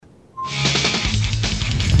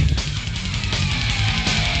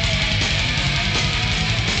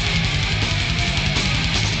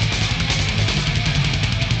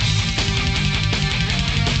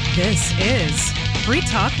This is Free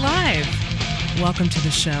Talk Live. Welcome to the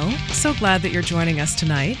show. So glad that you're joining us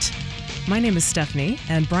tonight. My name is Stephanie,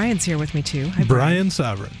 and Brian's here with me too. Hi, Brian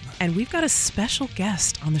Sovryn. And we've got a special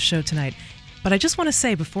guest on the show tonight. But I just want to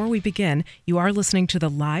say, before we begin, you are listening to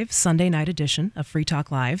the live Sunday night edition of Free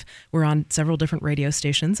Talk Live. We're on several different radio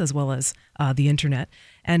stations as well as the internet.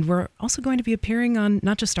 And we're also going to be appearing on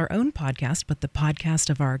not just our own podcast, but the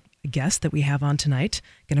podcast of our guest that we have on tonight.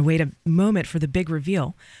 Going to wait a moment for the big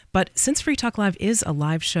reveal. But since Free Talk Live is a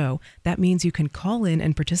live show, that means you can call in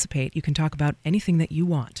and participate. You can talk about anything that you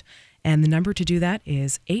want. And the number to do that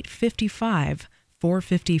is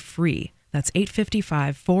 855-450-FREE. That's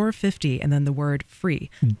 855-450, and then the word free,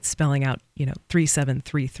 spelling out,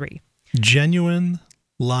 3733. Genuine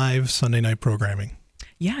live Sunday night programming.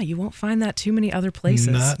 Yeah, you won't find that too many other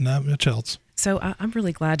places. Not much else. So I'm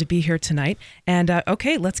really glad to be here tonight. And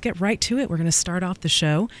okay, let's get right to it. We're going to start off the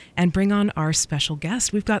show and bring on our special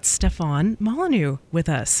guest. We've got Stefan Molyneux with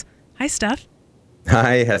us. Hi, Steph.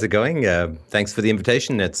 Hi, how's it going? Thanks for the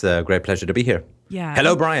invitation. It's a great pleasure to be here. Yeah.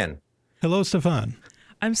 Hello, Brian. Hello, Stefan.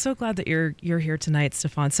 I'm so glad that you're here tonight,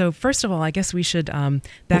 Stefan. So first of all, I guess we should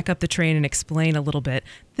back up the train and explain a little bit.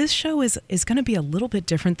 This show is going to be a little bit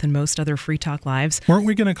different than most other Free Talk Lives. Weren't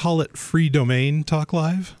we going to call it Free Domain Talk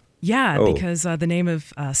Live? Yeah, because the name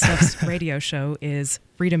of Steph's radio show is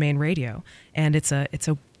Free Domain Radio, and it's a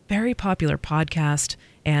very popular podcast,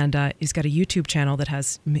 and he's got a YouTube channel that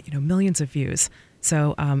has millions of views.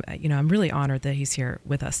 So I'm really honored that he's here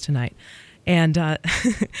with us tonight, and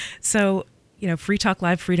so. Free Talk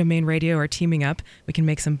Live, Free Domain Radio are teaming up. We can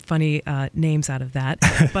make some funny names out of that.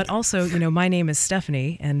 But also, my name is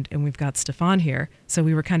Stephanie, and we've got Stefan here. So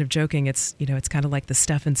we were kind of joking. It's kind of like the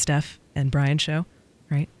Steph and Brian show,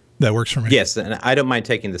 right? That works for me. Yes, and I don't mind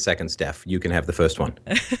taking the second Steph. You can have the first one.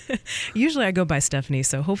 Usually I go by Stephanie,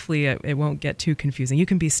 so hopefully it won't get too confusing. You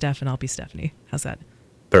can be Steph and I'll be Stephanie. How's that?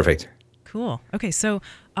 Perfect. Cool. Okay, so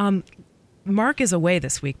Mark is away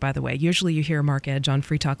this week, by the way. Usually you hear Mark Edge on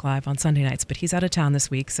Free Talk Live on Sunday nights, but he's out of town this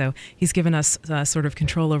week, so he's given us sort of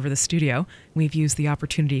control over the studio. We've used the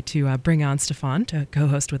opportunity to bring on Stefan to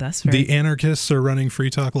co-host with us. The anarchists are running Free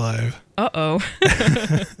Talk Live. Uh-oh.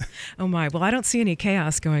 Oh, my. Well, I don't see any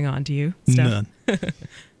chaos going on. Do you, Steph? None.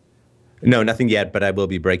 No, nothing yet, but I will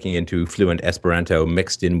be breaking into fluent Esperanto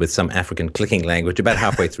mixed in with some African clicking language about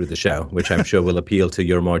halfway through the show, which I'm sure will appeal to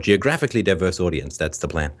your more geographically diverse audience. That's the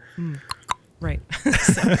plan. Right.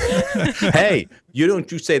 Hey, you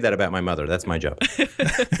say that about my mother. That's my job.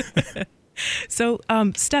 So,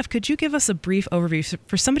 Steph, could you give us a brief overview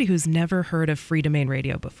for somebody who's never heard of Free Domain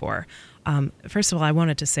Radio before? First of all, I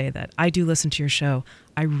wanted to say that I do listen to your show.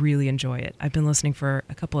 I really enjoy it. I've been listening for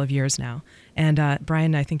a couple of years now. And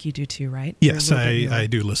Brian, I think you do too, right? Yes, I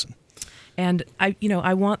do listen. And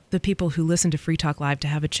I want the people who listen to Free Talk Live to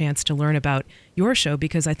have a chance to learn about your show,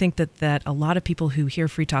 because I think that a lot of people who hear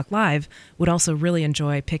Free Talk Live would also really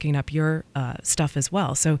enjoy picking up your stuff as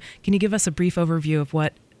well. So can you give us a brief overview of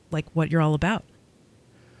what you're all about?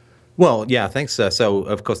 Well, yeah, thanks. So,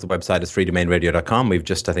 of course, the website is freedomainradio.com. We've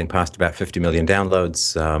just, I think, passed about 50 million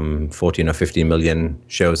downloads, 14 or 15 million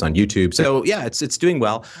shows on YouTube. So, yeah, it's doing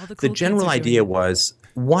well. The general idea was,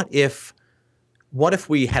 what if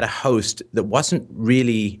we had a host that wasn't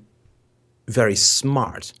really very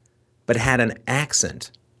smart, but had an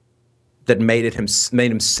accent that made him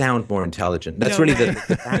sound more intelligent? That's really the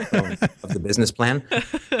backbone of the business plan.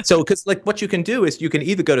 So, because what you can do is you can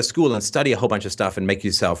either go to school and study a whole bunch of stuff and make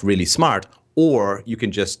yourself really smart, or you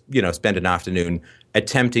can just spend an afternoon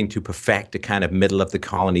attempting to perfect a kind of middle of the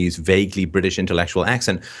colonies, vaguely British intellectual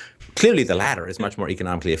accent. Clearly, the latter is much more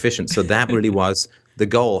economically efficient. So that really was the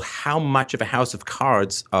goal. How much of a house of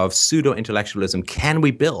cards of pseudo-intellectualism can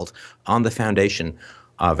we build on the foundation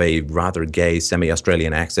of a rather gay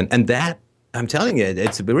semi-Australian accent? And that, I'm telling you,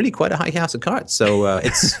 it's really quite a high house of cards. So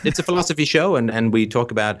it's a philosophy show, and we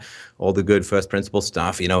talk about all the good first principle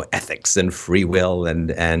stuff, ethics and free will,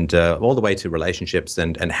 and all the way to relationships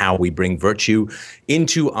and how we bring virtue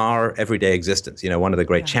into our everyday existence. One of the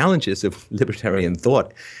great challenges of libertarian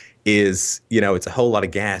thought is, it's a whole lot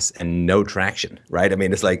of gas and no traction, right? I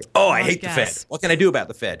mean, it's like, oh, I hate the Fed. What can I do about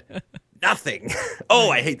the Fed? Nothing.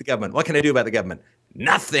 Oh, I hate the government. What can I do about the government?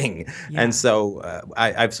 Nothing. Yeah. And so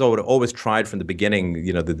I've sort of always tried from the beginning,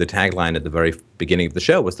 the tagline at the very beginning of the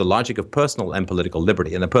show was the logic of personal and political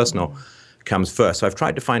liberty. And the personal comes first. So I've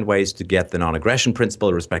tried to find ways to get the non-aggression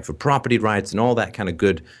principle, respect for property rights, and all that kind of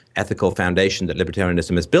good ethical foundation that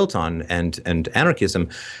libertarianism is built on, and anarchism,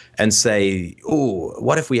 and say, oh,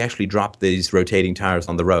 what if we actually drop these rotating tires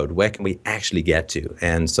on the road? Where can we actually get to?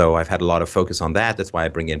 And so I've had a lot of focus on that. That's why I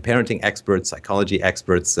bring in parenting experts, psychology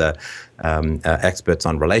experts, experts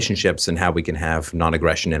on relationships and how we can have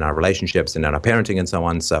non-aggression in our relationships and in our parenting and so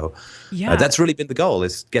on. So that's really been the goal,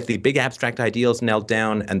 is get the big abstract ideals nailed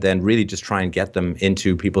down and then really just try and get them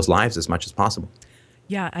into people's lives as much as possible.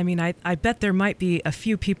 Yeah, I mean, I bet there might be very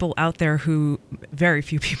few people out there who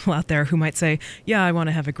might say, yeah, I want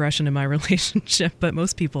to have aggression in my relationship. But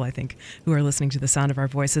most people, I think, who are listening to the sound of our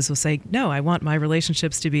voices will say, no, I want my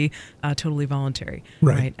relationships to be totally voluntary.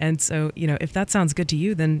 Right. And so, if that sounds good to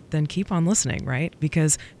you, then keep on listening, right?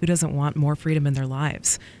 Because who doesn't want more freedom in their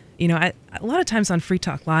lives? A lot of times on Free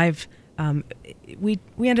Talk Live, we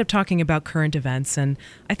end up talking about current events. And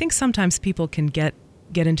I think sometimes people can get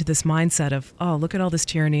into this mindset of, oh, look at all this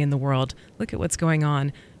tyranny in the world. Look at what's going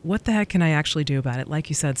on. What the heck can I actually do about it? Like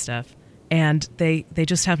you said, Steph. And they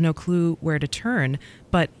just have no clue where to turn.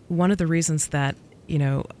 But one of the reasons that,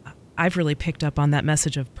 I've really picked up on that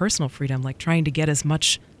message of personal freedom, like trying to get as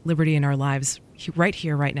much liberty in our lives right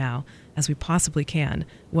here, right now, as we possibly can,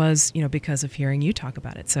 was, because of hearing you talk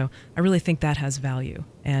about it. So I really think that has value.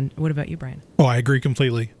 And what about you, Brian? Oh, I agree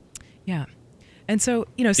completely. Yeah. And so,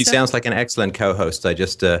 he sounds like an excellent co-host. I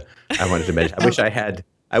wanted to mention, I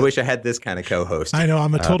wish I had this kind of co-host. I know,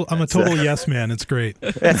 I'm a total yes man. It's great.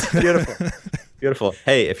 That's beautiful. Beautiful.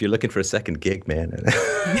 Hey, if you're looking for a second gig, man,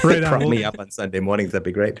 right prop me up on Sunday mornings, that'd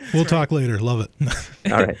be great. We'll talk later. Love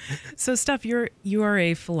it. All right. So, Steph, you are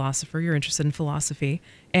a philosopher. You're interested in philosophy.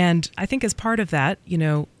 And I think as part of that,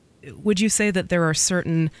 would you say that there are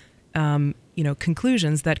certain,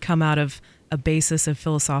 conclusions that come out of a basis of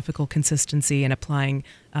philosophical consistency and applying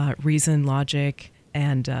reason, logic,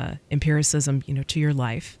 and empiricism, to your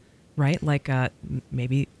life, right? Like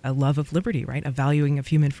maybe a love of liberty, right? A valuing of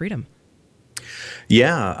human freedom.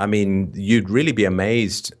 Yeah, I mean, you'd really be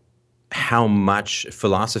amazed how much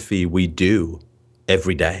philosophy we do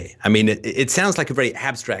every day. I mean, it sounds like a very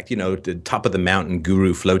abstract, the top of the mountain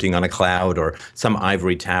guru floating on a cloud, or some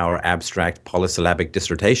ivory tower abstract polysyllabic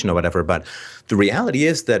dissertation or whatever. But the reality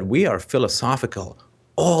is that we are philosophical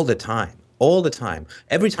all the time. All the time.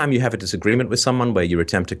 Every time you have a disagreement with someone where you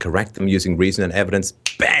attempt to correct them using reason and evidence,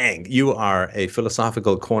 bang, you are a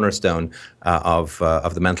philosophical cornerstone of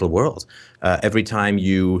the mental world. Every time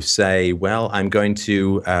you say, well, I'm going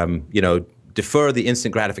to, defer the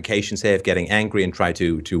instant gratification, say, of getting angry and try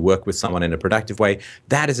to work with someone in a productive way,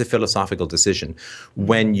 that is a philosophical decision.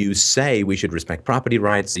 When you say we should respect property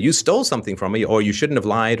rights, you stole something from me, or you shouldn't have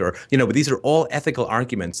lied, or, but these are all ethical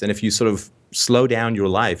arguments. And if you sort of slow down your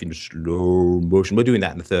life in slow motion, we're doing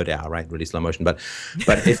that in the third hour, right? Really slow motion. But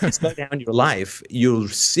if you slow down your life, you'll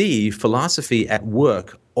see philosophy at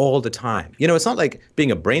work all the time. It's not like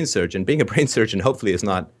being a brain surgeon. Being a brain surgeon hopefully is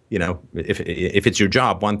not, if it's your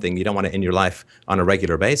job, one thing, you don't want to end your life on a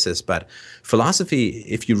regular basis. But philosophy,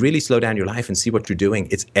 if you really slow down your life and see what you're doing,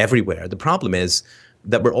 it's everywhere. The problem is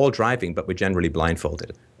that we're all driving, but we're generally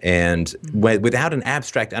blindfolded. And without an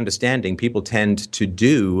abstract understanding, people tend to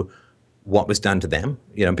do what was done to them,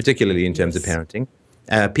 particularly in terms of parenting.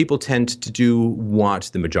 People tend to do what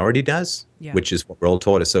the majority does, which is what we're all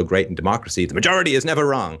taught is so great in democracy. The majority is never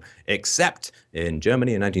wrong, except in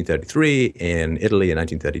Germany in 1933, in Italy in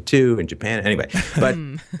 1932, in Japan. Anyway,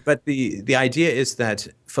 but the idea is that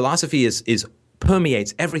philosophy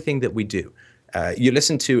permeates everything that we do. You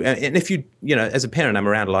listen to, and if you as a parent, I'm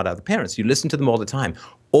around a lot of other parents, you listen to them all the time.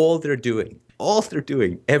 All they're doing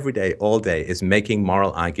every day, all day, is making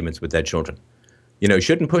moral arguments with their children. You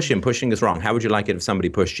shouldn't push him. Pushing is wrong. How would you like it if somebody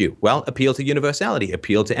pushed you? Well, appeal to universality,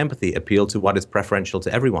 appeal to empathy, appeal to what is preferential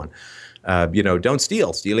to everyone. Don't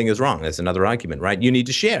steal. Stealing is wrong. That's another argument, right? You need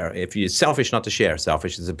to share. If you're selfish, not to share.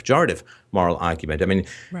 Selfish is a pejorative moral argument. I mean,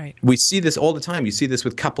 we see this all the time. You see this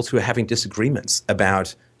with couples who are having disagreements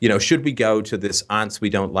about, should we go to this aunt's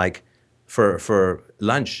we don't like for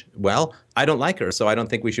lunch? Well, I don't like her, so I don't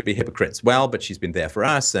think we should be hypocrites. Well, but she's been there for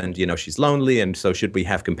us, and she's lonely, and so should we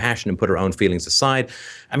have compassion and put her own feelings aside?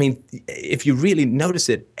 I mean, if you really notice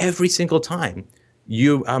it, every single time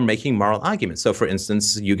you are making moral arguments. So, for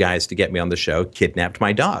instance, you guys, to get me on the show, kidnapped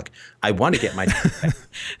my dog. I want to get my dog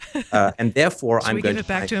back. And therefore, I'm going to give it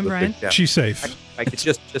back to him, Brian. She's safe. I could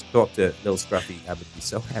just talk to Lil Scruffy. I would be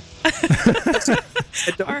so happy.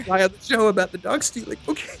 And don't fly on the show about the dog stealing.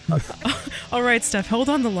 Okay. All right, Steph, hold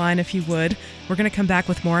on the line if you would. We're going to come back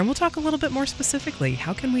with more, and we'll talk a little bit more specifically.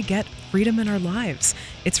 How can we get freedom in our lives?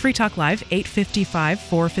 It's Free Talk Live,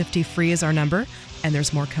 855-450-FREE is our number, and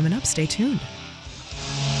there's more coming up. Stay tuned.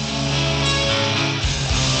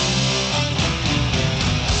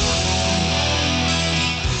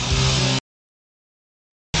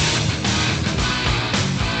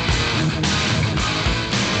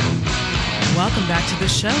 Welcome back to the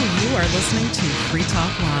show. You are listening to Free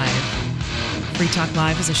Talk Live. Free Talk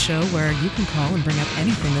Live is a show where you can call and bring up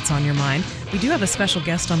anything that's on your mind. We do have a special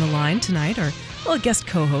guest on the line tonight, or a guest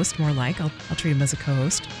co-host, more like. I'll treat him as a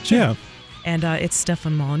co-host. Sure. Yeah. And it's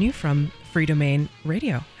Stefan Molyneux from Free Domain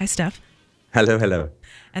Radio. Hi, Steph. Hello.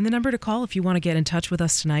 And the number to call if you want to get in touch with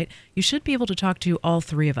us tonight, you should be able to talk to all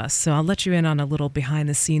three of us. So I'll let you in on a little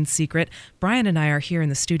behind-the-scenes secret. Brian and I are here in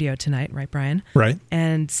the studio tonight, right, Brian? Right.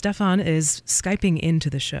 And Stefan is Skyping into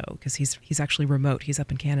the show because he's actually remote. He's up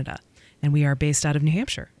in Canada. And we are based out of New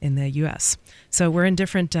Hampshire in the U.S. So we're in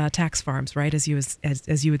different tax farms, right, as you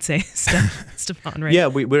would say, Stefan, right? Yeah,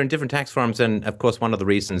 we're in different tax farms. And, of course, one of the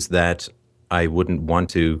reasons that I wouldn't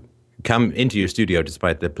want to come into your studio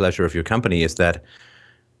despite the pleasure of your company is that,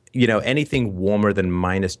 anything warmer than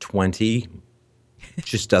minus 20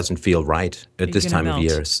 just doesn't feel right at this time of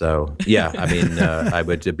year. So, yeah, I mean, I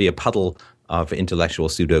would be a puddle of intellectual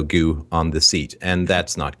pseudo goo on the seat, and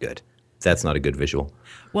that's not good. That's not a good visual.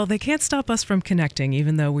 Well, they can't stop us from connecting,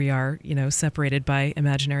 even though we are, separated by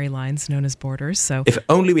imaginary lines known as borders. So, if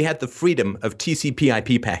only we had the freedom of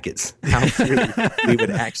TCP/IP packets, how free we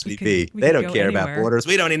would actually be. They don't care about borders.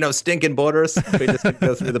 We don't need no stinking borders. We just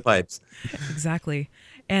go through the pipes. Exactly.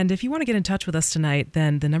 And if you want to get in touch with us tonight,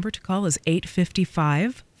 then the number to call is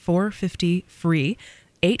 855-450-FREE,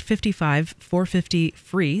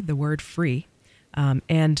 855-450-FREE, the word free.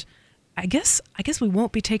 And I guess we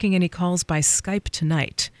won't be taking any calls by Skype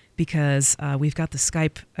tonight because we've got the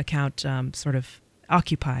Skype account sort of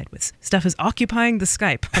occupied. Steph is occupying the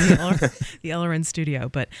Skype on the LRN studio,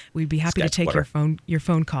 but we'd be happy to take your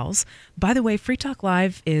phone calls. By the way, Free Talk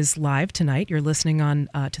Live is live tonight. You're listening on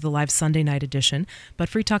to the live Sunday night edition, but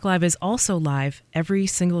Free Talk Live is also live every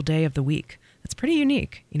single day of the week. That's pretty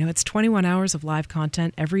unique. It's 21 hours of live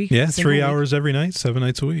content every single week. 3 hours every night, 7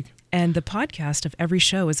 nights a week. And the podcast of every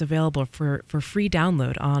show is available for free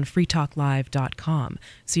download on freetalklive.com.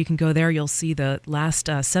 So you can go there. You'll see the last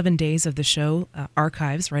 7 days of the show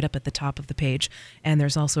archives right up at the top of the page. And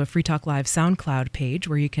there's also a Free Talk Live SoundCloud page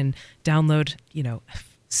where you can download,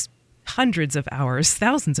 hundreds of hours,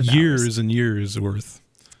 thousands of hours. Years and years worth.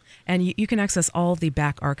 And you can access all the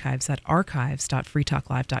back archives at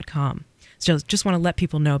archives.freetalklive.com. So just want to let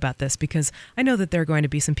people know about this because I know that there are going to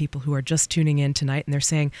be some people who are just tuning in tonight and they're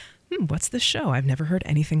saying, what's this show? I've never heard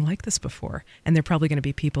anything like this before. And there are probably going to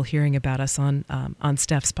be people hearing about us on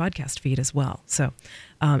Steph's podcast feed as well. So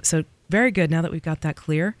very good now that we've got that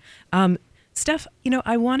clear. Steph,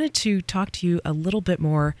 I wanted to talk to you a little bit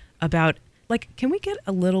more about, can we get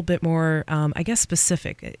a little bit more,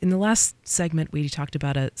 specific? In the last segment, we talked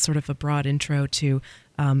about a sort of a broad intro to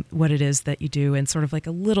what it is that you do and sort of like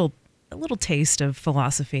a little taste of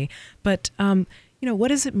philosophy. But, what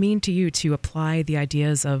does it mean to you to apply the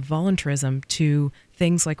ideas of voluntarism to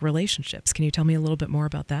things like relationships? Can you tell me a little bit more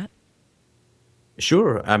about that?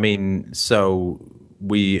 Sure. I mean,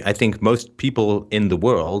 I think most people in the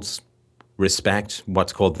world respect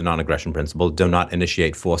what's called the non-aggression principle, do not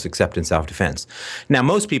initiate force except in self-defense. Now,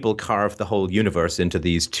 most people carve the whole universe into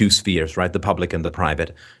these two spheres, right? The public and the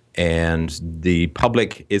private. And the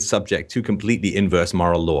public is subject to completely inverse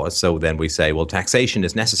moral laws. So then we say, well, taxation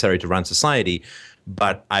is necessary to run society,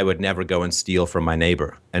 but I would never go and steal from my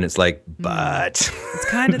neighbor. And it's like, but it's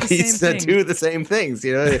kind of the same thing. These two the same things,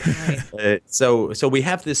 Right. So we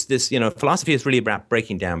have this, philosophy is really about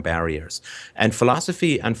breaking down barriers. And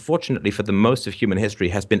philosophy, unfortunately, for the most of human history,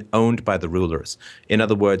 has been owned by the rulers. In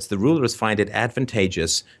other words, the rulers find it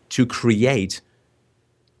advantageous to create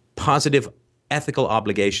positive ethical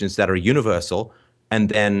obligations that are universal and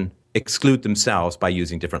then exclude themselves by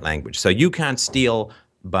using different language. So you can't steal,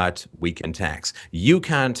 but we can tax. You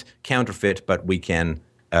can't counterfeit, but we can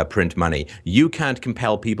print money. You can't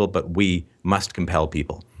compel people, but we must compel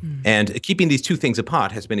people. And keeping these two things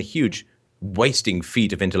apart has been a huge wasting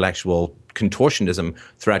feat of intellectual contortionism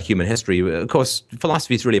throughout human history. Of course,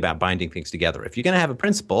 philosophy is really about binding things together. If you're going to have a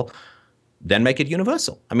principle, then make it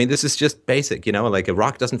universal. I mean, this is just basic, like a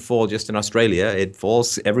rock doesn't fall just in Australia. It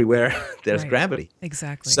falls everywhere there's gravity.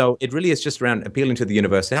 Exactly. So it really is just around appealing to the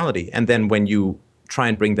universality. And then when you try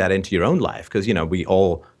and bring that into your own life, because, we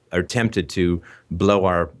all are tempted to blow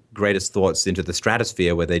our greatest thoughts into the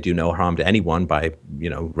stratosphere where they do no harm to anyone by,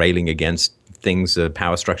 railing against things,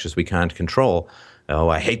 power structures we can't control. Oh,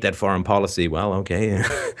 I hate that foreign policy. Well, okay.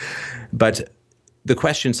 But the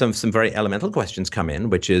question, some very elemental questions come in,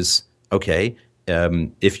 which is, okay,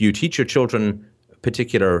 if you teach your children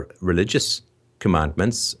particular religious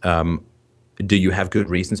commandments, do you have good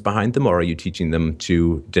reasons behind them, or are you teaching them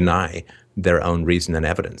to deny their own reason and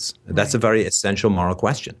evidence? Right. That's a very essential moral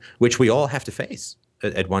question, which we all have to face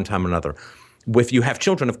at one time or another. If you have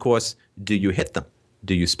children, of course, do you hit them?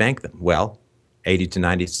 Do you spank them? Well, 80 to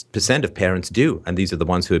 90% of parents do, and these are the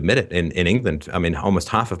ones who admit it. In England, I mean, almost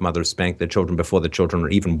half of mothers spank their children before the children are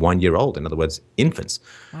even 1 year old. In other words, infants.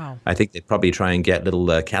 Wow. I think they'd probably try and get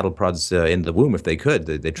little cattle prods in the womb if they could.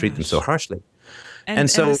 They treat them so harshly. And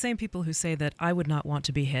the same people who say that I would not want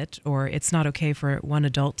to be hit, or it's not okay for one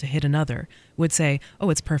adult to hit another, would say,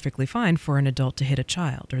 oh, it's perfectly fine for an adult to hit a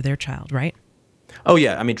child or their child, right? Oh,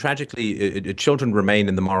 yeah. I mean, tragically, children remain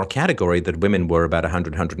in the moral category that women were about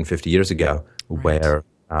 100, 150 years ago, right. Where,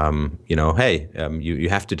 hey, you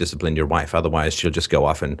have to discipline your wife. Otherwise, she'll just go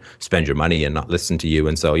off and spend your money and not listen to you.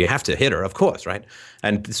 And so you have to hit her, of course, right?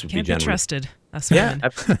 And this would Can't be be trusted. Us yeah, women.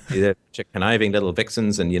 absolutely. They're conniving little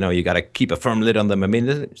vixens, and, you got to keep a firm lid on them. I mean,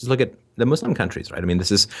 just look at the Muslim countries, right? I mean, this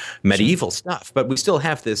is medieval stuff, but we still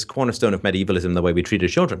have this cornerstone of medievalism, the way we treat our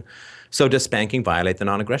children. So does spanking violate the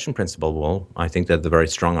non-aggression principle? Well, I think that the very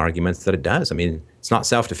strong arguments that it does. I mean, it's not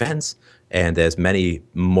self-defense, and there's many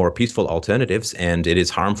more peaceful alternatives, and it is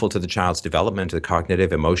harmful to the child's development, the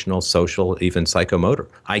cognitive, emotional, social, even psychomotor.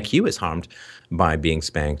 IQ is harmed by being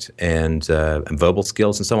spanked, and verbal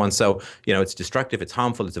skills and so on. So, it's destructive, it's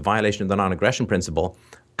harmful, it's a violation of the non-aggression principle.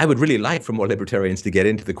 I would really like for more libertarians to get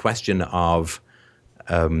into the question of,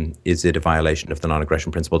 is it a violation of the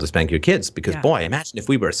non-aggression principle to spank your kids? Because, boy, imagine if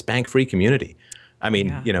we were a spank-free community. I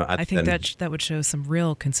mean, I think that would show some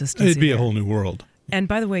real consistency. It'd be a whole new world. And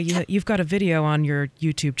by the way, you've got a video on your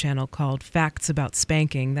YouTube channel called Facts About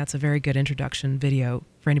Spanking. That's a very good introduction video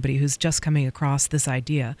for anybody who's just coming across this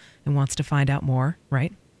idea and wants to find out more,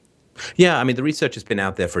 right? Yeah, I mean, the research has been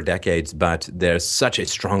out there for decades, but there's such a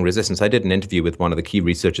strong resistance. I did an interview with one of the key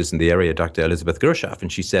researchers in the area, Dr. Elizabeth Gershoff, and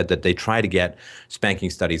she said that they try to get spanking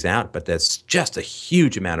studies out, but there's just a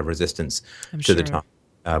huge amount of resistance to the topic.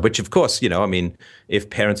 Which, of course, I mean, if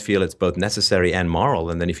parents feel it's both necessary and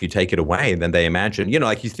moral, and then if you take it away, then they imagine,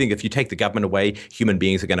 like you think if you take the government away, human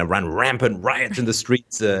beings are going to run rampant riots in the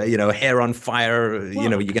streets, hair on fire,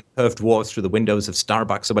 you're going to curve dwarfs through the windows of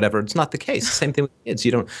Starbucks or whatever. It's not the case. Same thing with kids.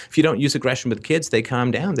 If you don't use aggression with kids, they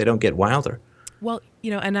calm down. They don't get wilder. Well,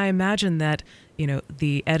 and I imagine that,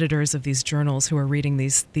 the editors of these journals who are reading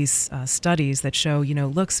these studies that show,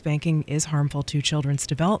 look, spanking is harmful to children's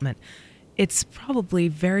development. It's probably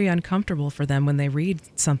very uncomfortable for them when they read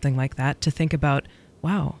something like that to think about,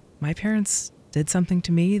 wow, my parents did something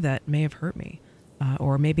to me that may have hurt me,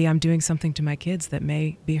 or maybe I'm doing something to my kids that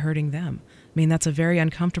may be hurting them. I mean, that's a very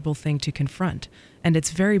uncomfortable thing to confront, and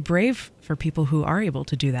it's very brave for people who are able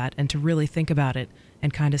to do that and to really think about it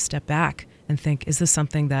and kind of step back and think, is this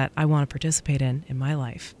something that I want to participate in my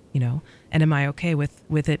life, and am I okay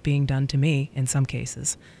with it being done to me in some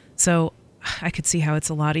cases? So I could see how it's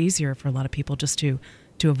a lot easier for a lot of people just to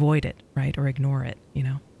avoid it, right, or ignore it,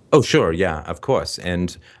 Oh, sure, yeah, of course.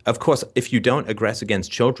 And, of course, if you don't aggress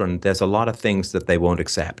against children, there's a lot of things that they won't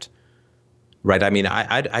accept, right? I mean,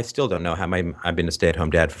 I still don't know how I've been a stay-at-home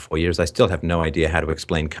dad for 4 years. I still have no idea how to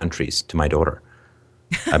explain countries to my daughter.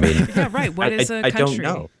 I mean, yeah, right. What is a country? I don't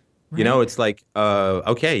know. Right. It's like,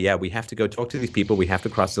 okay, yeah, we have to go talk to these people. We have to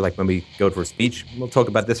cross, like when we go for a speech, we'll talk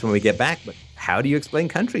about this when we get back. But how do you explain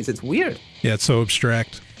countries? It's weird. Yeah, it's so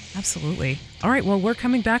abstract. Absolutely. All right, well, we're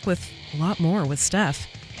coming back with a lot more with Steph.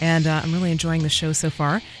 And I'm really enjoying the show so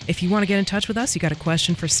far. If you want to get in touch with us, you got a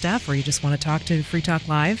question for Steph, or you just want to talk to Free Talk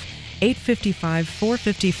Live,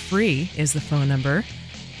 855-450-FREE is the phone number.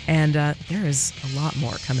 And there is a lot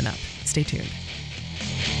more coming up. Stay tuned.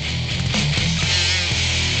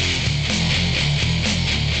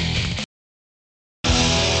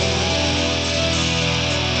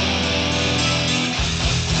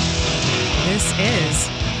 This is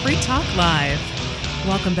Free Talk Live.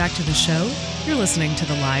 Welcome back to the show. You're listening to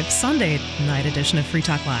the live Sunday night edition of Free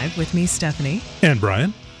Talk Live with me, Stephanie. And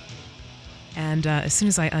Brian. And as soon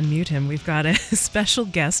as I unmute him, we've got a special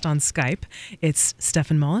guest on Skype. It's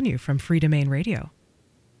Stefan Molyneux from Free Domain Radio.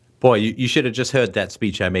 Boy, you should have just heard that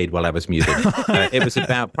speech I made while I was muted. It was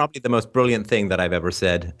about probably the most brilliant thing that I've ever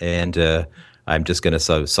said, and I'm just going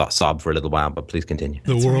to sob for a little while, but please continue.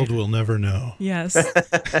 The world will never know. Yes.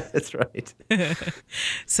 That's right.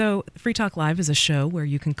 So Free Talk Live is a show where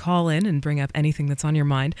you can call in and bring up anything that's on your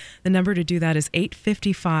mind. The number to do that is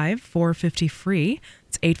 855-450-FREE.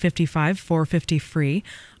 It's 855-450-FREE.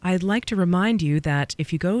 I'd like to remind you that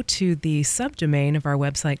if you go to the subdomain of our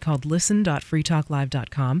website called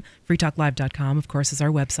listen.freetalklive.com, freetalklive.com, of course, is our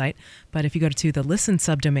website, but if you go to the Listen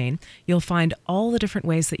subdomain, you'll find all the different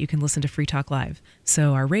ways that you can listen to Free Talk Live.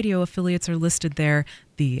 So our radio affiliates are listed there,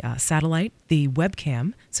 the satellite, the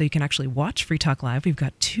webcam, so you can actually watch Free Talk Live. We've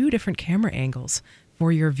got 2 different camera angles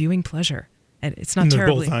for your viewing pleasure. And it's not and they're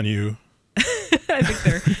terribly... both on you. I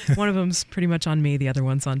think one of them's pretty much on me, the other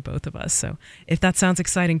one's on both of us. So if that sounds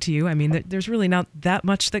exciting to you, I mean, there's really not that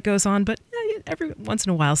much that goes on, but every once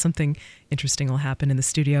in a while something interesting will happen in the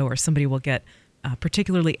studio or somebody will get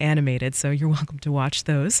particularly animated, so you're welcome to watch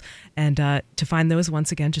those. And to find those,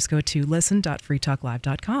 once again, just go to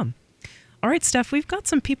listen.freetalklive.com. All right, Steph, we've got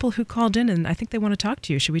some people who called in, and I think they want to talk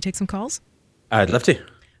to you. Should we take some calls? I'd love to.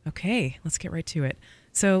 Okay, let's get right to it.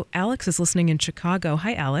 So Alex is listening in Chicago.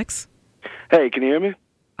 Hi, Alex. Hey, can you hear me?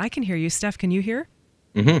 I can hear you. Steph, can you hear?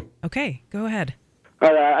 Mm-hmm. Okay, go ahead.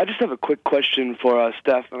 All right, I just have a quick question for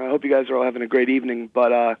Steph, and I hope you guys are all having a great evening.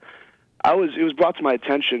 But it was brought to my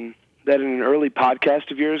attention that in an early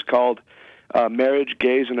podcast of yours called Marriage,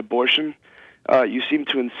 Gays, and Abortion, you seem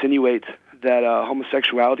to insinuate that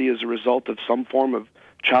homosexuality is a result of some form of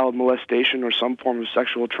child molestation or some form of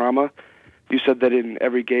sexual trauma. You said that in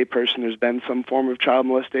every gay person there's been some form of child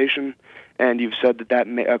molestation, and you've said that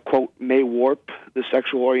may, quote, may warp the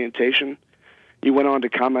sexual orientation. You went on to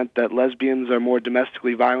comment that lesbians are more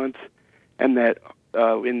domestically violent, and that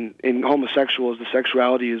in homosexuals the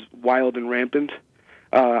sexuality is wild and rampant.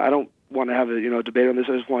 I don't want to have a debate on this.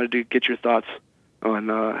 I just wanted to get your thoughts on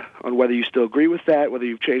whether you still agree with that, whether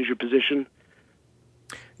you've changed your position.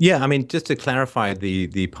 Yeah, I mean, just to clarify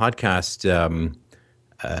the podcast.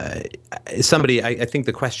 I think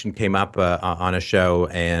the question came up on a show,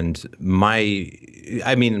 and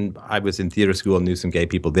I was in theater school and knew some gay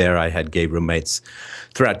people there. I had gay roommates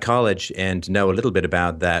throughout college and know a little bit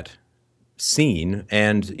about that scene.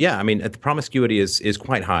 And yeah, I mean, the promiscuity is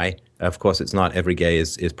quite high. Of course, it's not every gay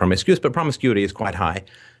is promiscuous, but promiscuity is quite high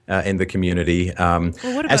in the community. Well,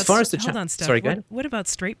 what about, as far as the hold on, Steph. Sorry, go ahead. What about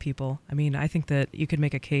straight people? I mean, I think that you could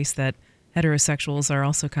make a case that heterosexuals are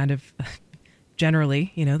also kind of...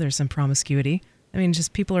 Generally, there's some promiscuity. I mean,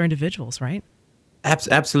 just people are individuals, right?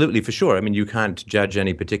 Absolutely, for sure. I mean, you can't judge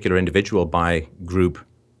any particular individual by group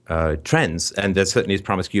trends, and there certainly is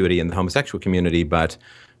promiscuity in the homosexual community, but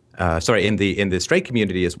in the straight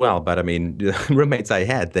community as well. But I mean, the roommates I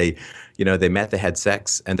had, they met, they had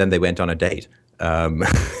sex, and then they went on a date.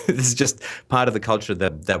 This is just part of the culture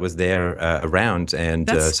that was there around, and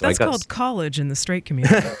that's called college in the straight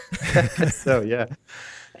community. So yeah.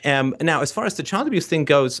 Now, as far as the child abuse thing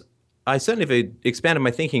goes, I certainly have expanded my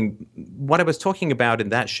thinking. What I was talking about in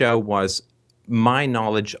that show was my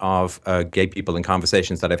knowledge of gay people and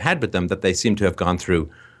conversations that I've had with them, that they seem to have gone through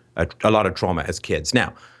a lot of trauma as kids.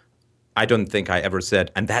 Now, I don't think I ever said,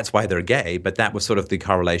 and that's why they're gay, but that was sort of the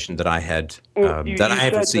correlation that I had you said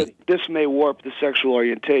that this may warp the sexual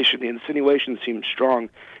orientation. The insinuation seems strong.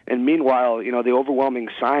 And meanwhile, the overwhelming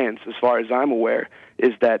science, as far as I'm aware,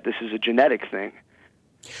 is that this is a genetic thing.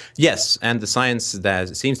 Yes, and the science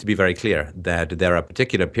that seems to be very clear that there are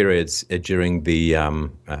particular periods during the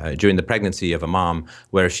pregnancy of a mom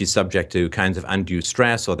where she's subject to kinds of undue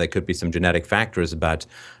stress, or there could be some genetic factors. But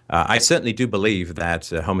I certainly do believe that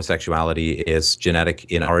homosexuality is genetic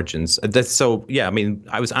in origins. So yeah, I mean,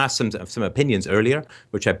 I was asked some opinions earlier,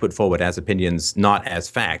 which I put forward as opinions, not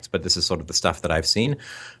as facts, but this is sort of the stuff that I've seen.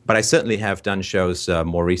 But I certainly have done shows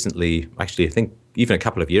more recently, actually, I think even a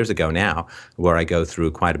couple of years ago now, where I go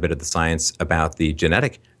through quite a bit of the science about the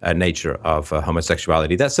genetic nature of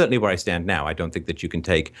homosexuality. That's certainly where I stand now. I don't think that you can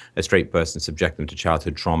take a straight person, subject them to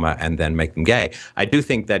childhood trauma, and then make them gay. I do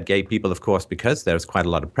think that gay people, of course, because there's quite a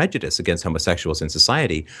lot of prejudice against homosexuals in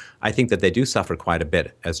society, I think that they do suffer quite a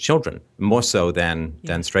bit as children, more so than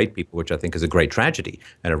straight people, which I think is a great tragedy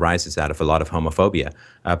and arises out of a lot of homophobia.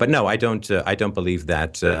 But no, I don't believe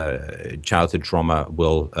that childhood trauma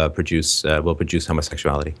will produce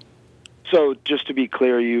homosexuality. So just to be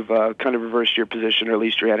clear, you've kind of reversed your position, or at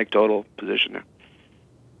least your anecdotal position there.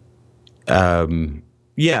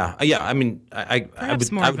 Yeah. I mean, I would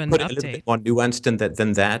put it a little bit more nuanced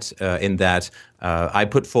than that. In that, I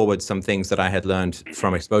put forward some things that I had learned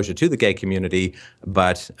from exposure to the gay community.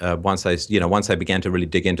 But once I began to really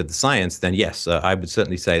dig into the science, then yes, I would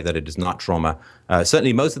certainly say that it is not trauma.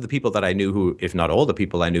 Certainly, most of the people that I knew, who, if not all the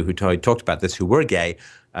people I knew who talked about this, who were gay,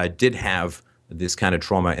 did have this kind of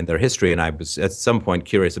trauma in their history, and I was at some point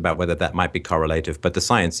curious about whether that might be correlative, but the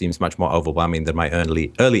science seems much more overwhelming than my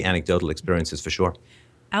early anecdotal experiences, for sure.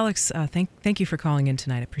 Alex, thank you for calling in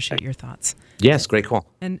tonight. I appreciate your thoughts. Yes, great call.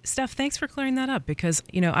 And Steph, thanks for clearing that up because,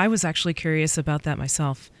 I was actually curious about that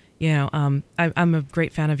myself. I'm a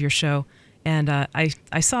great fan of your show, and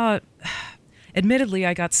I saw, admittedly,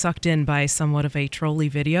 I got sucked in by somewhat of a trolly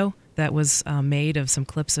video that was made of some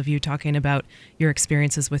clips of you talking about your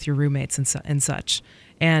experiences with your roommates and such.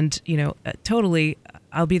 And, totally,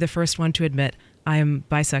 I'll be the first one to admit I am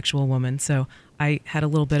a bisexual woman, so I had a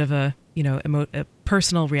little bit of a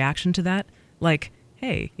personal reaction to that. Like,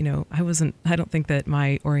 hey, I don't think that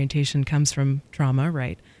my orientation comes from trauma,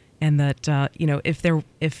 right? And that,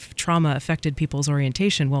 if trauma affected people's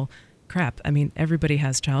orientation, well, crap, I mean, everybody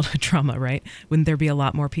has childhood trauma, right? Wouldn't there be a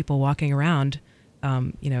lot more people walking around,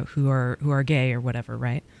 who are gay or whatever,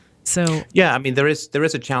 right? So yeah, I mean, there is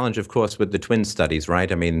a challenge, of course, with the twin studies,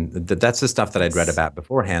 right? I mean, that's the stuff that I'd read about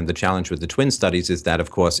beforehand. The challenge with the twin studies is that,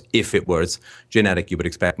 of course, if it was genetic, you would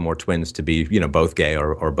expect more twins to be, both gay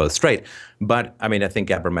or both straight. But I mean, I think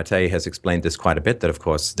Gabor Mate has explained this quite a bit. That, of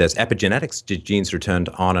course, there's epigenetics, genes are turned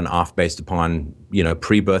on and off based upon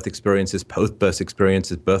pre-birth experiences, post-birth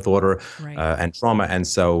experiences, birth order, right. And trauma. And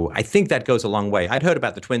so I think that goes a long way. I'd heard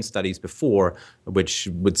about the twin studies before, which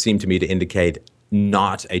would seem to me to indicate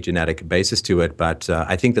not a genetic basis to it, but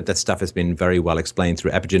I think that stuff has been very well explained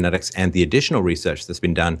through epigenetics and the additional research that's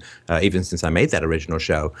been done even since I made that original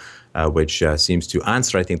show, which seems to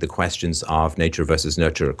answer, I think, the questions of nature versus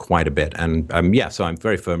nurture quite a bit. And so I'm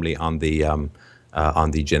very firmly on the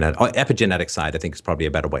epigenetic side. I think is probably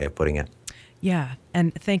a better way of putting it. Yeah,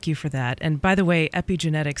 and thank you for that. And by the way,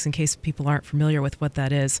 epigenetics, in case people aren't familiar with what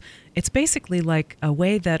that is, it's basically like a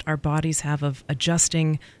way that our bodies have of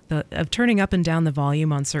adjusting, of turning up and down the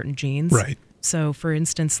volume on certain genes. Right. So, for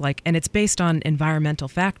instance, and it's based on environmental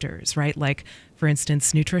factors, right? Like, for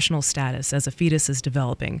instance, nutritional status as a fetus is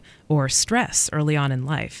developing, or stress early on in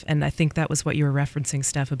life. And I think that was what you were referencing,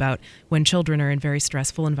 Steph, about when children are in very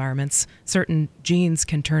stressful environments, certain genes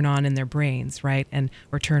can turn on in their brains, right?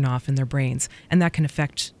 Or turn off in their brains. And that can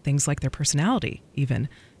affect things like their personality, even.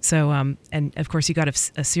 So, and of course, you got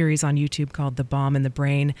a series on YouTube called The Bomb in the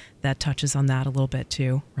Brain that touches on that a little bit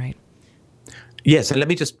too, right? Yes, and let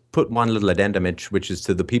me just put one little addendum, which is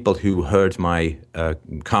to the people who heard my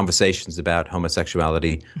conversations about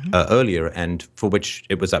homosexuality earlier, and for which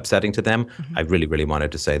it was upsetting to them. I really, really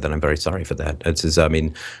wanted to say that I'm very sorry for that.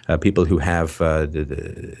 People who have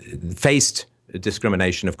faced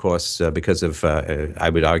discrimination, of course, because of, I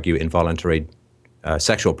would argue, involuntary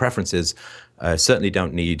sexual preferences, certainly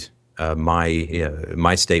don't need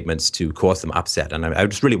my statements to cause them upset. And I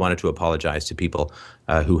just really wanted to apologize to people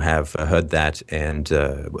who have heard that, and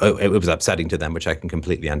it was upsetting to them, which I can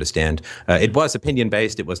completely understand. It was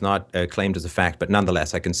opinion-based. It was not claimed as a fact, but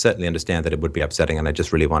nonetheless, I can certainly understand that it would be upsetting, and I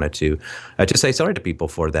just really wanted to say sorry to people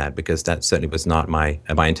for that, because that certainly was not my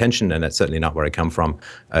intention, and that's certainly not where I come from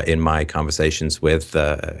in my conversations with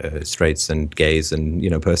straights and gays and,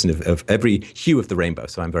 person of every hue of the rainbow.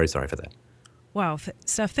 So I'm very sorry for that. Wow,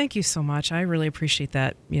 Steph, thank you so much. I really appreciate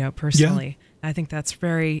that, personally. Yeah. I think that's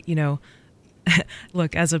very,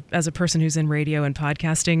 look, as a person who's in radio and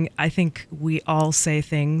podcasting, I think we all say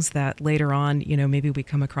things that later on, maybe we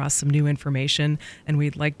come across some new information and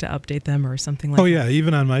we'd like to update them or something like that. Oh, yeah.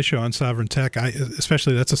 Even on my show on Sovryn Tech,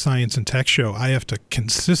 especially that's a science and tech show, I have to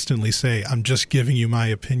consistently say, I'm just giving you my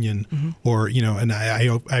opinion, or, and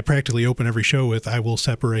I practically open every show with, I will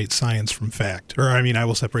separate science from fact, or I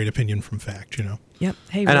will separate opinion from fact, Yep.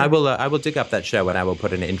 Hey, and I will dig up that show, and I will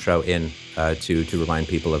put an intro in to remind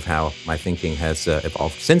people of how my thinking has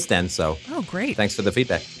evolved since then. So, oh, great! Thanks for the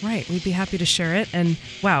feedback. Right, we'd be happy to share it. And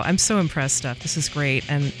wow, I'm so impressed, Steph. This is great.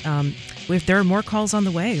 And there are more calls on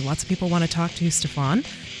the way. Lots of people want to talk to Stefan.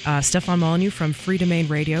 Stefan Molyneux from Free Domain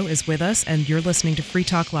Radio is with us, and you're listening to Free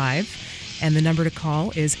Talk Live. And the number to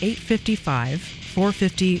call is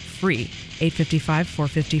 855-450-FREE.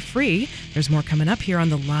 855-450-FREE. There's more coming up here on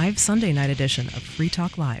the live Sunday night edition of Free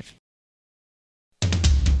Talk Live.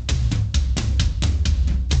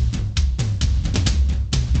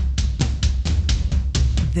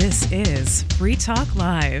 This is Free Talk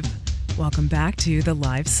Live. Welcome back to the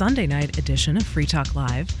live Sunday night edition of Free Talk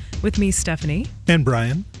Live with me, Stephanie. And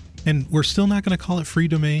Brian. And we're still not going to call it Free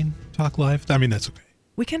Domain Talk Live? I mean, that's okay.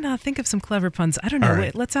 We can think of some clever puns. I don't know.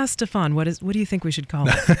 Right. Let's ask Stefan. What do you think we should call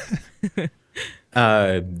it?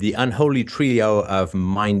 The unholy trio of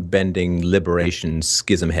mind-bending liberation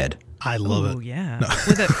schism head. I love it. Oh, yeah. No.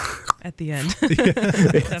 at the end.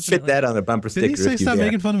 Fit that on a bumper sticker. Did he say stop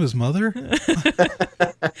making fun of his mother?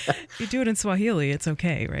 If you do it in Swahili, it's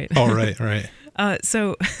okay, right? Oh, right.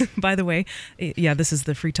 So, by the way, yeah, this is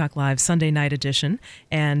the Free Talk Live Sunday night edition,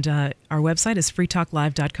 and our website is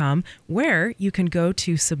freetalklive.com, where you can go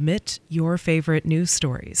to submit your favorite news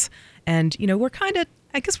stories. And,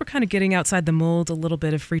 I guess we're kind of getting outside the mold a little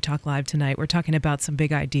bit of Free Talk Live tonight. We're talking about some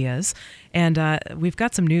big ideas, and we've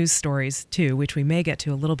got some news stories too, which we may get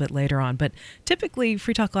to a little bit later on. But typically,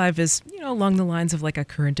 Free Talk Live is, along the lines of like a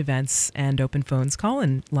current events and open phones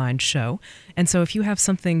call-in line show. And so if you have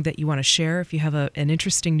something that you want to share, if you have an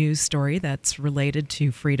interesting news story that's related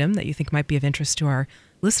to freedom that you think might be of interest to our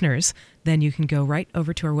listeners, then you can go right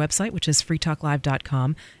over to our website, which is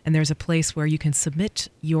freetalklive.com, and there's a place where you can submit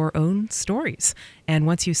your own stories. And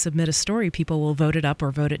once you submit a story, people will vote it up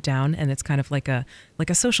or vote it down, and it's kind of like a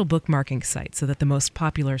social bookmarking site, so that the most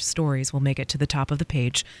popular stories will make it to the top of the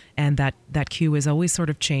page, and that queue is always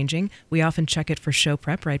sort of changing. We often check it for show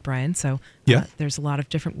prep, right, Brian? So there's a lot of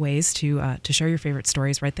different ways to share your favorite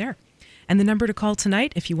stories right there. And the number to call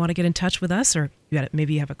tonight, if you want to get in touch with us, or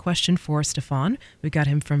maybe you have a question for Stefan, we've got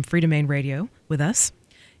him from Free Domain Radio with us.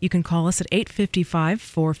 You can call us at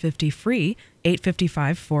 855-450-FREE,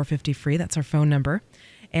 855-450-FREE. That's our phone number.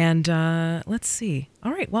 And let's see.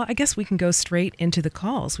 All right, well, I guess we can go straight into the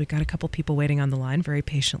calls. We've got a couple people waiting on the line very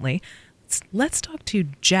patiently. Let's talk to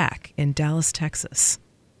Jack in Dallas, Texas.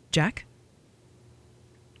 Jack?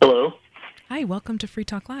 Hello. Hi, welcome to Free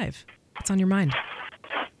Talk Live. What's on your mind?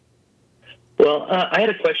 Well, I had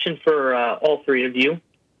a question for all three of you,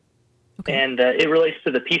 and it relates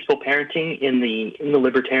to the peaceful parenting in the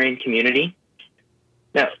libertarian community.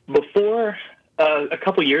 Now, before a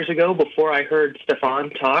couple years ago, before I heard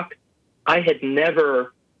Stefan talk, I had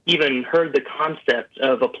never even heard the concept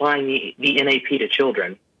of applying the NAP to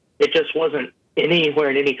children. It just wasn't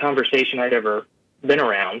anywhere in any conversation I'd ever been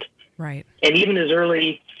around. Right. And even as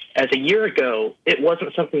early as a year ago, it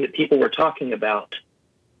wasn't something that people were talking about.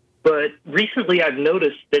 But recently I've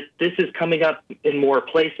noticed that this is coming up in more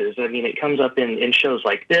places. I mean, it comes up in shows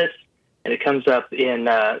like this, and it comes up in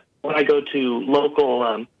when I go to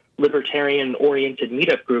local libertarian-oriented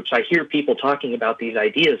meetup groups, I hear people talking about these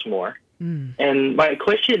ideas more. And my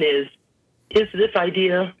question is this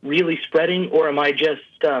idea really spreading, or am I just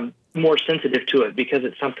more sensitive to it because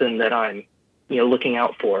it's something that I'm looking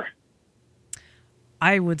out for?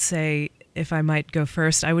 I would say, if I might go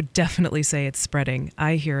first, I would definitely say it's spreading.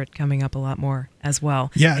 I hear it coming up a lot more as well.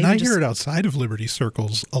 Yeah, and I hear it outside of Liberty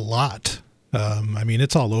circles a lot. I mean,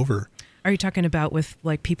 it's all over. Are you talking about with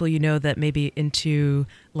like people that maybe into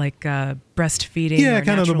like breastfeeding? Yeah, or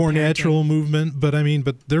kind of the more parenting? natural movement. But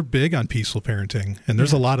they're big on peaceful parenting, and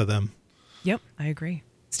there's a lot of them. Yep, I agree.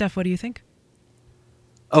 Steph, what do you think?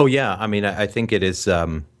 Oh, yeah. I mean, I think it is.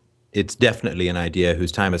 It's definitely an idea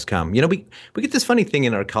whose time has come. We get this funny thing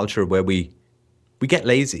in our culture where we get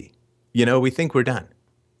lazy. We think we're done.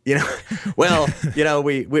 We're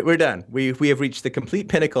done. We have reached the complete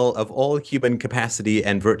pinnacle of all human capacity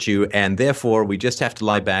and virtue, and therefore we just have to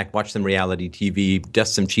lie back, watch some reality TV,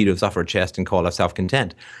 dust some Cheetos off our chest, and call ourselves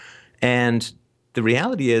content. And the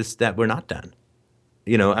reality is that we're not done.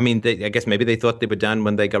 I guess maybe they thought they were done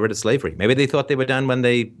when they got rid of slavery. Maybe they thought they were done when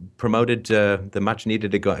they promoted the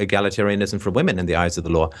much-needed egalitarianism for women in the eyes of the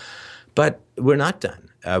law. But we're not done.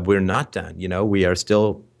 We're not done. We are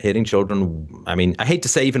still hitting children. I mean, I hate to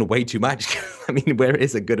say even way too much. I mean, where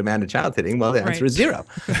is a good amount of child hitting? Well, the answer is zero.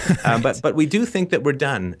 But we do think that we're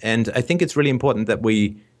done. And I think it's really important that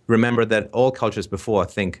we remember that all cultures before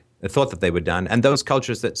thought that they were done. And those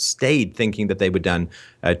cultures that stayed thinking that they were done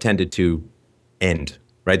tended to end,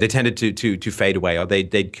 right? They tended to fade away, or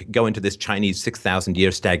they'd go into this Chinese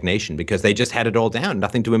 6,000-year stagnation because they just had it all down,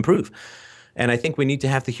 nothing to improve. And I think we need to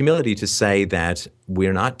have the humility to say that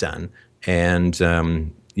we're not done. And,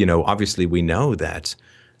 obviously we know that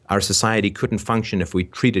our society couldn't function if we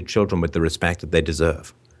treated children with the respect that they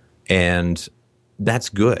deserve. And that's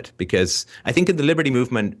good, because I think in the liberty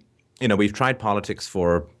movement, we've tried politics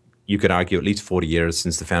for, you could argue, at least 40 years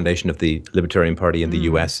since the foundation of the Libertarian Party in the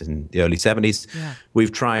U.S. in the early 70s. Yeah.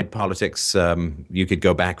 We've tried politics. You could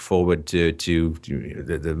go back forward to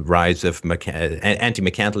the rise of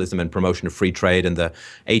anti-mercantilism and promotion of free trade in the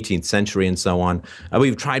 18th century and so on.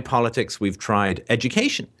 We've tried politics. We've tried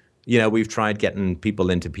education. We've tried getting people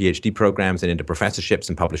into PhD programs and into professorships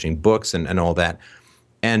and publishing books and all that.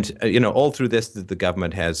 And, all through this, the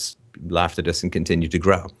government has laughed at us and continued to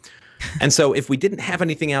grow. And so if we didn't have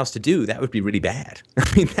anything else to do, that would be really bad.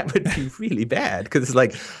 I mean, that would be really bad, because it's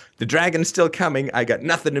like, the dragon's still coming. I got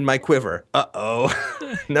nothing in my quiver. Uh-oh.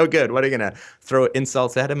 No good. What are you going to throw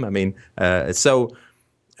insults at him? I mean, so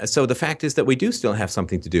so the fact is that we do still have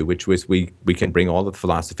something to do, which was we can bring all of the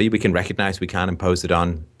philosophy. We can recognize we can't impose it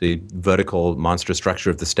on the vertical monster structure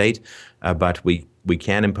of the state, but we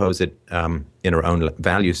can impose it in our own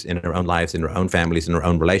values, in our own lives, in our own families, in our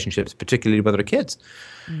own relationships, particularly with our kids.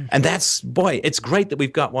 And that's, boy, it's great that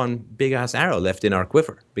we've got one big-ass arrow left in our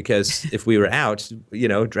quiver, because if we were out,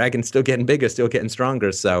 dragon's still getting bigger, still getting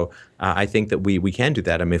stronger. So I think that we can do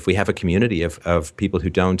that. I mean, if we have a community of people who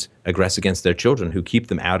don't aggress against their children, who keep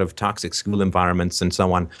them out of toxic school environments and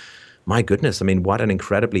so on, my goodness, I mean, what an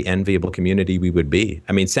incredibly enviable community we would be.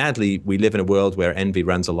 I mean, sadly, we live in a world where envy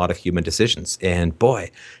runs a lot of human decisions. And boy,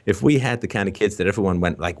 if we had the kind of kids that everyone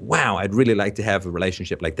went like, wow, I'd really like to have a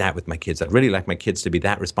relationship like that with my kids. I'd really like my kids to be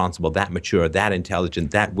that responsible, that mature, that intelligent,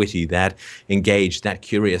 that witty, that engaged, that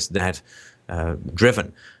curious, that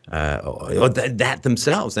driven, or that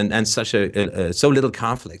themselves, and such so little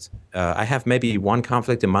conflict. I have maybe one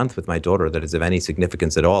conflict a month with my daughter that is of any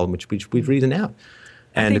significance at all, which we've reasoned out.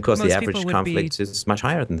 And of course, the average conflict is much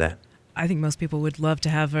higher than that. I think most people would love to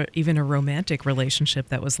have even a romantic relationship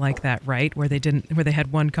that was like that, right? Where they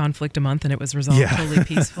had one conflict a month and it was resolved totally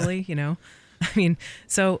peacefully. I mean,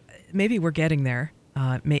 so maybe we're getting there.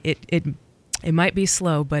 It might be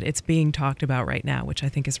slow, but it's being talked about right now, which I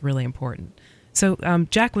think is really important. So,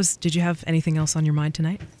 Jack, did you have anything else on your mind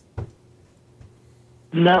tonight?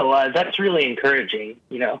 No, that's really encouraging.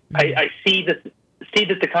 I see that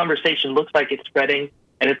the conversation looks like it's spreading,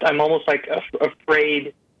 and I'm almost like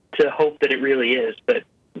afraid to hope that it really is. But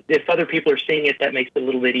if other people are seeing it, that makes it a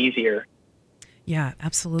little bit easier. Yeah,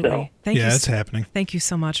 absolutely. So, it's happening. Thank you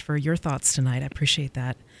so much for your thoughts tonight. I appreciate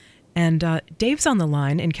that. And Dave's on the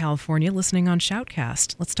line in California listening on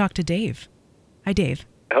Shoutcast. Let's talk to Dave. Hi, Dave.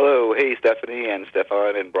 Hello. Hey, Stephanie and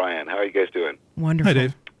Stefan and Brian. How are you guys doing? Wonderful. Hi,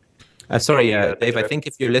 Dave. Sorry, Dave, I think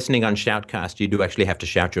if you're listening on Shoutcast, you do actually have to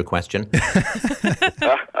shout your question.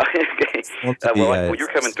 Okay. Well, you're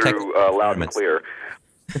coming through loud and clear.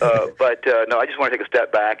 But no, I just want to take a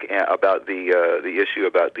step back about the issue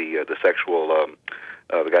about the sexual,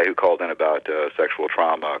 the guy who called in about sexual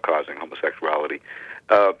trauma causing homosexuality.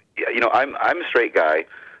 I'm a straight guy.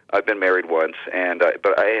 I've been married once,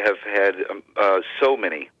 but I have had so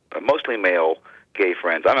many, mostly male, gay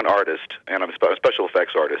friends. I'm an artist, and I'm a special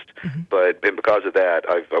effects artist. And because of that,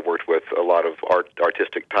 I've worked with a lot of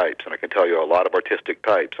artistic types, and I can tell you a lot of artistic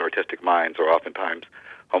types, artistic minds, are oftentimes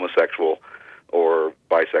homosexual or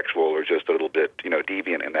bisexual or just a little bit,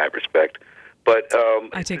 deviant in that respect. But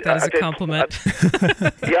I take that as a compliment.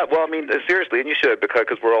 Yeah, well, I mean, seriously, and you should,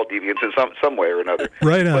 because we're all deviants in some way or another.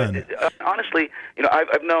 Right on. But, honestly,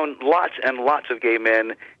 I've known lots and lots of gay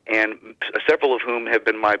men, and several of whom have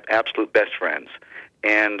been my absolute best friends.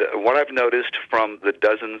 And what I've noticed from the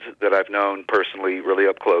dozens that I've known personally, really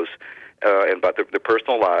up close, and about their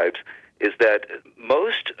personal lives, is that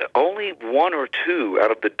only one or two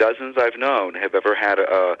out of the dozens I've known have ever had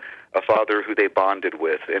a father who they bonded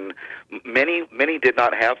with. And many did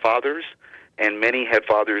not have fathers, and many had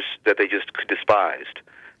fathers that they just despised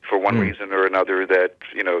for one reason or another, that,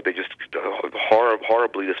 they just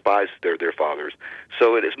horribly despised their fathers.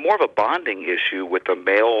 So it is more of a bonding issue with the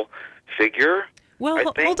male figure.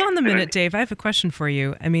 Well, hold on a minute, Dave. I have a question for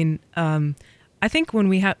you. I mean, I think when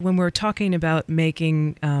we're talking about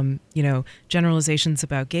making, generalizations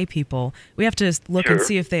about gay people, we have to look and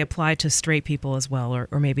see if they apply to straight people as well,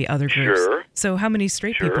 or maybe other groups. Sure. So how many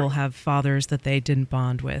straight people have fathers that they didn't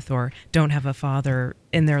bond with, or don't have a father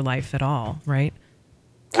in their life at all, right?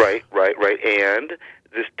 Right. And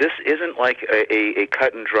this isn't like a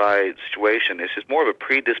cut and dry situation. It's just more of a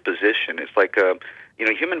predisposition. It's like,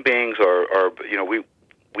 human beings are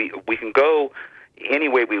we can go any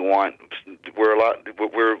way we want.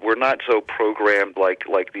 We're not so programmed like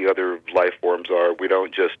the other life forms are. We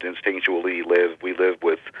don't just instinctually live. We live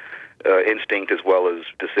with instinct as well as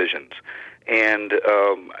decisions. And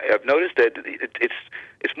I've noticed that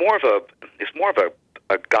it's more of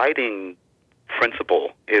a guiding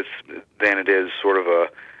principle than it is sort of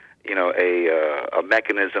a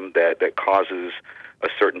mechanism that causes a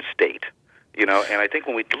certain state. And I think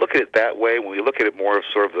when we look at it that way, when we look at it more of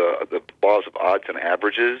sort of the laws of odds and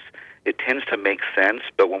averages, it tends to make sense.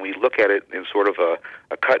 But when we look at it in sort of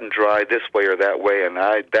a cut and dry this way or that way, and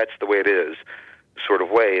that's the way it is sort of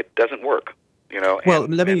way, it doesn't work. Well,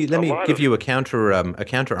 let me give you a counter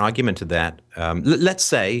argument to that. Let's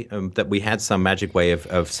say that we had some magic way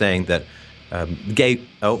of saying that gay.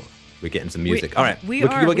 Oh, we're getting some music. All right,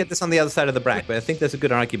 we'll get this on the other side of the bracket, but I think there's a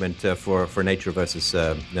good argument for nature versus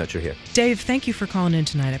nurture here. Dave, thank you for calling in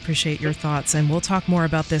tonight. I appreciate your thoughts, and we'll talk more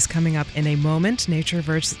about this coming up in a moment. Nature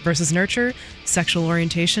versus nurture, sexual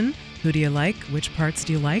orientation, Who do you like? Which parts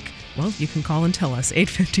do you like? Well, you can call and tell us.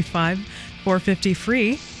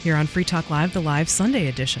 855-450-FREE here on Free Talk Live, the live Sunday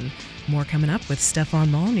edition. More coming up with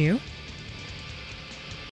Stefan Molyneux.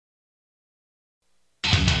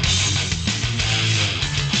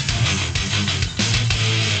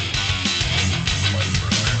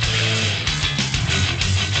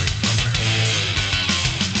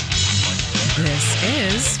 This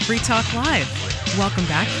is Free Talk Live. Welcome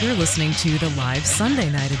back. You're listening to the live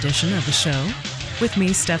Sunday night edition of the show with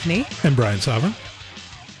me, Stephanie. And Brian Sovryn.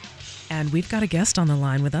 And we've got a guest on the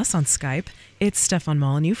line with us on Skype. It's Stefan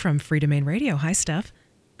Molyneux from Free Domain Radio. Hi, Steph.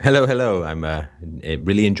 Hello. I'm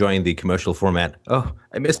really enjoying the commercial format. Oh,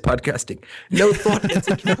 I miss podcasting. No thought gets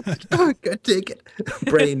interrupted. Oh, I can't take it.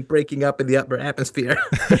 Brain breaking up in the upper atmosphere.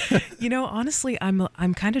 Honestly, I'm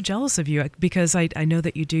kind of jealous of you because I know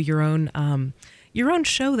that you do your own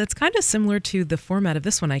show that's kind of similar to the format of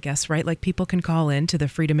this one, I guess, right? Like people can call in to the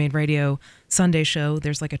Free Domain Radio Sunday show.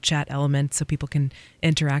 There's like a chat element so people can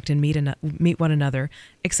interact and meet one another,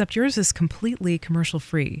 except yours is completely commercial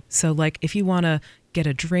free. So like if you want to get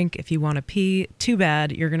a drink, if you want to pee, too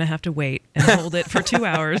bad, you're going to have to wait and hold it for 2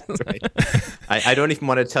 hours. Right. I don't even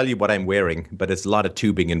want to tell you what I'm wearing, but it's a lot of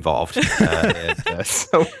tubing involved.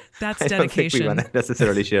 So that's dedication. I don't think we want to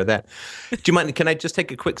necessarily share that. Do you mind, can I just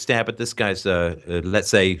take a quick stab at this guy's, let's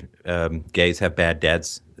say gays have bad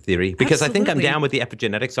dads theory? Because Absolutely. I think I'm down with the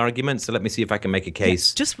epigenetics argument, so let me see if I can make a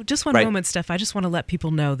case. Yeah, just one moment, Steph. I just want to let people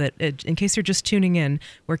know that in case you're just tuning in,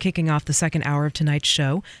 we're kicking off the second hour of tonight's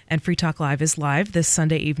show, and Free Talk Live is live this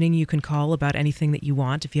Sunday evening. You can call about anything that you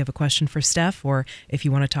want. If you have a question for Steph, or if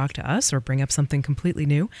you want to talk to us or bring up something completely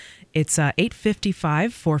new, it's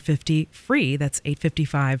 855-450-FREE. That's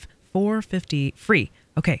 855-450-FREE.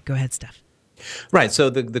 Okay, go ahead, Steph. Right.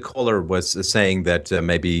 So the caller was saying that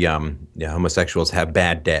maybe homosexuals have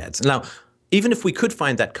bad dads. Now, even if we could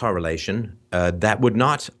find that correlation, that would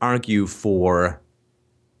not argue for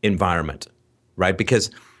environment, right?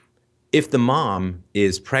 Because if the mom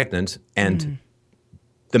is pregnant and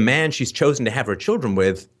the man she's chosen to have her children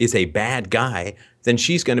with is a bad guy, then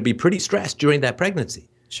she's going to be pretty stressed during that pregnancy.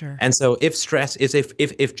 Sure. And so if stress is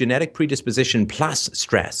if genetic predisposition plus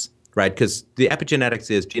stress, right? Because the epigenetics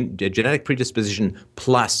is genetic predisposition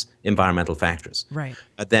plus environmental factors. Right.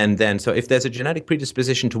 So if there's a genetic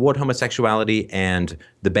predisposition toward homosexuality and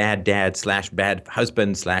the bad dad / bad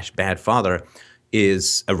husband / bad father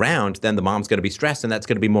is around, then the mom's going to be stressed, and that's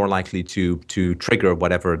going to be more likely to trigger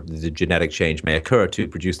whatever the genetic change may occur to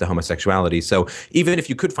produce the homosexuality. So even if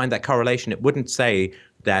you could find that correlation, it wouldn't say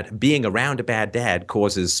that being around a bad dad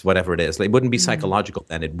causes whatever it is. It wouldn't be psychological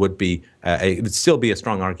then. It would be, it would still be a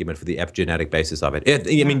strong argument for the epigenetic basis of it.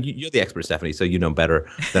 I mean, you're the expert, Stephanie, so you know better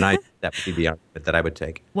than I. That would be the argument that I would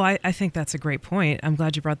take. Well, I think that's a great point. I'm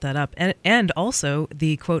glad you brought that up. And also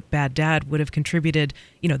the, quote, bad dad would have contributed,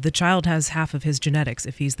 the child has half of his genetics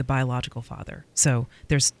if he's the biological father. So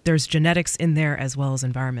there's genetics in there as well as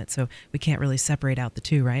environment. So we can't really separate out the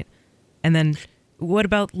two, right? And then what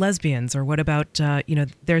about lesbians, or what about,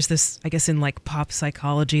 there's this, I guess in like pop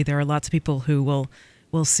psychology, there are lots of people who will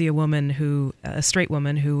see a straight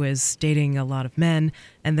woman who is dating a lot of men,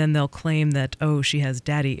 and then they'll claim that, oh, she has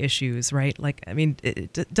daddy issues, right? Like, I mean,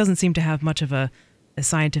 it doesn't seem to have much of a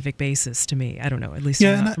scientific basis to me. I don't know, at least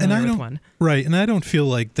I'm not familiar with one. Right, and I don't feel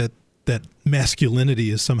like that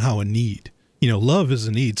masculinity is somehow a need. Love is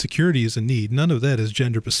a need, security is a need. None of that is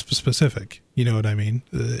gender specific. You know what I mean?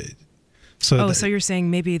 So you're saying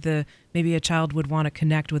maybe a child would want to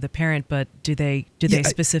connect with a parent, but do they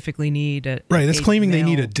specifically need a right? It's claiming male? They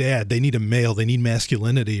need a dad, they need a male, they need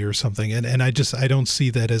masculinity or something, and I don't see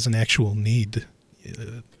that as an actual need,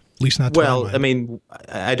 at least not. Well, I mean,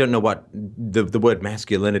 I don't know what the word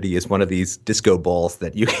masculinity is. One of these disco balls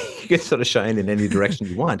that you can sort of shine in any direction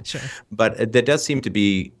you want. Sure. But there does seem to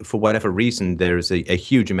be, for whatever reason, there's a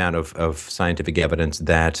huge amount of scientific evidence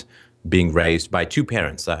that being raised by two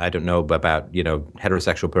parents. I don't know about,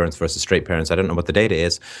 heterosexual parents versus straight parents. I don't know what the data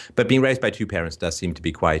is, but being raised by two parents does seem to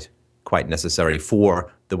be quite necessary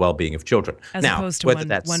for the well-being of children. As opposed to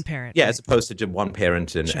one parent. Yeah, right? As opposed to one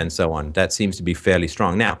parent and, Sure. and so on. That seems to be fairly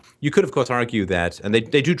strong. Now, you could, of course, argue that, and they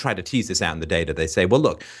do try to tease this out in the data. They say, well,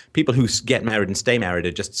 look, people who get married and stay married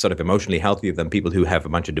are just sort of emotionally healthier than people who have a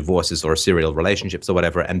bunch of divorces or serial relationships or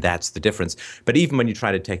whatever, and that's the difference. But even when you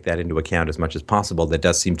try to take that into account as much as possible, there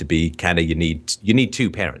does seem to be kind of you need two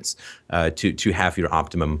parents to have your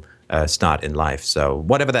optimum start in life. So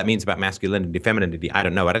whatever that means about masculinity, femininity, I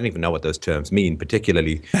don't know. I don't even know what those terms mean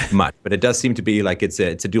particularly much, but it does seem to be like it's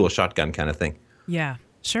a dual shotgun kind of thing. Yeah,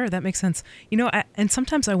 sure. That makes sense. And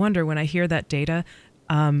sometimes I wonder when I hear that data,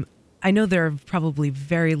 I know there are probably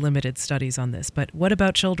very limited studies on this, but what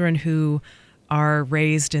about children who are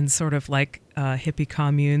raised in sort of like hippie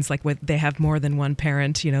communes, like they have more than one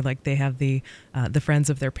parent, like they have the friends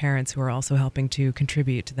of their parents who are also helping to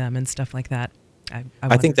contribute to them and stuff like that?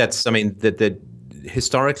 I think that's, that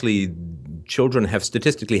historically children have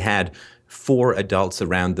statistically had 4 adults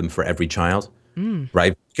around them for every child.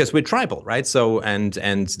 Right, because we're tribal, right? So and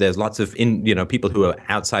there's lots of people who are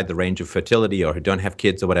outside the range of fertility or who don't have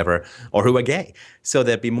kids or whatever, or who are gay. So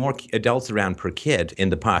there'd be more adults around per kid in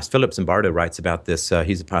the past. Philip Zimbardo writes about this.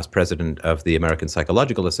 He's a past president of the American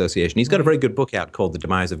Psychological Association. He's got a very good book out called The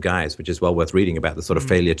Demise of Guys, which is well worth reading, about the sort of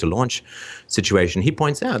failure to launch situation. He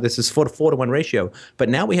points out this is 4 to 1 ratio, but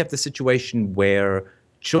now we have the situation where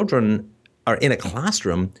children are in a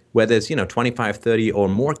classroom where there's 25, 30 or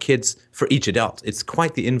more kids for each adult. It's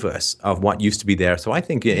quite the inverse of what used to be there. So I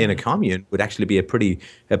think in a commune would actually be a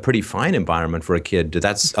pretty fine environment for a kid.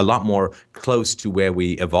 That's a lot more close to where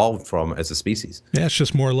we evolved from as a species. Yeah, it's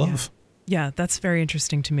just more love. Yeah, that's very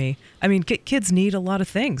interesting to me. I mean, kids need a lot of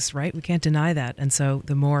things, right? We can't deny that. And so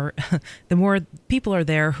the more people are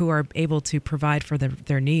there who are able to provide for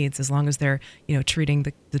their needs, as long as they're, treating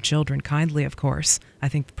the children kindly, of course, I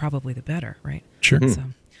think probably the better, right? Sure. So,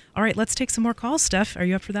 all right, let's take some more calls. Steph, are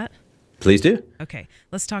you up for that? Please do. Okay,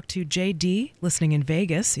 let's talk to JD, listening in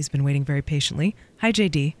Vegas. He's been waiting very patiently. Hi,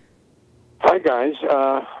 JD. Hi, guys.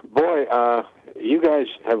 You guys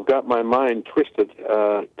have got my mind twisted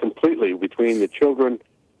completely between the children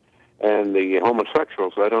and the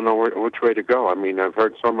homosexuals. I don't know which way to go. I mean, I've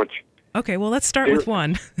heard so much. Okay, well, let's start with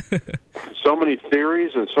one. So many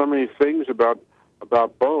theories and so many things about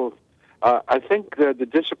both. I think that the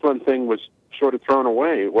discipline thing was sort of thrown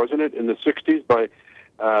away, wasn't it, in the 60s by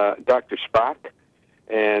Dr. Spock?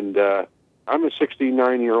 And I'm a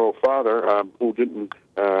 69-year-old father who didn't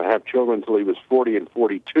have children until he was 40 and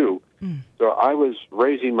 42. So I was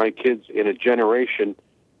raising my kids in a generation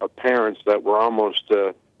of parents that were almost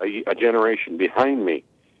a generation behind me.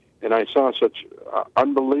 And I saw such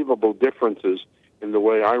unbelievable differences in the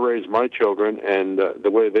way I raised my children and the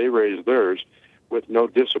way they raised theirs with no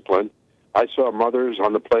discipline. I saw mothers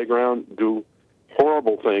on the playground do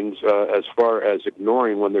horrible things as far as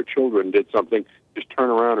ignoring when their children did something, just turn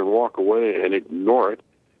around and walk away and ignore it.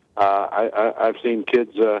 I've seen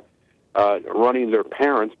kids running their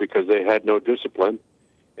parents because they had no discipline.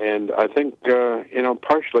 And I think,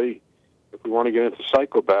 partially, if we want to get into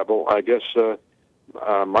psychobabble, I guess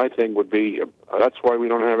my thing would be that's why we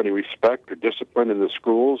don't have any respect or discipline in the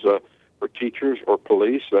schools for teachers or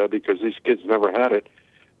police, because these kids never had it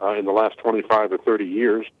in the last 25 or 30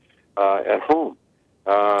 years at home.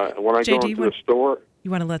 When I JD, go into the store... You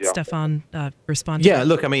want to let Stefan respond to that? Yeah,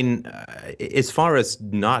 look, I mean, as far as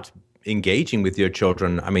not engaging with your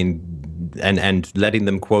children, I mean, and letting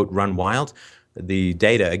them, quote, run wild, the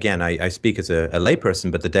data, again, I speak as a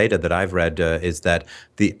layperson, but the data that I've read is that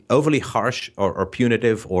the overly harsh or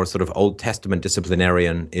punitive or sort of Old Testament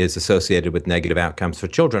disciplinarian is associated with negative outcomes for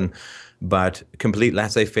children, but complete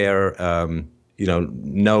laissez-faire,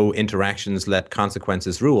 no interactions, let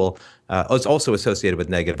consequences rule, is also associated with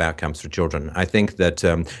negative outcomes for children. I think that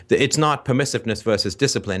it's not permissiveness versus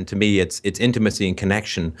discipline. To me, it's intimacy and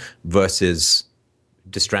connection versus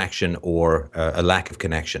distraction or a lack of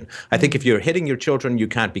connection. I think if you're hitting your children, you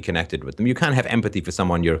can't be connected with them. You can't have empathy for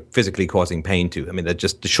someone you're physically causing pain to. I mean, that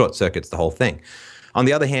just short circuits the whole thing. On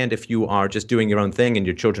the other hand, if you are just doing your own thing and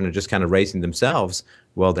your children are just kind of raising themselves,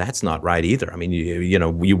 well, that's not right either. I mean,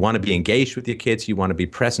 you want to be engaged with your kids, you want to be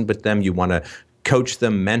present with them, you want to coach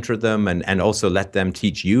them, mentor them, and also let them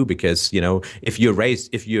teach you, because if you're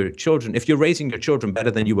raising your children better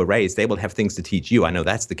than you were raised, they will have things to teach you. I know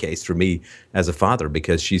that's the case for me as a father,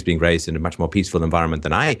 because she's being raised in a much more peaceful environment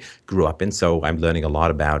than I grew up in. So I'm learning a lot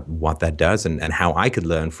about what that does and how I could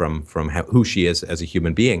learn from who she is as a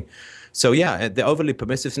human being. So yeah, the overly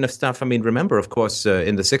permissive stuff. I mean, remember, of course,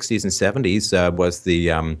 in the 60s and 70s was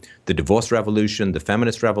the divorce revolution, the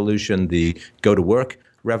feminist revolution, the go to work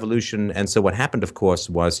revolution. And so what happened, of course,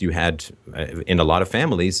 was you had, in a lot of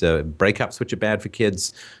families, breakups, which are bad for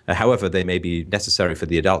kids. However, they may be necessary for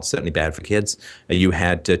the adults, certainly bad for kids. You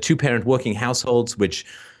had two-parent working households, which,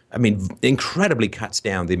 I mean, incredibly cuts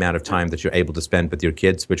down the amount of time that you're able to spend with your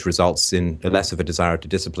kids, which results in less of a desire to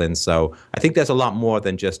discipline. So I think there's a lot more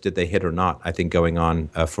than just did they hit or not, I think, going on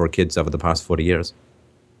for kids over the past 40 years.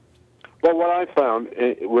 Well, what I found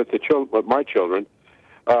with my children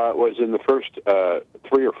was in the first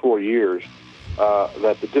 3 or 4 years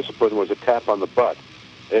that the discipline was a tap on the butt.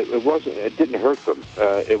 It wasn't. It didn't hurt them.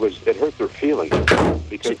 It hurt their feelings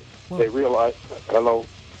because they realized. Hello.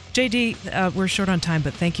 JD, we're short on time,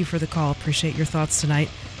 but thank you for the call. Appreciate your thoughts tonight.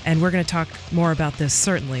 And we're going to talk more about this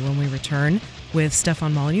certainly when we return with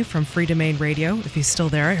Stefan Molyneux from Free Domain Radio. If he's still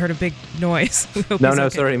there, I heard a big noise. No,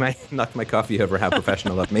 sorry, I knocked my coffee over. How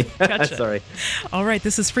professional of me. Gotcha. Sorry. All right,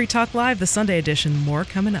 this is Free Talk Live, the Sunday edition. More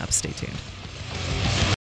coming up. Stay tuned.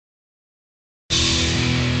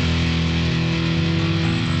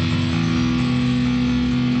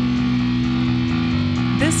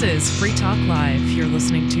 This is Free Talk Live. You're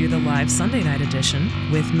listening to the live Sunday night edition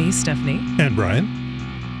with me, Stephanie. And Brian.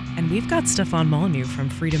 And we've got Stefan Molyneux from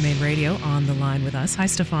Free Domain Radio on the line with us. Hi,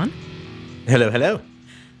 Stefan. Hello.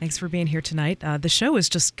 Thanks for being here tonight. The show is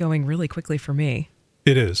just going really quickly for me.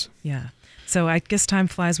 It is. Yeah. So I guess time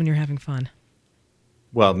flies when you're having fun.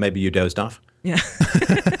 Well, maybe you dozed off. Yeah.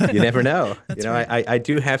 You never know. That's right. right. I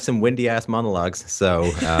do have some windy-ass monologues. So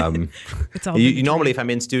it's all normally if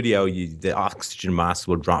I'm in studio, the oxygen mask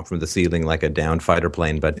will drop from the ceiling like a downed fighter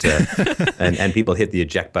plane, but and people hit the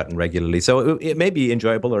eject button regularly. So it may be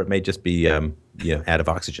enjoyable or it may just be out of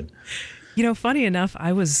oxygen. Funny enough,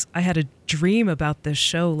 I had a dream about this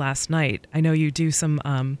show last night. I know you do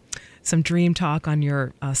some dream talk on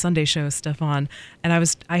your Sunday show, Stefan, and I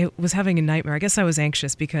was having a nightmare. I guess I was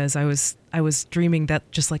anxious because I was dreaming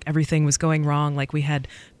that just like everything was going wrong, like we had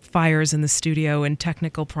fires in the studio and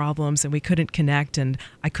technical problems and we couldn't connect and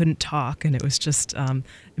I couldn't talk, and it was just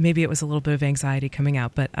maybe it was a little bit of anxiety coming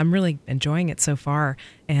out, but I'm really enjoying it so far,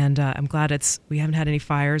 and I'm glad we haven't had any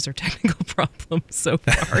fires or technical problems so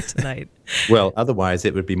far tonight. Well, otherwise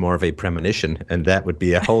it would be more of a premonition, and that would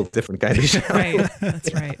be a whole different kind of show. Right,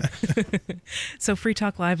 that's right. So Free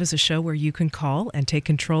Talk Live is a show where you can call and take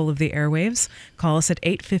control of the airwaves. Call us at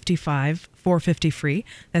 855-450-FREE.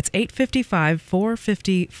 That's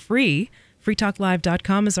 855-450-FREE.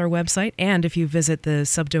 freetalklive.com is our website, and if you visit the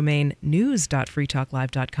subdomain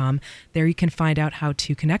news.freetalklive.com, there you can find out how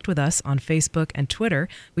to connect with us on Facebook and Twitter.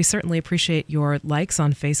 We certainly appreciate your likes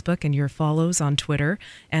on Facebook and your follows on Twitter,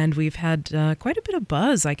 and we've had quite a bit of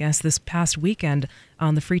buzz, I guess, this past weekend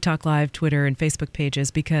on the Free Talk Live Twitter and Facebook pages,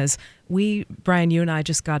 because Brian, you and I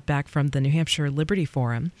just got back from the New Hampshire Liberty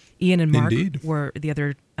Forum. Ian and Mark were the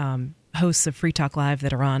other hosts of Free Talk Live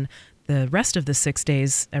that are on the rest of the 6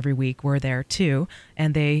 days every week. Were there too,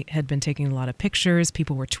 and they had been taking a lot of pictures.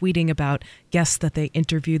 People were tweeting about guests that they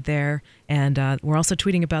interviewed there, and we're also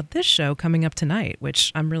tweeting about this show coming up tonight,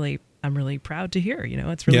 which I'm really proud to hear.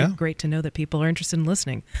 It's really great to know that people are interested in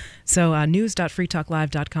listening. So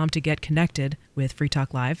news.freetalklive.com to get connected with Free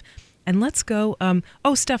Talk Live. And let's go.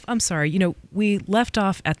 Steph, I'm sorry. We left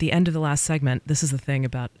off at the end of the last segment. This is the thing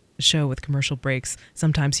about a show with commercial breaks.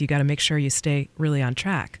 Sometimes you got to make sure you stay really on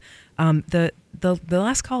track. The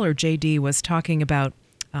last caller, JD, was talking about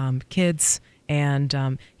kids,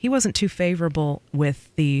 and he wasn't too favorable with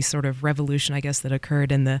the sort of revolution, I guess, that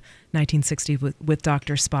occurred in the 1960s with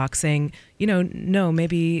Dr. Spock, saying, no,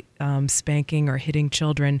 maybe spanking or hitting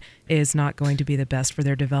children is not going to be the best for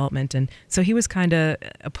their development. And so he was kind of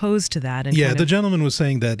opposed to that. And the gentleman was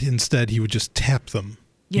saying that instead he would just tap them.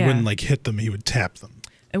 He wouldn't hit them, he would tap them.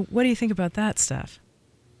 What do you think about that, Steph?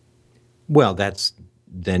 Well,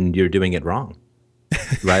 then you're doing it wrong.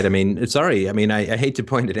 Right? I mean, sorry. I mean, I hate to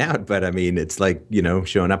point it out, but I mean, it's like,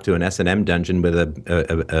 showing up to an S&M dungeon with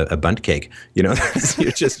a bundt cake. You're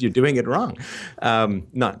doing it wrong.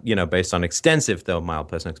 Not, based on extensive, though mild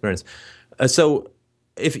personal experience. So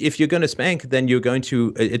if you're going to spank, then you're going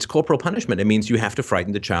to, it's corporal punishment. It means you have to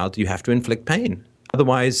frighten the child. You have to inflict pain.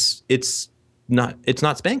 Otherwise, it's not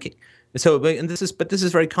spanking. So, this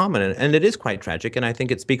is very common, and it is quite tragic, and I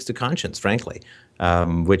think it speaks to conscience, frankly,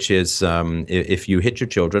 which is if you hit your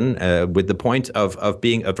children with the point of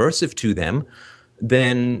being aversive to them,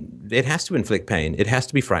 then it has to inflict pain. It has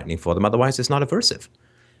to be frightening for them. Otherwise, it's not aversive.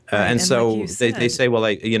 And so like they say, well,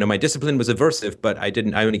 my discipline was aversive, but I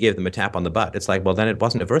only gave them a tap on the butt. It's like, well, then it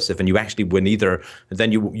wasn't aversive, and you actually were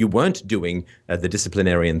then you weren't doing the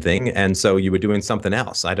disciplinarian thing, and so you were doing something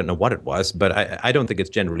else. I don't know what it was, but I don't think it's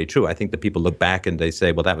generally true. I think that people look back and they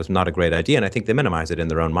say, well, that was not a great idea, and I think they minimize it in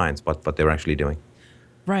their own minds, what they were actually doing.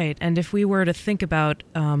 Right. And if we were to think about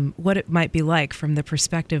what it might be like from the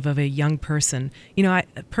perspective of a young person, I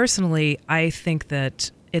think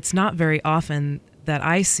that it's not very often that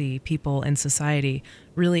I see people in society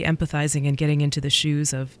really empathizing and getting into the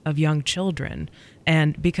shoes of young children.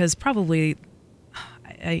 And because probably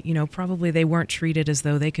they weren't treated as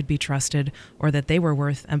though they could be trusted or that they were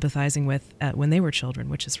worth empathizing with when they were children,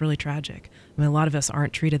 which is really tragic. I mean, a lot of us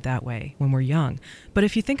aren't treated that way when we're young. But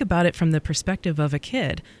if you think about it from the perspective of a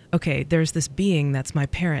kid, okay, there's this being that's my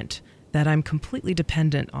parent that I'm completely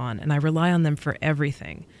dependent on, and I rely on them for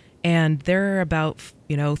everything. And they're about,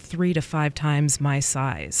 3 to 5 times my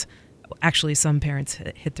size. actually, some parents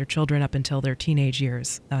hit their children up until their teenage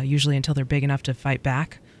years, usually until they're big enough to fight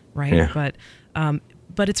back, right? Yeah.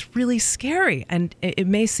 But it's really scary, and it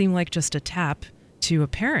may seem like just a tap to a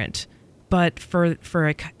parent, but for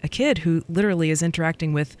a kid who literally is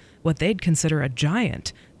interacting with what they'd consider a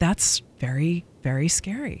giant, that's very, very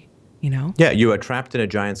scary, you know? Yeah, you are trapped in a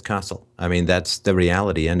giant's castle. I mean, that's the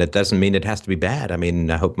reality, and it doesn't mean it has to be bad. I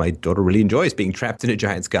mean, I hope my daughter really enjoys being trapped in a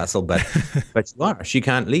giant's castle, but she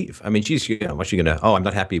can't leave. I mean, she's, what's she gonna? Oh, I'm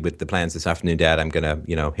not happy with the plans this afternoon, Dad. I'm gonna,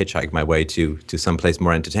 hitchhike my way to someplace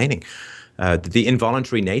more entertaining. The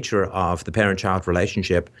involuntary nature of the parent-child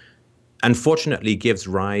relationship, unfortunately, gives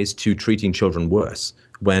rise to treating children worse.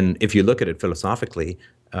 When, if you look at it philosophically,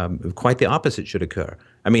 quite the opposite should occur.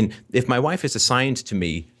 I mean, if my wife is assigned to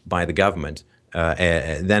me by the government,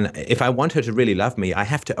 then if I want her to really love me, I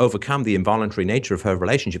have to overcome the involuntary nature of her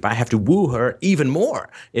relationship. I have to woo her even more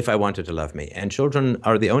if I want her to love me. And children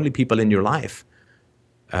are the only people in your life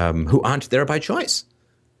who aren't there by choice.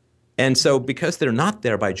 And so because they're not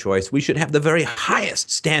there by choice, we should have the very highest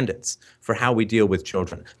standards for how we deal with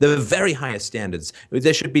children. The very highest standards.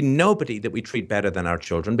 There should be nobody that we treat better than our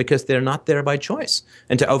children because they're not there by choice.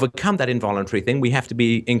 And to overcome that involuntary thing, we have to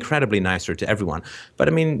be incredibly nicer to everyone. But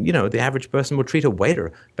I mean, the average person will treat a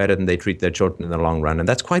waiter better than they treat their children in the long run. And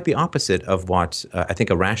that's quite the opposite of what I think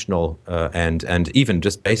a rational and even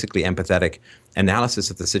just basically empathetic analysis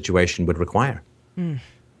of the situation would require. Mm.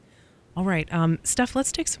 All right. Steph,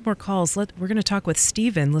 let's take some more calls. We're going to talk with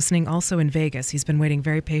Stephen, listening also in Vegas. He's been waiting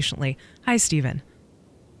very patiently. Hi, Stephen.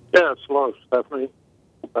 Yes, hello, Stephanie,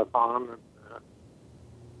 Stefan,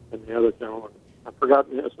 and the other gentleman. I've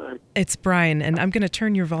forgotten his name. It's Brian, and I'm going to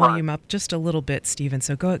turn your volume up just a little bit, Stephen,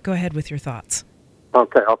 so go ahead with your thoughts.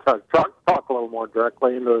 Okay, I'll talk a little more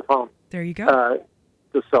directly into the phone. There you go.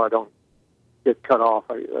 Just so I don't get cut off,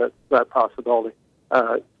 that possibility.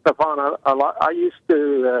 Stefan, I used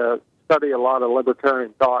to study a lot of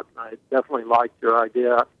libertarian thought, and I definitely liked your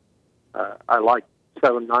idea. I like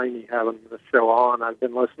 790 having the show on. I've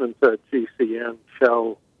been listening to a GCN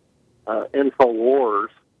show, InfoWars.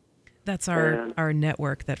 That's our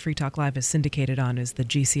network that Free Talk Live is syndicated on, is the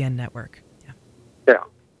GCN network. Yeah.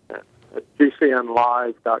 At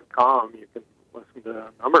GCNlive.com, you can listen to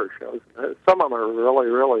a number of shows. Some of them are really,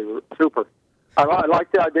 really super. I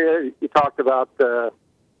like the idea you talked about.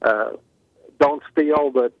 Don't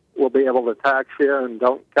steal, but we'll be able to tax you, and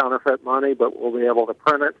don't counterfeit money, but we'll be able to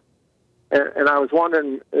print it. And I was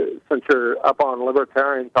wondering, since you're up on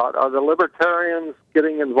libertarian thought, are the libertarians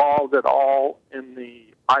getting involved at all in the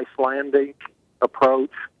Icelandic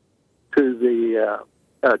approach to the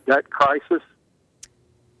debt crisis?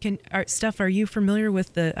 Steph, are you familiar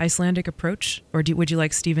with the Icelandic approach, or would you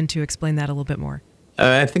like Stephen to explain that a little bit more?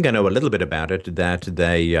 I think I know a little bit about it, that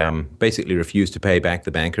they basically refused to pay back the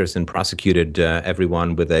bankers and prosecuted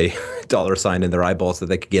everyone with a dollar sign in their eyeball so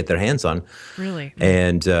they could get their hands on. Really?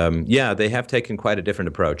 And they have taken quite a different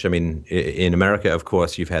approach. I mean, in America, of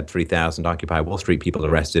course, you've had 3,000 Occupy Wall Street people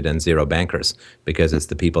arrested and 0 bankers because it's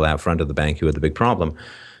the people out front of the bank who are the big problem.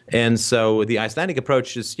 And so the Icelandic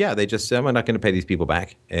approach is, they just said, we're not going to pay these people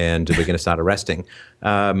back, and we're going to start arresting.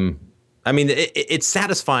 I mean, it's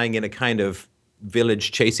satisfying in a kind of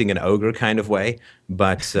village chasing an ogre kind of way,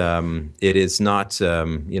 but it is not,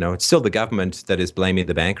 it's still the government that is blaming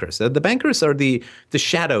the bankers. The bankers are the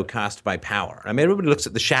shadow cast by power. I mean, everybody looks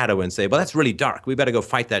at the shadow and say, well, that's really dark. We better go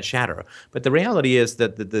fight that shadow. But the reality is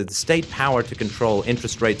that the state power to control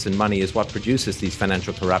interest rates and money is what produces these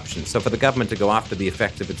financial corruptions. So for the government to go after the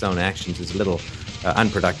effects of its own actions is a little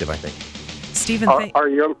unproductive, I think. Stephen, are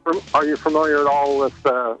you familiar at all with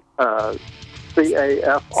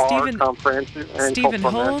CAFR comprehensive? Stephen,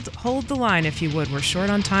 hold the line if you would. We're short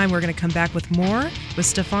on time. We're going to come back with more with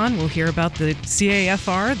Stefan. We'll hear about the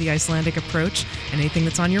CAFR, the Icelandic approach, and anything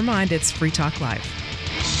that's on your mind. It's Free Talk Live.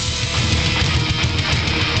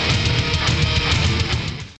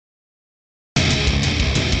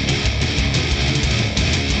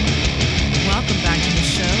 Welcome back to the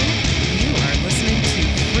show. You are listening to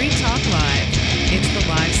Free Talk Live. It's the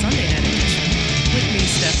live Sunday night edition with me,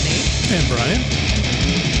 Stephanie. And Brian.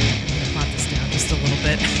 I'm going to pop this down just a little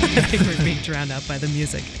bit. I think we're being drowned out by the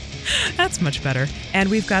music. That's much better. And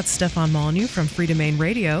we've got Stefan Molyneux from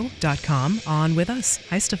freedomainradio.com on with us.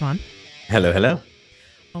 Hi, Stefan. Hello, hello.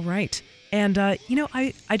 All right. And, I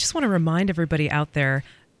just want to remind everybody out there,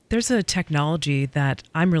 there's a technology that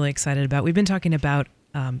I'm really excited about. We've been talking about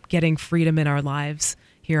getting freedom in our lives,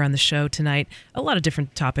 here on the show tonight. A lot of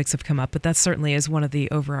different topics have come up, but that certainly is one of the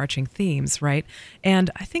overarching themes, right? And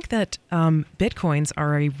I think that Bitcoins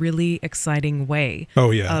are a really exciting way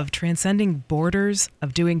of transcending borders,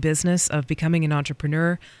 of doing business, of becoming an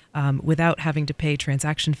entrepreneur without having to pay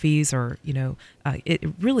transaction fees or, it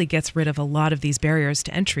really gets rid of a lot of these barriers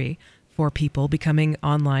to entry for people becoming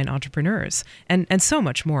online entrepreneurs and so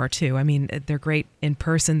much more too. I mean, they're great in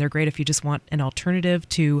person. They're great if you just want an alternative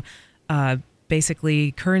to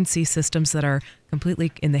basically currency systems that are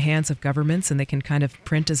completely in the hands of governments, and they can kind of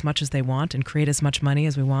print as much as they want and create as much money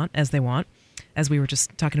as they want, as we were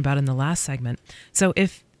just talking about in the last segment. So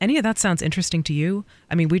if any of that sounds interesting to you,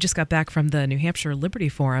 I mean, we just got back from the New Hampshire Liberty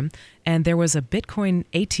Forum, and there was a Bitcoin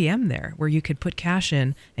ATM there where you could put cash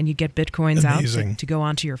in and you get Bitcoins out to go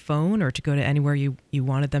onto your phone or to go to anywhere you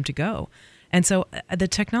wanted them to go. And so the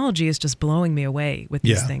technology is just blowing me away with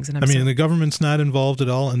these things. And the government's not involved at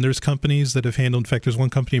all, and there's companies that have handled, in fact, there's one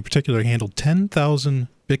company in particular handled 10,000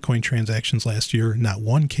 Bitcoin transactions last year, not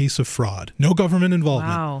one case of fraud. No government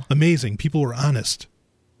involvement. Wow. Amazing. People were honest.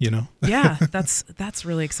 Yeah, that's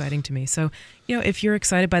really exciting to me. So, if you're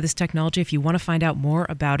excited by this technology, if you want to find out more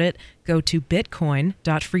about it, go to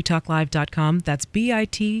bitcoin.freetalklive.com. That's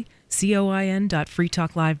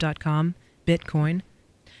bitcoin.freetalklive.com, Bitcoin.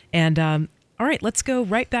 And all right, let's go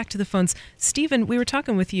right back to the phones. Stephen, we were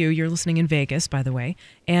talking with you. You're listening in Vegas, by the way,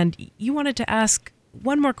 and you wanted to ask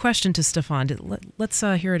one more question to Stefan. Let's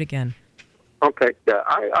hear it again. Okay, yeah,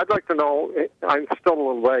 I'd like to know. I'm still a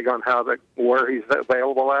little vague on where he's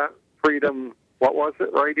available at. Freedom, what was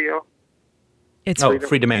it? Radio? It's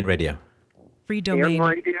Free Domain Radio. Free Domain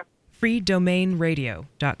Radio.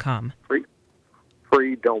 freedomainradio.com.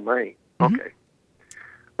 Free Domain. Okay.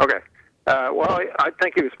 Mm-hmm. Okay. Well, I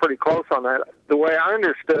think he was pretty close on that. The way I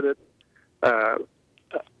understood it,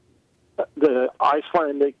 the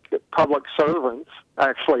Icelandic public servants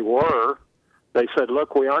actually were. They said,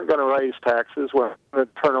 look, we aren't going to raise taxes. We're going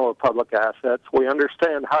to turn over public assets. We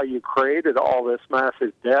understand how you created all this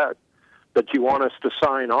massive debt that you want us to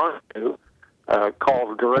sign on to,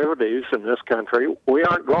 called derivatives in this country. We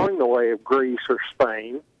aren't going the way of Greece or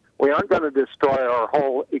Spain. We aren't going to destroy our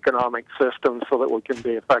whole economic system so that we can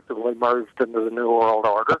be effectively merged into the New World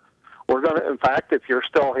Order. We're going to, in fact, if you're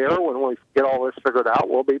still here when we get all this figured out,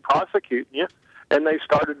 we'll be prosecuting you. And they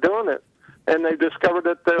started doing it. And they discovered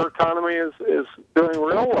that their economy is doing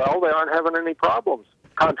real well. They aren't having any problems,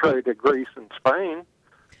 contrary to Greece and Spain.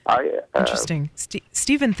 Interesting.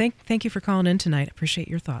 Stephen, thank you for calling in tonight. I appreciate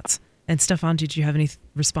your thoughts. And Stefan, did you have any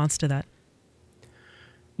response to that?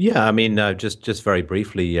 Yeah, I mean, just very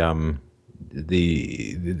briefly,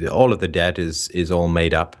 the all of the debt is all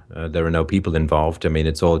made up. There are no people involved. I mean,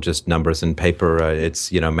 it's all just numbers and paper.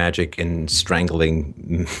 It's magic and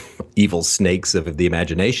strangling evil snakes of the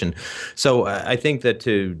imagination. So I think that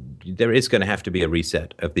there is going to have to be a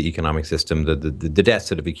reset of the economic system. The debts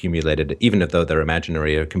that have accumulated, even though they're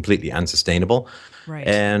imaginary, are completely unsustainable. Right.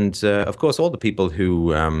 And of course, all the people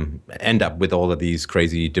who end up with all of these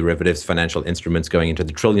crazy derivatives, financial instruments going into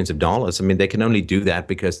the trillions of dollars, I mean, they can only do that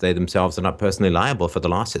because they themselves are not personally liable for the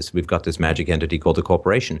losses. We've got this magic entity called the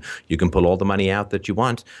corporation. You can pull all the money out that you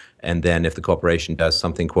want, and then if the corporation does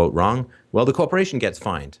something, quote, wrong, well, the corporation gets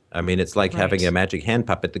fined. I mean, it's like having a magic hand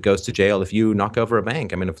puppet that goes to jail if you knock over a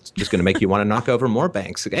bank. I mean, if it's just going to make you want to knock over more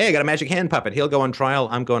banks. Hey, I got a magic hand puppet. He'll go on trial.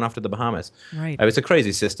 I'm going off to the Bahamas. Right. It's a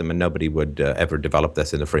crazy system, and nobody would ever develop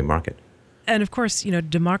this in a free market. And of course,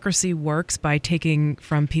 democracy works by taking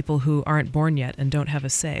from people who aren't born yet and don't have a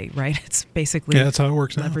say, right? It's basically that's how it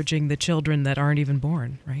works leveraging the children that aren't even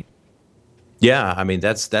born, right? Yeah, I mean,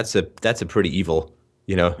 that's a pretty evil,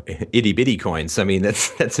 itty bitty coins. I mean,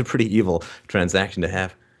 that's a pretty evil transaction to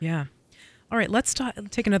have. Yeah. All right, let's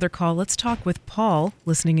take another call. Let's talk with Paul,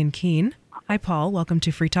 listening in Keene. Hi, Paul. Welcome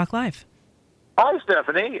to Free Talk Live. Hi,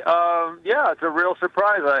 Stephanie. Yeah, it's a real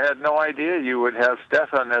surprise. I had no idea you would have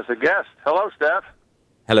Stefan as a guest. Hello, Steph.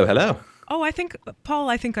 Hello, hello. Oh, Paul,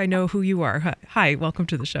 I think I know who you are. Hi, welcome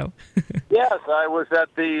to the show. Yes, I was at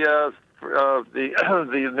the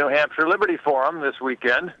New Hampshire Liberty Forum this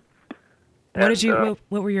weekend.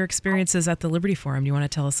 What were your experiences at the Liberty Forum? Do you want to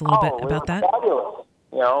tell us a little bit about that? Fabulous.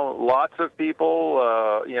 Lots of people,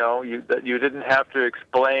 you didn't have to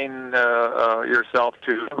explain yourself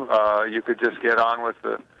to. You could just get on with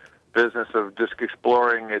the business of just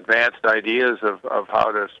exploring advanced ideas of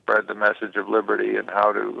how to spread the message of liberty and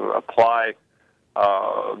how to apply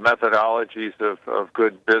methodologies of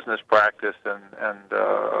good business practice and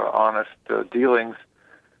honest dealings.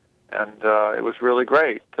 And it was really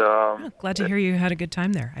great. Glad to hear you had a good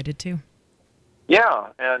time there. I did too. Yeah,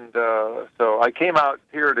 and so I came out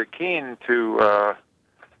here to Keene to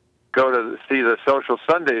go to see the Social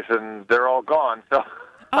Sundays, and they're all gone. So.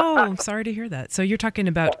 Oh, I'm sorry to hear that. So you're talking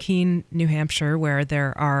about Keene, New Hampshire, where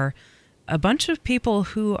there are a bunch of people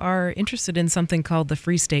who are interested in something called the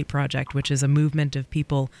Free State Project, which is a movement of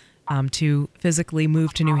people to physically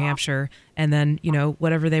move to New Hampshire and then,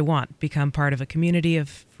 whatever they want, become part of a community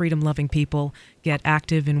of freedom-loving people, get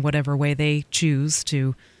active in whatever way they choose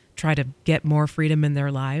to try to get more freedom in their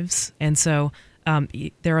lives. And so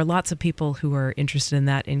there are lots of people who are interested in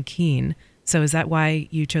that in Keene. So is that why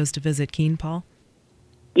you chose to visit Keene, Paul?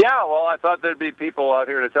 Yeah, well, I thought there'd be people out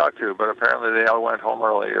here to talk to, but apparently they all went home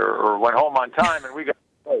early or went home on time, and we got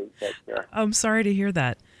late. I'm sorry to hear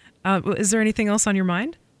that. Is there anything else on your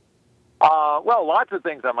mind? Well, lots of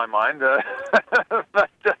things on my mind. But,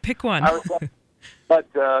 pick one. No,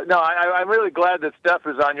 I'm really glad that Steph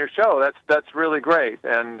is on your show. That's really great,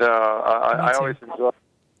 and I always enjoy.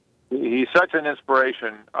 He's such an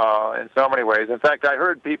inspiration in so many ways. In fact, I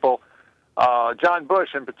heard people. John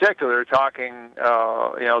Bush, in particular, talking,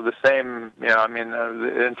 the same,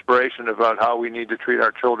 the inspiration about how we need to treat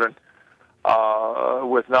our children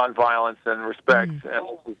with nonviolence and respect, and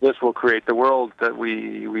this will create the world that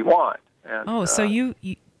we want. And,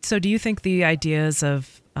 so do you think the ideas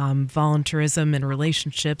of voluntarism and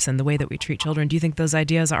relationships and the way that we treat children, do you think those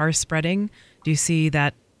ideas are spreading? Do you see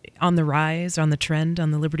that on the rise, on the trend,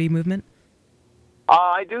 on the liberty movement?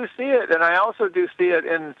 I do see it, and I also do see it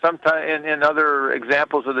in other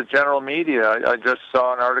examples of the general media. I just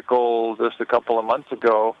saw an article just a couple of months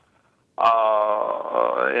ago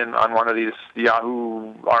on one of these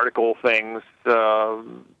Yahoo article things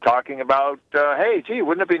talking about, hey, gee,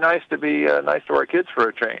 wouldn't it be nice to be nice to our kids for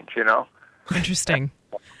a change, Interesting.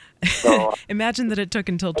 So, imagine that it took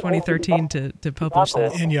until 2013 to publish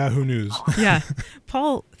that. In Yahoo News. Yeah.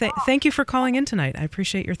 Paul, thank you for calling in tonight. I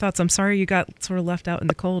appreciate your thoughts. I'm sorry you got sort of left out in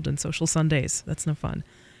the cold in Social Sundays. That's no fun.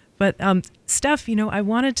 But Steph,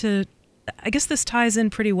 I guess this ties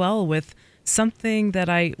in pretty well with something that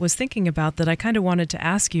I was thinking about that I kind of wanted to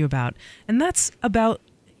ask you about. And that's about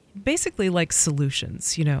basically like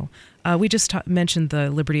solutions. We just mentioned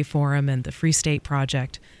the Liberty Forum and the Free State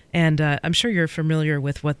Project. And I'm sure you're familiar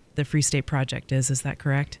with what the Free State Project is. Is that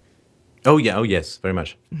correct? Oh, yeah. Oh, yes. Very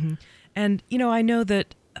much. Mm-hmm. And, I know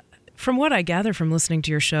that from what I gather from listening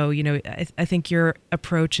to your show, I think your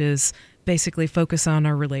approach is basically focus on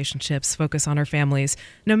our relationships, focus on our families,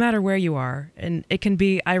 no matter where you are. And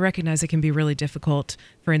I recognize it can be really difficult.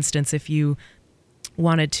 For instance, if you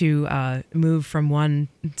wanted to move from one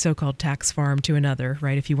so-called tax farm to another,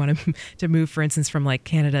 right? If you wanted to move, for instance, from like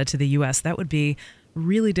Canada to the U.S., that would be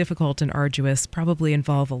really difficult and arduous, probably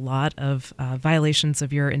involve a lot of violations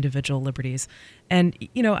of your individual liberties. And,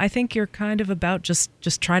 I think you're kind of about just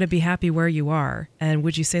try to be happy where you are. And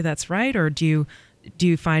would you say that's right? Or do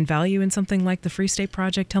you find value in something like the Free State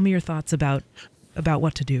Project? Tell me your thoughts about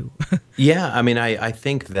what to do. Yeah, I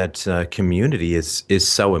think that community is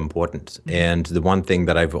so important. And the one thing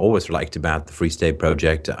that I've always liked about the Free State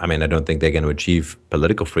Project, I don't think they're going to achieve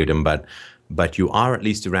political freedom, but you are at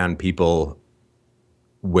least around people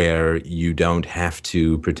where you don't have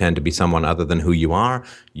to pretend to be someone other than who you are.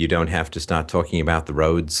 You don't have to start talking about the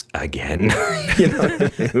roads again.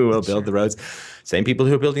 Who will build the roads? Same people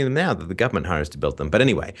who are building them now that the government hires to build them. But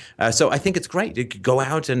anyway, so I think it's great. You could go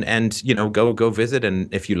out and go visit.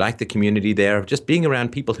 And if you like the community there, just being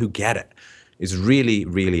around people who get it is really,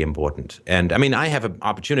 really important. And I have an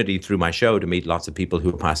opportunity through my show to meet lots of people who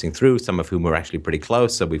are passing through, some of whom are actually pretty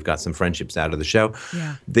close. So we've got some friendships out of the show.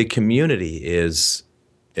 Yeah. The community is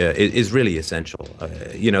really essential.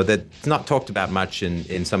 That's not talked about much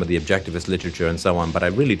in some of the objectivist literature and so on, but I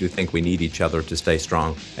really do think we need each other to stay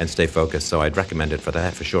strong and stay focused, so I'd recommend it for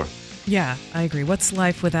that, for sure. Yeah, I agree. What's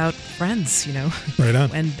life without friends, Right on.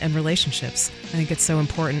 and relationships? I think it's so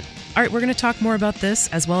important. All right, we're going to talk more about this,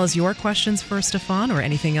 as well as your questions for Stefan or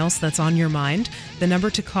anything else that's on your mind. The number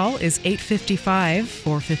to call is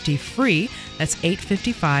 855-450-FREE. That's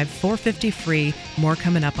 855-450-FREE. More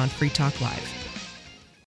coming up on Free Talk Live.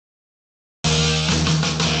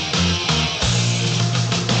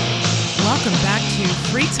 Welcome back to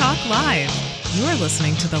Free Talk Live. You are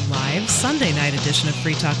listening to the live Sunday night edition of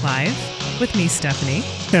Free Talk Live with me, Stephanie.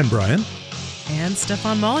 And Brian. And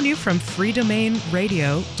Stefan Molyneux from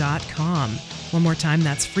freedomainradio.com. One more time,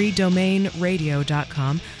 that's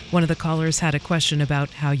freedomainradio.com. One of the callers had a question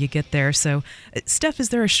about how you get there. So, Steph, is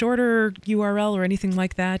there a shorter URL or anything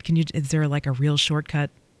like that? Is there like a real shortcut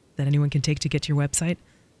that anyone can take to get to your website?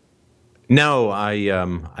 No, I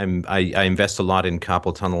invest a lot in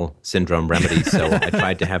carpal tunnel syndrome remedies, so I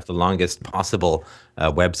tried to have the longest possible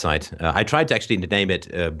website. I tried to actually name it,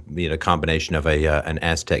 a combination of an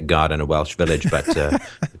Aztec god and a Welsh village, but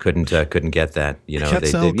couldn't get that.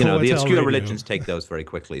 The obscure religions take those very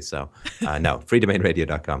quickly. So no,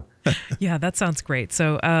 freedomainradio.com. Yeah, that sounds great.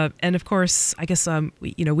 So and of course, I guess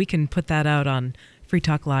we can put that out on Free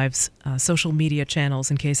Talk Live's social media channels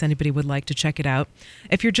in case anybody would like to check it out.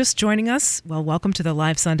 If you're just joining us, well, welcome to the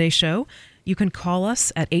Live Sunday Show. You can call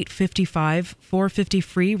us at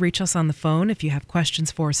 855-450-FREE. Reach us on the phone if you have questions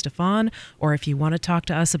for Stefan, or if you want to talk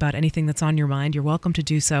to us about anything that's on your mind, you're welcome to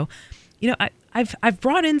do so. I've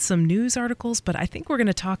brought in some news articles, but I think we're going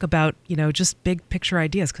to talk about, just big picture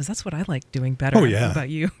ideas, because that's what I like doing better. Oh, yeah. About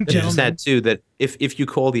you, gentlemen. Just add, too, that if you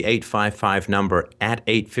call the 855 number at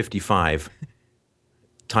 8:55,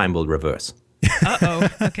 time will reverse. Uh-oh.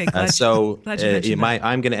 Okay, glad you mentioned that.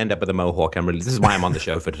 I'm going to end up with a mohawk. This is why I'm on the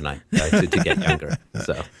show for tonight, to get younger.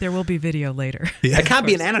 So there will be video later. Yeah, I can't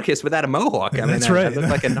be an anarchist without a mohawk. That's right. I look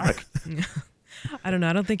like a narc. I don't know.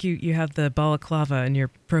 I don't think you have the balaclava in your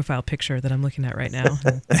profile picture that I'm looking at right now.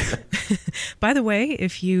 By the way,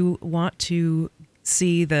 if you want to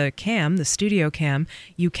see the studio cam,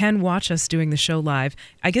 you can watch us doing the show live.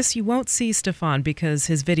 I guess you won't see Stefan because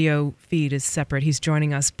his video feed is separate. He's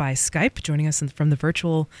joining us by Skype, joining us from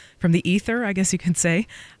the ether, I guess you can say.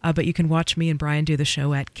 But you can watch me and Brian do the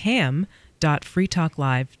show at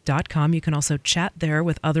cam.freetalklive.com. You can also chat there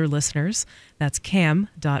with other listeners. That's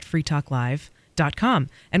cam.freetalklive.com.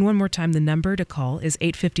 And one more time, the number to call is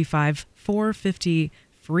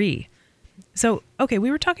 855-450-FREE. So, okay,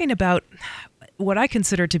 we were talking about what I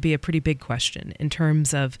consider to be a pretty big question in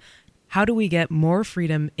terms of how do we get more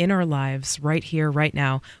freedom in our lives right here, right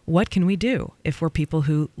now? What can we do if we're people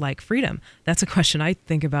who like freedom? That's a question I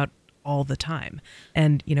think about all the time,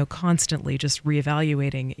 and constantly just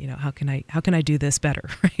reevaluating. How can I do this better?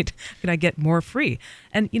 Right? How can I get more free?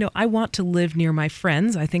 And I want to live near my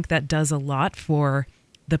friends. I think that does a lot for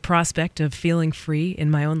the prospect of feeling free in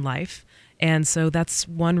my own life. And so that's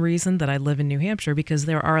one reason that I live in New Hampshire, because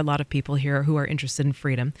there are a lot of people here who are interested in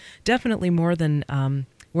freedom, definitely more than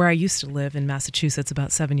where I used to live in Massachusetts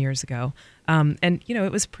about 7 years ago. And,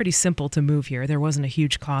 it was pretty simple to move here. There wasn't a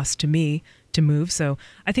huge cost to me to move. So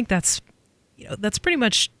I think that's pretty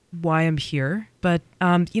much why I'm here. But,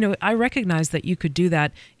 I recognize that you could do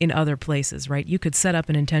that in other places, right? You could set up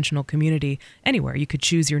an intentional community anywhere. You could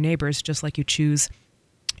choose your neighbors just like you choose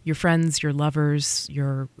your friends, your lovers,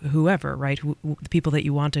 your whoever, right? The people that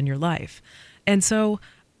you want in your life. And so,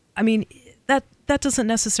 that doesn't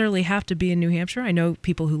necessarily have to be in New Hampshire. I know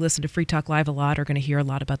people who listen to Free Talk Live a lot are going to hear a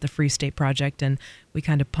lot about the Free State Project, and we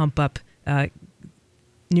kind of pump up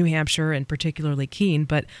New Hampshire and particularly Keene.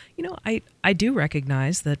 But, I do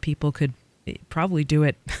recognize that people could probably do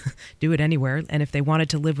it anywhere. And if they wanted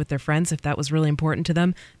to live with their friends, if that was really important to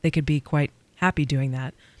them, they could be quite happy doing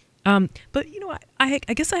that. But, I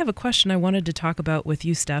guess I have a question I wanted to talk about with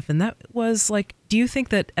you, Steph, and that was do you think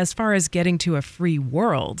that as far as getting to a free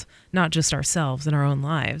world, not just ourselves and our own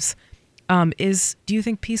lives, do you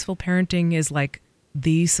think peaceful parenting is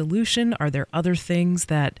the solution? Are there other things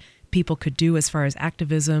that people could do as far as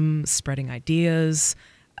activism, spreading ideas?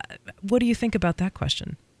 What do you think about that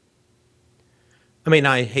question?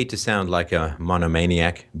 I hate to sound like a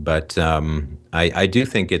monomaniac, but I do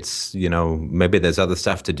think it's, maybe there's other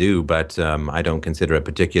stuff to do, but I don't consider it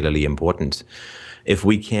particularly important. If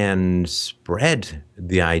we can spread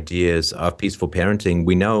the ideas of peaceful parenting,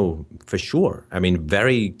 we know for sure,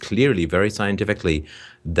 very clearly, very scientifically,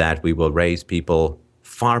 that we will raise people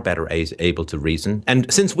far better able to reason.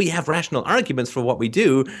 And since we have rational arguments for what we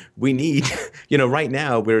do, we need, right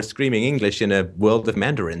now we're screaming English in a world of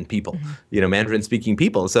Mandarin people, Mandarin-speaking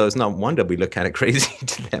people. So it's not wonder we look kind of crazy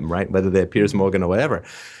to them, right? Whether they're Piers Morgan or whatever.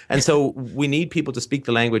 And so we need people to speak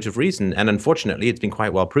the language of reason. And unfortunately, it's been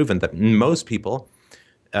quite well proven that most people,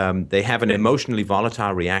 they have an emotionally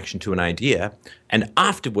volatile reaction to an idea, and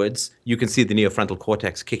afterwards you can see the neofrontal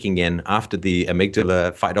cortex kicking in after the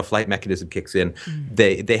amygdala fight-or-flight mechanism kicks in.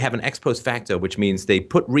 They have an ex post facto, which means they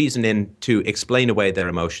put reason in to explain away their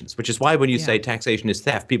emotions, which is why when you say taxation is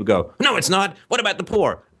theft, people go, no, it's not. What about the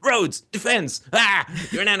poor? Roads, defense.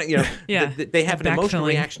 You're an they have an emotional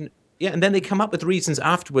reaction. Yeah, and then they come up with reasons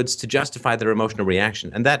afterwards to justify their emotional reaction,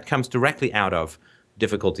 and that comes directly out of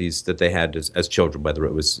difficulties that they had as children, whether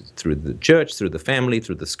it was through the church, through the family,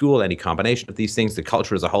 through the school, any combination of these things, the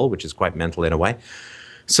culture as a whole, which is quite mental in a way.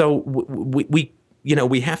 So we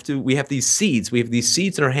have these seeds. We have these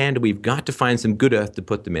seeds in our hand, and we've got to find some good earth to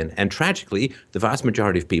put them in. And tragically, the vast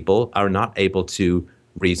majority of people are not able to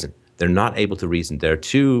reason. They're not able to reason. They're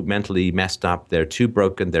too mentally messed up. They're too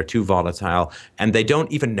broken. They're too volatile, and they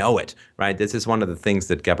don't even know it, right? This is one of the things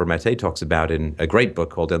that Gabor Mate talks about in a great book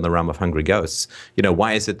called In the Realm of Hungry Ghosts.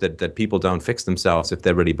 Why is it that people don't fix themselves if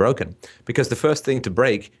they're really broken? Because the first thing to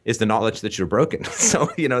break is the knowledge that you're broken. So,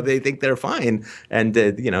 they think they're fine, and,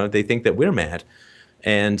 they think that we're mad.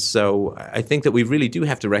 And so I think that we really do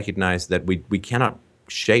have to recognize that we cannot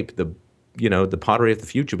shape the pottery of the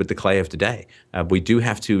future with the clay of today. We do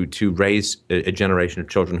have to raise a generation of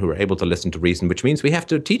children who are able to listen to reason, which means we have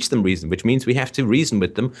to teach them reason, which means we have to reason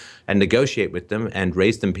with them and negotiate with them and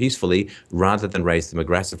raise them peacefully rather than raise them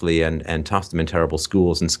aggressively and toss them in terrible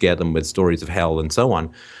schools and scare them with stories of hell and so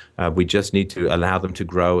on. We just need to allow them to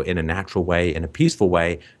grow in a natural way, in a peaceful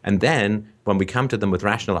way. And then when we come to them with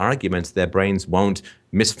rational arguments, their brains won't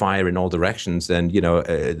misfire in all directions. And,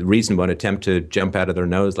 reason won't attempt to jump out of their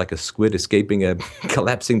nose like a squid escaping a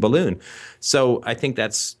collapsing balloon. So I think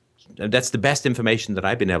that's the best information that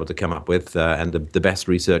I've been able to come up with and the best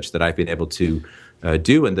research that I've been able to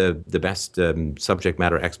do and the best subject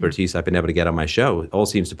matter expertise I've been able to get on my show. It all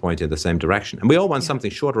seems to point in the same direction. And we all want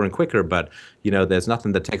something shorter and quicker, but, there's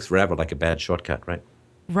nothing that takes forever like a bad shortcut, right?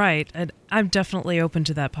 Right. And I'm definitely open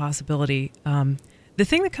to that possibility. The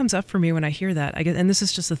thing that comes up for me when I hear that, and this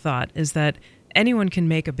is just a thought, is that anyone can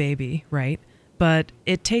make a baby, right? But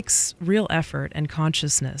it takes real effort and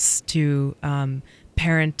consciousness to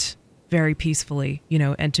parent very peacefully,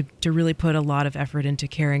 and to really put a lot of effort into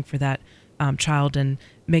caring for that child and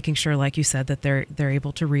making sure, like you said, that they're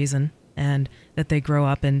able to reason and that they grow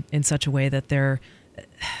up in such a way that they're,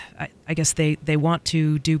 I guess they want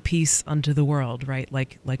to do peace unto the world, right?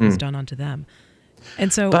 Like was done unto them.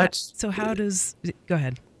 And so, how does, go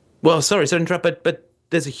ahead. Well, sorry to interrupt, but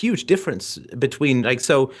there's a huge difference between,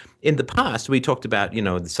 so in the past, we talked about,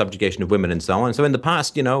 the subjugation of women and so on. So in the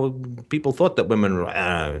past, people thought that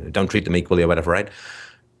women don't treat them equally or whatever, right?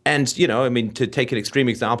 And, to take an extreme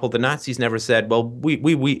example, the Nazis never said, well,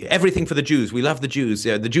 we everything for the Jews. We love the Jews.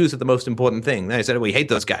 The Jews are the most important thing. They said, we hate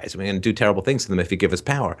those guys. We're going to do terrible things to them if you give us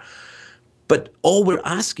power. But all we're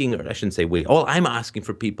asking, or I shouldn't say all I'm asking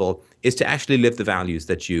for people is to actually live the values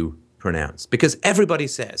that you pronounce. Because everybody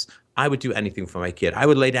says, I would do anything for my kid. I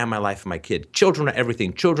would lay down my life for my kid. Children are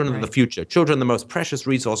everything. Children are the future. Children are the most precious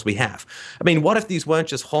resource we have. I mean, what if these weren't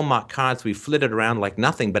just Hallmark cards we flitted around like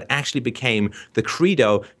nothing, but actually became the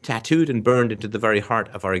credo tattooed and burned into the very heart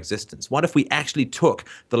of our existence? What if we actually took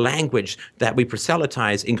the language that we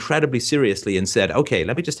proselytize incredibly seriously and said, okay,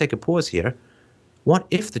 let me just take a pause here. What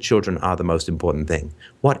if the children are the most important thing?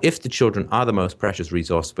 What if the children are the most precious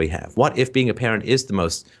resource we have? What if being a parent is the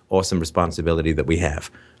most awesome responsibility that we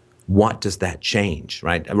have? What does that change,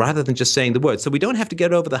 right? Rather than just saying the word. So we don't have to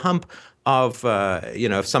get over the hump of,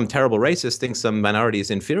 if some terrible racist thinks some minority is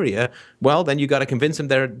inferior, well, then you got to convince them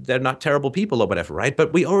they're not terrible people or whatever, right?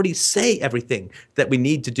 But we already say everything that we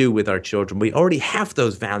need to do with our children. We already have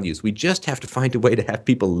those values. We just have to find a way to have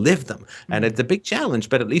people live them. And it's a big challenge,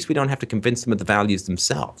 but at least we don't have to convince them of the values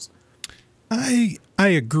themselves. I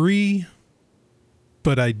agree,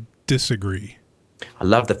 but I disagree. I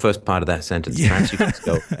love the first part of that sentence. Yeah. Perhaps you can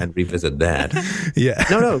go and revisit that. Yeah.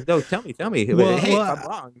 No. Tell me. Well, hey, if I'm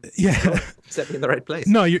wrong, set me in the right place.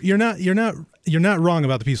 No, you're not wrong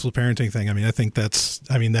about the peaceful parenting thing. I mean, I think that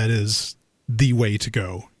is the way to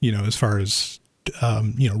go. As far as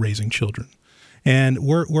raising children, and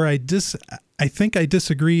where I think I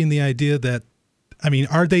disagree in the idea that, I mean,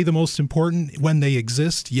 are they the most important when they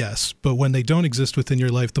exist? Yes, but when they don't exist within your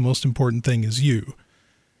life, the most important thing is you.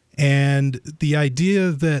 And the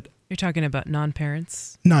idea that... You're talking about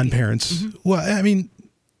non-parents? Non-parents. Mm-hmm. Well, I mean,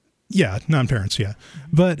 yeah, non-parents, yeah.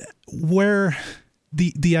 But where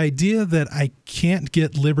the idea that I can't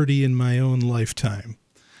get liberty in my own lifetime,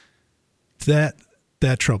 that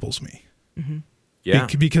troubles me. Mm-hmm. Yeah.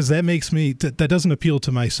 Because that makes me... That doesn't appeal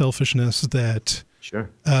to my selfishness that... Sure.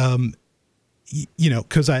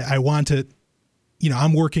 Because I want it...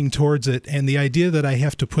 I'm working towards it, and the idea that I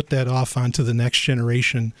have to put that off onto the next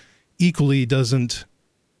generation equally doesn't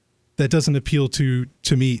appeal to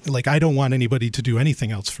me. Like, I don't want anybody to do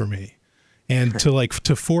anything else for me, and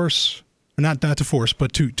to force, or not to force,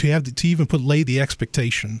 but to even lay the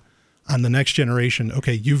expectation on the next generation.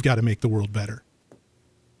 Okay, you've got to make the world better.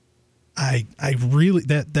 I really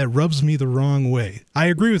that rubs me the wrong way. I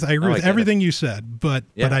agree with everything you said, but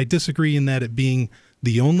I disagree in that it being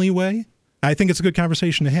the only way. I think it's a good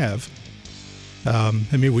conversation to have.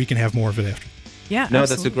 And maybe we can have more of it after. Yeah, no,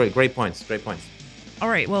 absolutely. that's a great points. Great points. All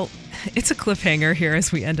right. Well, it's a cliffhanger here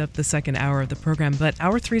as we end up the second hour of the program, but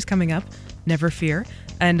hour 3 is coming up. Never fear.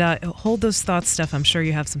 And hold those thoughts, Steph. I'm sure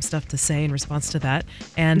you have some stuff to say in response to that.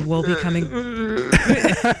 And we'll be coming...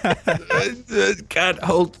 Can't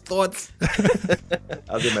hold thoughts.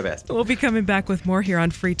 I'll do my best. We'll be coming back with more here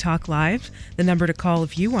on Free Talk Live. The number to call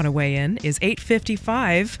if you want to weigh in is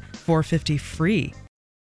 855-450-FREE.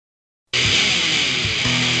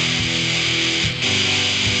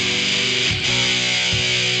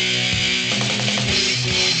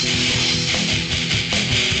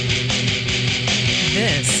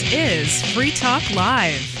 This is Free Talk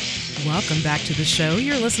Live. Welcome back to the show.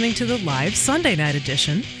 You're listening to the live Sunday night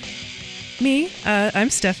edition. Me, I'm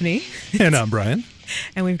Stephanie. And I'm Brian.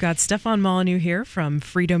 And we've got Stefan Molyneux here from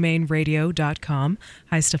freedomainradio.com.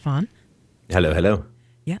 Hi, Stefan. Hello, hello.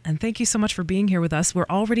 Yeah, and thank you so much for being here with us. We're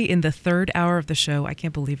already in the third hour of the show. I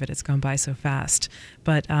can't believe it. It's gone by so fast.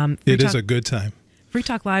 But it is a good time. Free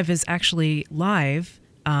Talk Live is actually live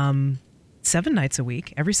 7 nights a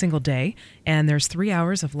week, every single day, and there's 3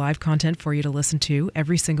 hours of live content for you to listen to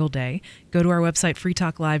every single day. Go to our website,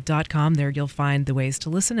 freetalklive.com. There you'll find the ways to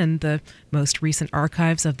listen and the most recent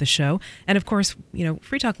archives of the show. And of course,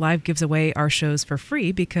 Free Talk Live gives away our shows for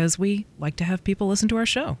free because we like to have people listen to our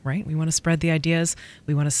show, right? We want to spread the ideas.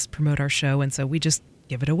 We want to promote our show, and so we just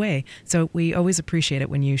give it away. So we always appreciate it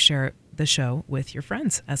when you share the show with your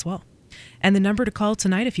friends as well. And the number to call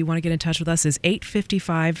tonight, if you want to get in touch with us, is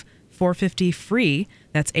 855-450-FREE.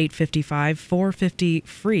 That's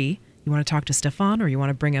 855-450-FREE. You want to talk to Stefan or you want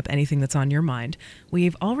to bring up anything that's on your mind.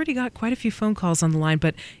 We've already got quite a few phone calls on the line,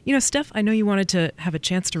 but, Steph, I know you wanted to have a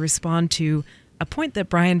chance to respond to a point that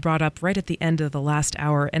Brian brought up right at the end of the last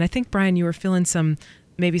hour. And I think, Brian, you were feeling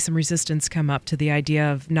maybe some resistance come up to the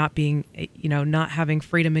idea of not being, not having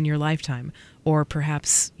freedom in your lifetime, or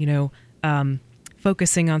perhaps,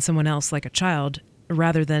 focusing on someone else like a child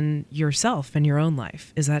rather than yourself and your own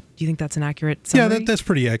life. Do you think that's an accurate summary? Yeah, that's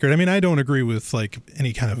pretty accurate. I mean, I don't agree with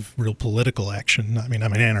any kind of real political action. I mean,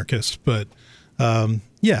 I'm an anarchist, but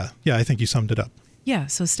yeah, I think you summed it up. Yeah.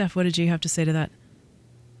 So Steph, what did you have to say to that?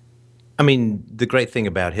 I mean, the great thing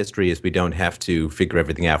about history is we don't have to figure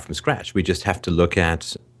everything out from scratch. We just have to look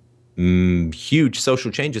at huge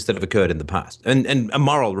social changes that have occurred in the past. And a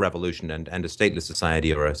moral revolution and a stateless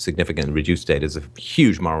society or a significantly reduced state is a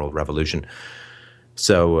huge moral revolution.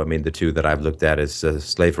 So, I mean, the two that I've looked at is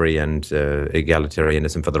slavery and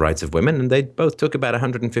egalitarianism for the rights of women, and they both took about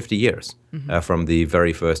 150 years from the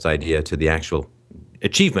very first idea to the actual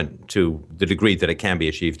achievement, to the degree that it can be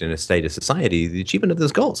achieved in a state of society. The achievement of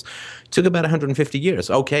those goals took about 150 years.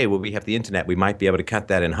 Okay, well, we have the internet. We might be able to cut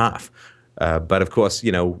that in half. But of course,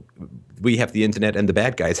 we have the internet and the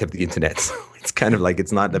bad guys have the internet. So it's kind of like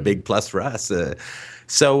it's not a big plus for us.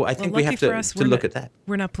 So I think we have to look at that.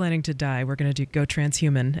 We're not planning to die. We're going to go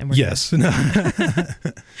transhuman. And we're yes.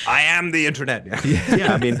 I am the internet.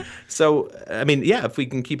 Yeah. If we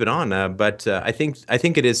can keep it on. But I think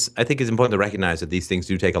it's important to recognize that these things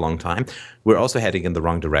do take a long time. We're also heading in the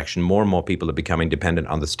wrong direction. More and more people are becoming dependent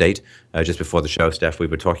on the state. Just before the show, Steph, we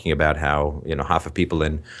were talking about how half of people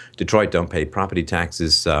in Detroit don't pay property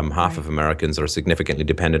taxes. Half of Americans are significantly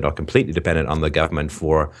dependent or completely dependent on the government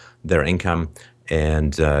for their income.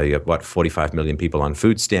 And you have, 45 million people on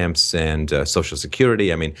food stamps and Social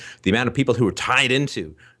Security. I mean, the amount of people who are tied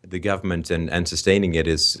into the government and sustaining it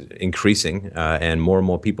is increasing, and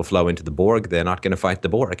more people flow into the Borg. They're not going to fight the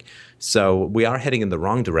Borg. So we are heading in the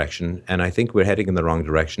wrong direction, and I think we're heading in the wrong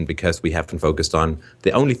direction because we haven't focused on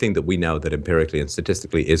the only thing that we know that empirically and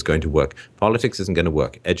statistically is going to work. Politics isn't going to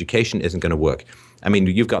work. Education isn't going to work. I mean,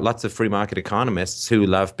 you've got lots of free market economists who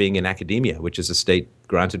love being in academia, which is a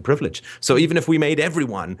state-granted privilege. So even if we made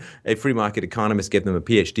everyone a free market economist, give them a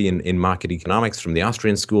PhD in market economics from the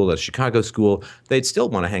Austrian school or Chicago school, they'd still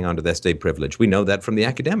want to hang on to their state privilege. We know that from the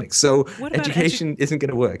academics. So education isn't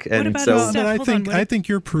going to work. And so, but I think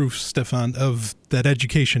you're proof, Stefan, of that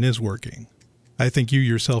education is working. I think you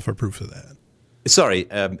yourself are proof of that. Sorry,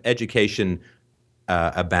 education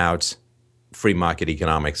about free market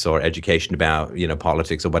economics or education about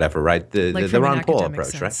politics or whatever, right? The Ron Paul approach,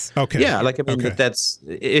 sense. Right? Okay. Yeah, that's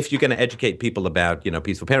if you're going to educate people about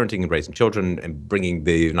peaceful parenting and raising children and bringing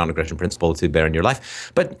the non-aggression principle to bear in your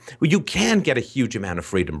life. But you can get a huge amount of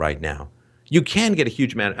freedom right now. You can get a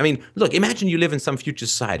huge amount. I mean, look, imagine you live in some future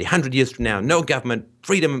society, 100 years from now, no government,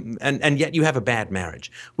 freedom, and yet you have a bad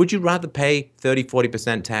marriage. Would you rather pay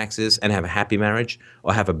 30-40% taxes and have a happy marriage,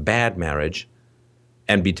 or have a bad marriage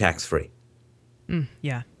and be tax-free?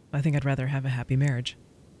 Yeah, I think I'd rather have a happy marriage.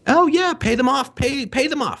 Oh yeah, pay them off. Pay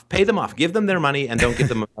them off. Pay them off. Give them their money and don't give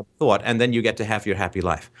them a thought, and then you get to have your happy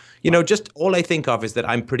life. Just all I think of is that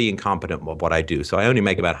I'm pretty incompetent with what I do, so I only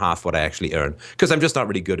make about half what I actually earn because I'm just not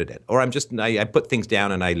really good at it, or I put things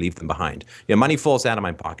down and I leave them behind. Money falls out of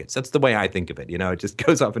my pockets. That's the way I think of it. It just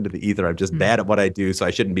goes off into the ether. I'm just bad at what I do, so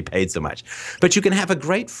I shouldn't be paid so much. But you can have a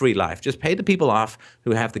great free life. Just pay the people off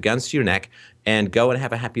who have the guns to your neck, and go and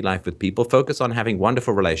have a happy life with people. Focus on having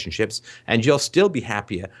wonderful relationships, and you'll still be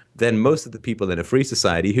happier than most of the people in a free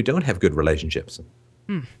society who don't have good relationships.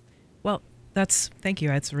 Well, thank you.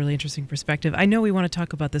 That's a really interesting perspective. I know we want to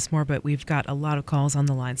talk about this more, but we've got a lot of calls on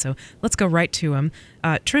the line, so let's go right to them.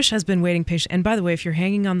 Trish has been waiting patiently. And by the way, if you're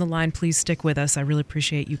hanging on the line, please stick with us. I really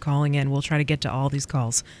appreciate you calling in. We'll try to get to all these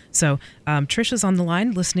calls. So Trish is on the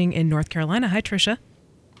line, listening in North Carolina. Hi, Trisha.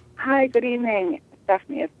 Hi, good evening.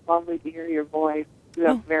 Stephanie, it's lovely to hear your voice. You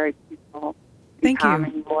have a very peaceful and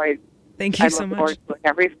calming voice. Thank you so much. I look forward to it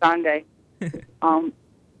every Sunday.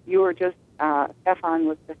 You were just, Stefan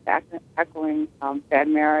was just echoing bad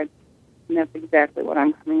marriage, and that's exactly what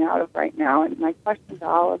I'm coming out of right now. And my question to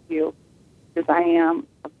all of you, because I am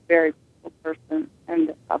a very peaceful person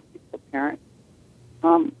and a peaceful parent,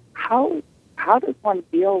 how does one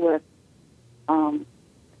deal with a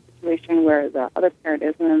situation where the other parent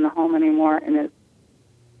isn't in the home anymore and is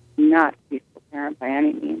not a peaceful parent by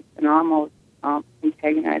any means, and almost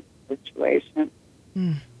antagonize the situation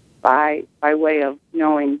by way of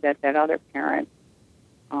knowing that other parent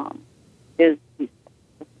is peaceful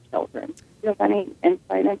with the children? Do you have any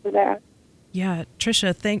insight into that? Yeah,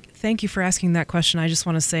 Tricia, thank you for asking that question. I just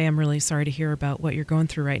want to say I'm really sorry to hear about what you're going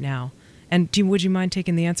through right now. And would you mind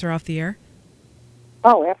taking the answer off the air?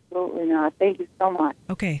 Oh, absolutely not. Thank you so much.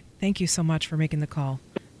 Okay, thank you so much for making the call.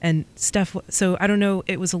 And Steph, so I don't know,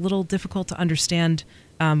 it was a little difficult to understand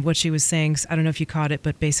what she was saying. I don't know if you caught it,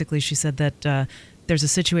 but basically she said that there's a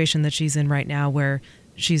situation that she's in right now where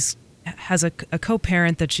has a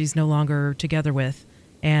co-parent that she's no longer together with,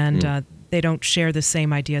 and they don't share the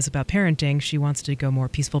same ideas about parenting. She wants to go more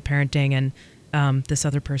peaceful parenting, and this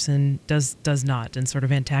other person does not, and sort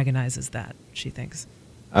of antagonizes that, she thinks.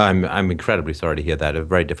 I'm incredibly sorry to hear that. A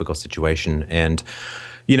very difficult situation. And,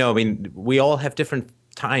 we all have different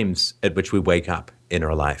times at which we wake up in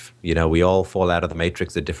our life. We all fall out of the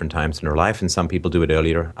matrix at different times in our life, and some people do it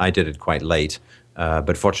earlier. I did it quite late.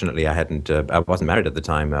 But fortunately, I wasn't married at the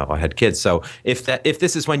time, or I had kids. So if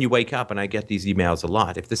this is when you wake up, and I get these emails a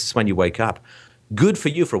lot, if this is when you wake up, good for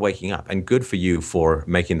you for waking up, and good for you for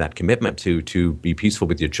making that commitment to be peaceful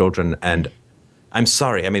with your children. And I'm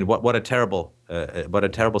sorry. I mean, what a terrible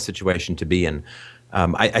situation to be in.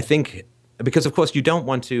 I think, because of course you don't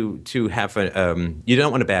want to have you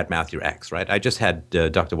don't want to badmouth your ex, right? I just had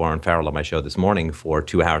Dr. Warren Farrell on my show this morning for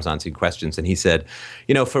 2 hours answering questions, and he said,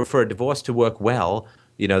 for a divorce to work well,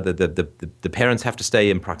 the parents have to stay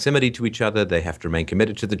in proximity to each other, they have to remain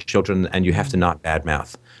committed to the children, and you have to not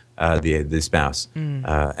badmouth the spouse.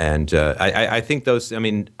 I think those,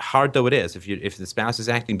 hard though it is, if the spouse is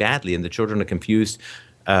acting badly and the children are confused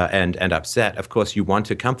and upset, of course you want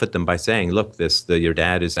to comfort them by saying, look, your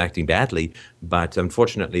dad is acting badly, but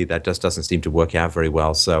unfortunately that just doesn't seem to work out very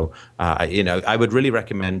well. So I would really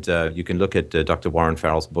recommend you can look at Dr. Warren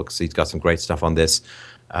Farrell's books. He's got some great stuff on this.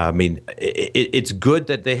 It's good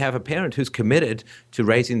that they have a parent who's committed to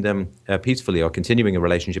raising them peacefully, or continuing a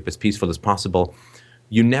relationship as peaceful as possible.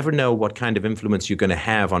 You never know what kind of influence you're going to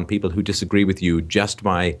have on people who disagree with you just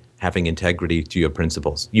by having integrity to your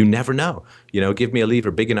principles. You never know. Give me a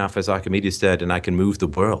lever big enough, as Archimedes said, and I can move the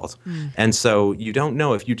world. And so you don't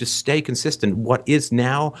know. If you just stay consistent, what is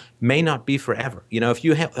now may not be forever. If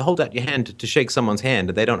you hold out your hand to shake someone's hand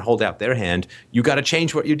and they don't hold out their hand, you got to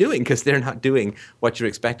change what you're doing because they're not doing what you're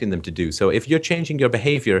expecting them to do. So if you're changing your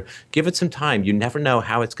behavior, give it some time. You never know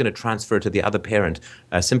how it's going to transfer to the other parent,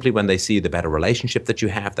 simply when they see the better relationship that you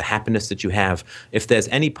have, the happiness that you have. If there's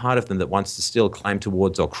any part of them that wants to still climb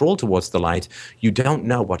towards or crawl towards the light, you don't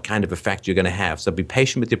know what kind of effect you're going to have. So be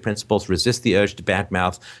patient with your principles, resist the urge to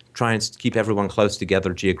badmouth, try and keep everyone close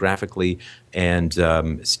together geographically, and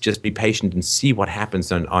just be patient and see what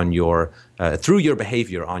happens on your through your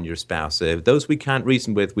behavior on your spouse. Those we can't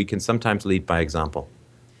reason with, we can sometimes lead by example.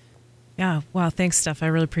 Yeah, wow, thanks, Steph. I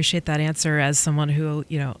really appreciate that answer as someone who,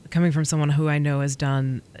 coming from someone who I know has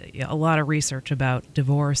done a lot of research about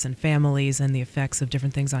divorce and families and the effects of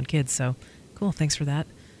different things on kids. So, cool, thanks for that.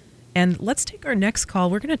 And let's take our next call.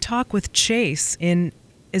 We're going to talk with Chase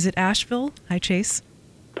is it Asheville? Hi, Chase.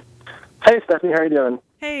 Hey, Stephanie, how are you doing?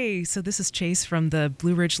 Hey, so this is Chase from the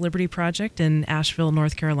Blue Ridge Liberty Project in Asheville,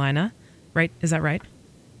 North Carolina. Right? Is that right?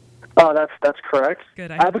 Oh, that's correct.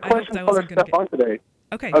 Good. I have a question for Stefan today.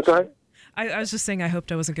 Okay. Oh, go ahead. I was just saying I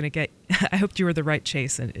hoped I wasn't going to get... I hoped you were the right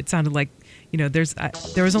Chase, and it sounded like,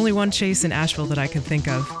 there was only one Chase in Asheville that I could think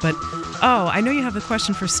of. But, I know you have a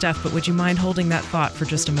question for Steph, but would you mind holding that thought for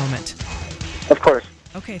just a moment? Of course.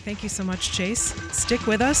 Okay, thank you so much, Chase. Stick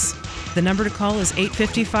with us. The number to call is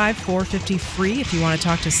 855-450-FREE if you want to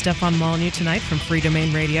talk to Stefan Molyneux tonight from Free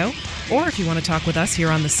Domain Radio, or if you want to talk with us here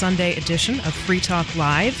on the Sunday edition of Free Talk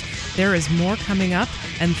Live. There is more coming up,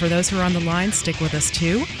 and for those who are on the line, stick with us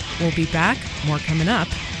too. We'll be back. More coming up.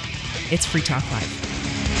 It's Free Talk Live.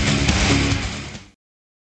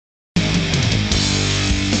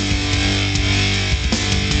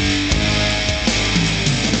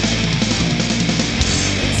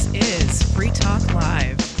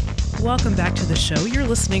 Welcome back to the show. You're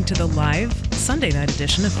listening to the live Sunday night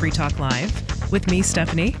edition of Free Talk Live with me,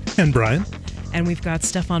 Stephanie. And Brian. And we've got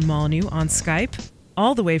Stefan Molyneux on Skype,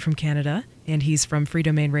 all the way from Canada, and he's from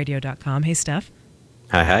freedomainradio.com. Hey, Steph.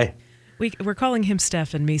 Hi. We're calling him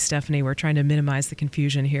Steph and me Stephanie. We're trying to minimize the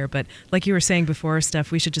confusion here. But like you were saying before,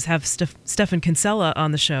 Steph, we should just have Stefan Kinsella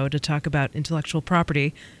on the show to talk about intellectual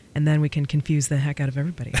property, and then we can confuse the heck out of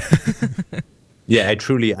everybody. Yeah, a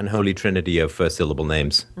truly unholy trinity of first-syllable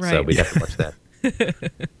names. Right. So we'd have to watch that.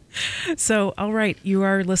 So, all right, you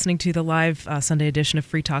are listening to the live Sunday edition of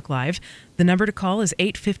Free Talk Live. The number to call is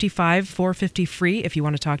 855-450-FREE if you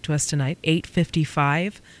want to talk to us tonight,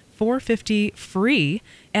 855-450-FREE.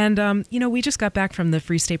 And, we just got back from the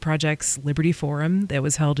Free State Project's Liberty Forum that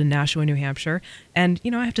was held in Nashua, New Hampshire. And,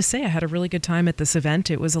 I have to say I had a really good time at this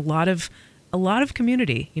event. It was a lot of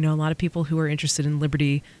community, a lot of people who are interested in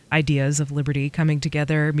liberty, ideas of liberty, coming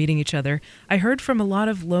together, meeting each other. I heard from a lot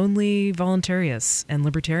of lonely voluntarists and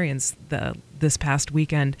libertarians this past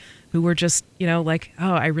weekend who were just,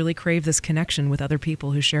 I really crave this connection with other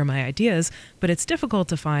people who share my ideas, but it's difficult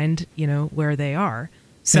to find, where they are.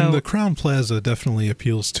 So, and the Crown Plaza definitely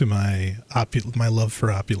appeals to my love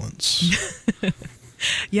for opulence.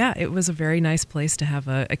 Yeah, it was a very nice place to have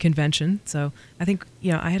a convention. So I think,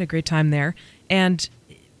 I had a great time there. And,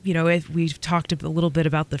 we've talked a little bit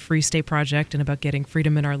about the Free State Project and about getting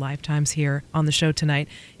freedom in our lifetimes here on the show tonight.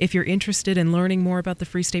 If you're interested in learning more about the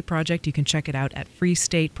Free State Project, you can check it out at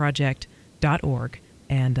freestateproject.org.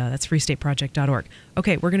 And that's freestateproject.org.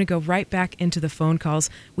 Okay, we're going to go right back into the phone calls.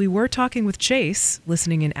 We were talking with Chase,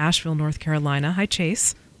 listening in Asheville, North Carolina. Hi,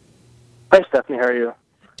 Chase. Hi, Stephanie. How are you?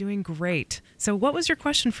 Doing great. So what was your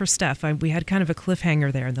question for Steph? We had kind of a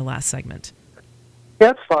cliffhanger there in the last segment. Yeah,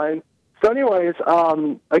 that's fine. So anyways,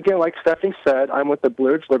 again, like Stephanie said, I'm with the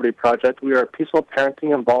Blue Ridge Liberty Project. We are a peaceful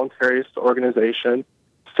parenting and voluntarist organization,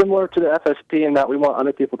 similar to the FSP in that we want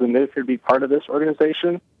other people to move here to be part of this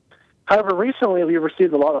organization. However, recently we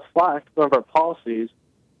received a lot of flack for one of our policies,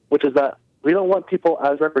 which is that we don't want people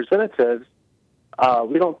as representatives.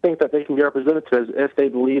 We don't think that they can be representatives if they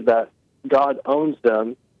believe that God owns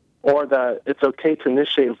them, or that it's okay to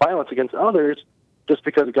initiate violence against others just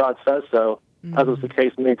because God says so, as was the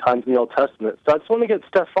case many times in the Old Testament. So I just want to get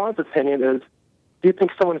Stefan's opinion is, do you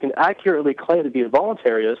think someone can accurately claim to be a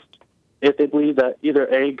voluntarist if they believe that either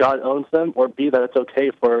A, God owns them, or B, that it's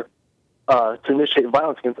okay for to initiate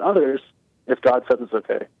violence against others if God says it's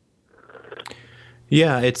okay?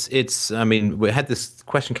 Yeah, it's. I mean, we had this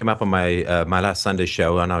question come up on my last Sunday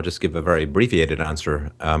show, and I'll just give a very abbreviated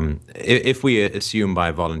answer. If we assume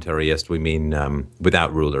by voluntarist we mean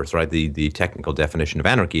without rulers, right? The technical definition of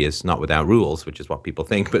anarchy is not without rules, which is what people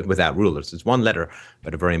think, but without rulers. It's one letter,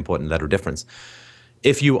 but a very important letter difference.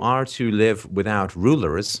 If you are to live without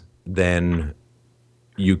rulers, then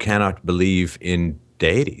you cannot believe in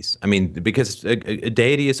deities. I mean, because a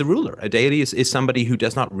deity is a ruler. A deity is somebody who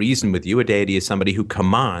does not reason with you. A deity is somebody who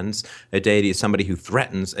commands. A deity is somebody who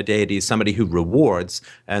threatens. A deity is somebody who rewards.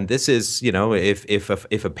 And this is,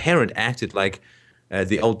 if a parent acted like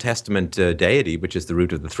the Old Testament deity, which is the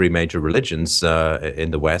root of the three major religions in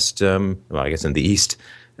the West, I guess in the East,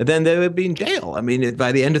 then they would be in jail. I mean,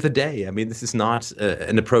 by the end of the day, this is not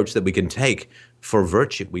an approach that we can take for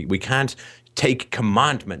virtue. We can't take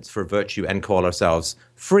commandments for virtue and call ourselves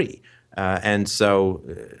free. And so,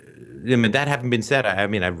 that having been said, I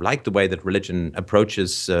like the way that religion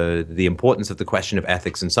approaches the importance of the question of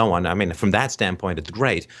ethics and so on. From that standpoint, it's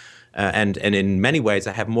great. And in many ways,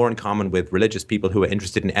 I have more in common with religious people who are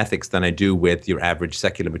interested in ethics than I do with your average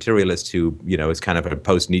secular materialist who, is kind of a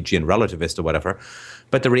post-Nietzschean relativist or whatever.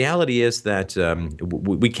 But the reality is that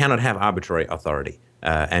we cannot have arbitrary authority.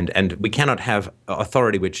 And we cannot have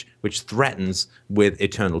authority which threatens with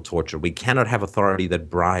eternal torture. We cannot have authority that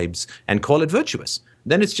bribes and call it virtuous.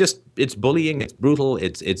 Then it's bullying, it's brutal,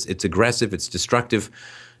 it's aggressive, it's destructive.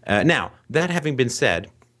 Now, that having been said,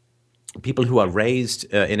 people who are raised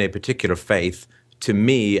in a particular faith to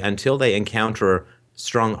me, until they encounter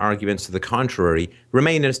strong arguments to the contrary,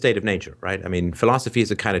 remain in a state of nature, right? I mean, philosophy is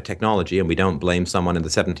a kind of technology, and we don't blame someone in the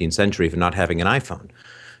 17th century for not having an iPhone.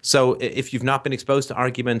 So if you've not been exposed to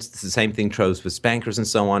arguments, it's the same thing goes with spankers and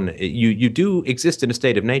so on. You do exist in a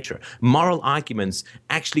state of nature. Moral arguments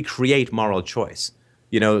actually create moral choice.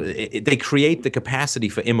 They create the capacity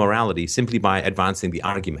for immorality simply by advancing the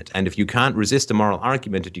argument. And if you can't resist a moral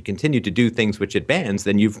argument and you continue to do things which it bans,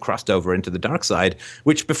 then you've crossed over into the dark side,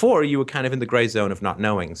 which before you were kind of in the gray zone of not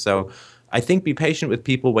knowing. So I think be patient with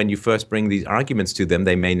people when you first bring these arguments to them.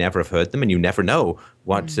 They may never have heard them, and you never know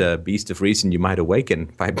what beast of reason you might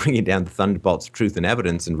awaken by bringing down the thunderbolts of truth and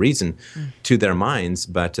evidence and reason to their minds.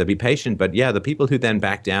 But be patient. But yeah, the people who then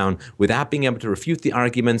back down without being able to refute the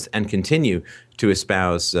arguments and continue to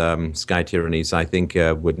espouse sky tyrannies, I think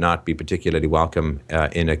would not be particularly welcome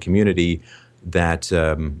in a community that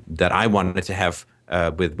I wanted to have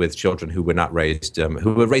with children who were not raised,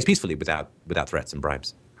 who were raised peacefully without threats and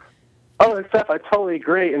bribes. Oh, Steph, I totally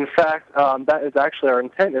agree. In fact, that is actually our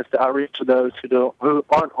intent, is to outreach to those who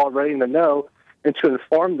aren't already in the know, and to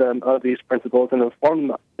inform them of these principles and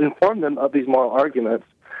inform them of these moral arguments.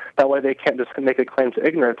 That way they can't just make a claim to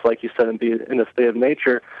ignorance, like you said, and be in a state of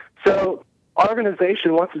nature. So our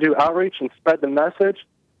organization wants to do outreach and spread the message,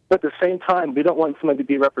 but at the same time, we don't want somebody to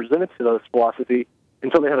be representative to those philosophy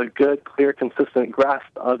until they have a good, clear, consistent grasp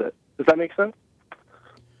of it. Does that make sense?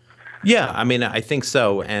 Yeah, I mean, I think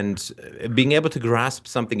so. And being able to grasp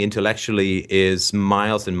something intellectually is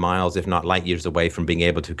miles and miles, if not light years away from being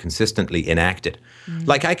able to consistently enact it.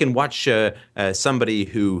 Like I can watch somebody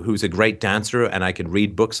who's a great dancer, and I can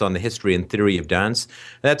read books on the history and theory of dance.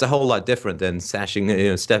 That's a whole lot different than stepping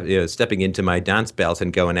into my dance belt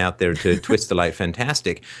and going out there to twist the light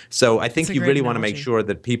fantastic. So I think you really want to make sure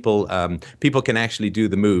that people can actually do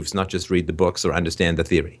the moves, not just read the books or understand the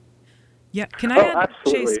theory. Yeah, can I add,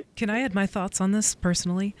 absolutely. Chase, can I add my thoughts on this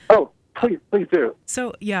personally? Oh, please do.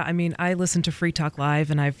 So, yeah, I mean, I listen to Free Talk Live,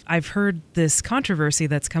 and I've heard this controversy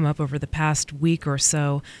that's come up over the past week or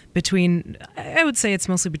so between, I would say it's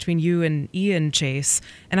mostly between you and Ian, Chase,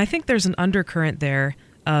 and I think there's an undercurrent there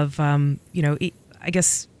of, I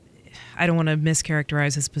guess, I don't want to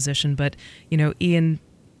mischaracterize his position, but, Ian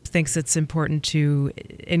thinks it's important to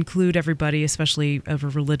include everybody, especially of a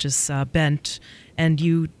religious bent, and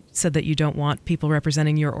you said that you don't want people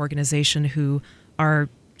representing your organization who are,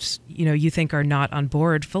 you think are not on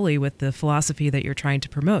board fully with the philosophy that you're trying to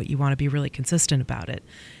promote. You want to be really consistent about it.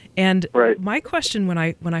 And my question when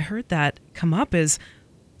I heard that come up is,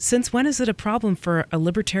 since when is it a problem for a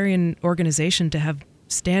libertarian organization to have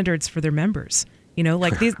standards for their members?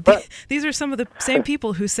 Like these are some of the same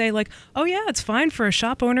people who say, like, oh yeah, it's fine for a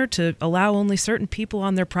shop owner to allow only certain people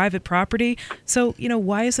on their private property. So,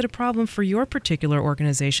 why is it a problem for your particular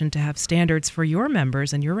organization to have standards for your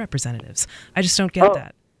members and your representatives? I just don't get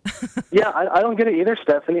that. Yeah, I don't get it either,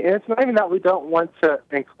 Stephanie. And it's not even that we don't want to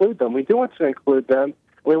include them. We do want to include them.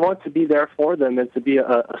 We want to be there for them and to be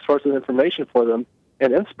a source of information for them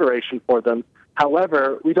and inspiration for them.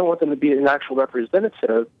 However, we don't want them to be an actual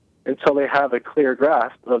representative until they have a clear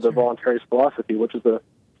grasp of the voluntarist philosophy, which is the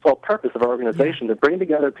sole purpose of our organization, to bring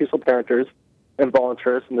together peaceful parenters and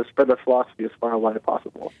volunteers and to spread the philosophy as far and wide as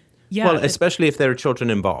possible. Yeah, well, especially if there are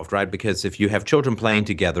children involved, right? Because if you have children playing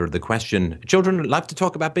together, children love to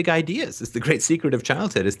talk about big ideas. It's the great secret of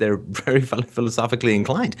childhood, is they're very philosophically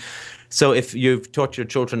inclined. So if you've taught your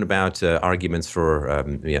children about arguments for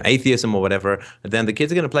atheism or whatever, then the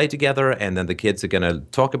kids are going to play together, and then the kids are going to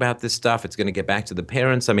talk about this stuff. It's going to get back to the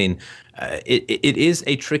parents. I mean, it is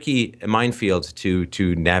a tricky minefield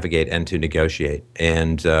to navigate and to negotiate.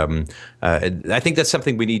 And I think that's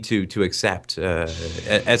something we need to accept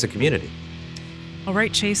as a community. All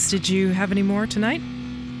right, Chase, did you have any more tonight?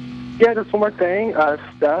 Yeah, just one more thing,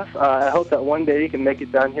 Steph. I hope that one day you can make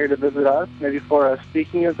it down here to visit us, maybe for a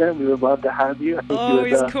speaking event. We would love to have you. I think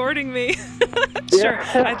he's courting me. Sure,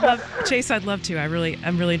 Chase, I'd love to. I'm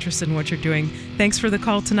really interested in what you're doing. Thanks for the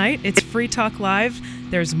call tonight. It's Free Talk Live.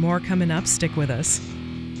 There's more coming up. Stick with us.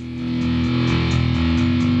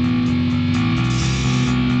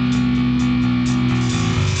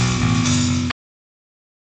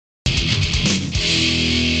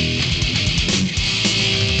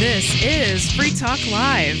 This is Free Talk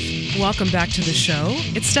Live. Welcome back to the show.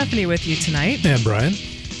 It's Stephanie with you tonight. And Brian.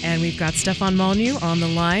 And we've got Stefan Molyneux on the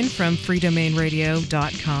line from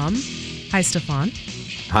freedomainradio.com. Hi, Stefan.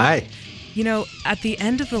 Hi. At the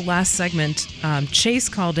end of the last segment, Chase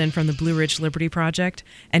called in from the Blue Ridge Liberty Project,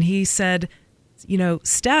 and he said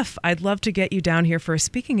Steph, I'd love to get you down here for a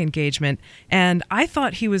speaking engagement. And I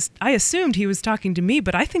assumed he was talking to me,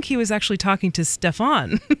 but I think he was actually talking to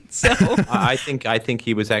Stefan. So I think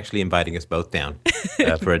he was actually inviting us both down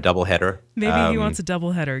for a double header. Maybe he wants a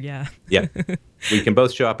double header. Yeah. Yeah. We can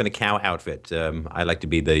both show up in a cow outfit. I like to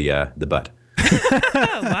be the butt.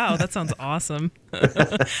 Wow, that sounds awesome.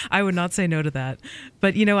 I would not say no to that.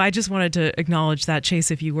 But, I just wanted to acknowledge that, Chase,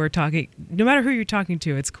 if you were talking, no matter who you're talking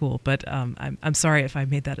to, it's cool. But I'm sorry if I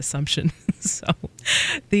made that assumption. So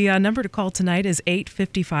the number to call tonight is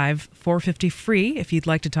 855-450-FREE if you'd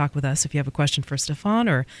like to talk with us, if you have a question for Stefan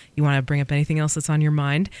or you want to bring up anything else that's on your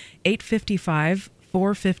mind.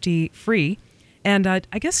 855-450-FREE. And I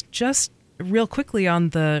guess just real quickly on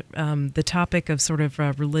the topic of sort of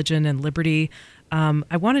religion and liberty,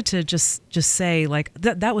 I wanted to just say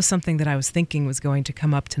that was something that I was thinking was going to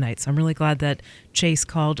come up tonight. So I'm really glad that Chase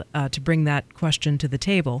called to bring that question to the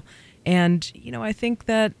table. And I think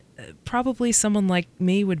that probably someone like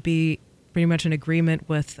me would be pretty much in agreement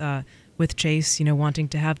with Chase, wanting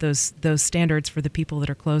to have those standards for the people that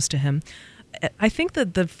are close to him. I think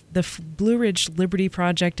that the Blue Ridge Liberty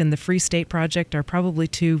Project and the Free State Project are probably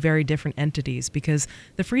two very different entities, because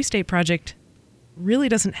the Free State Project really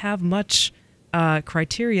doesn't have much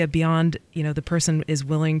criteria beyond, the person is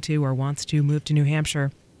willing to or wants to move to New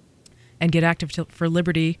Hampshire and get active for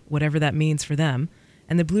liberty, whatever that means for them.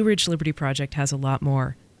 And the Blue Ridge Liberty Project has a lot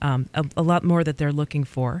more that they're looking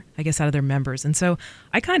for, I guess, out of their members. And so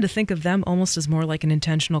I kind of think of them almost as more like an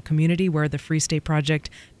intentional community, where the Free State Project,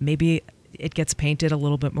 maybe it gets painted a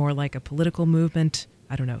little bit more like a political movement.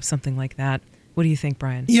 I don't know, something like that. What do you think,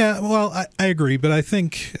 Brian? Yeah, well, I agree, but I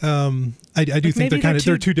think I do think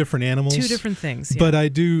they're two different animals, two different things. Yeah. But I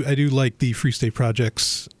do like the Free State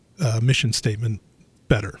Project's mission statement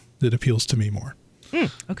better. It appeals to me more.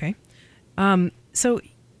 Okay, so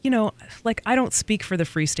I don't speak for the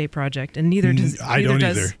Free State Project, and neither does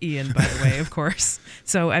Ian, by the way, of course.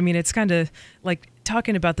 So I mean, it's kind of like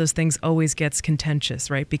talking about those things always gets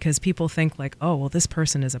contentious, right? Because people think like, oh, well, this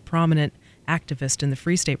person is a prominent activist in the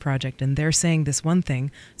Free State Project, and they're saying this one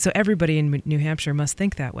thing, so everybody in New Hampshire must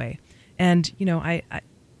think that way. And I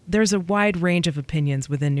there's a wide range of opinions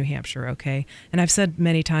within New Hampshire, okay? And I've said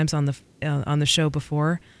many times on the show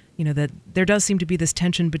before, that there does seem to be this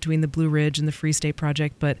tension between the Blue Ridge and the Free State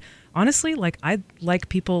Project, but honestly, I'd like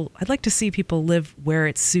to see people live where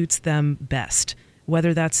it suits them best,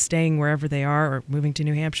 whether that's staying wherever they are or moving to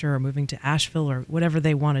New Hampshire or moving to Asheville or whatever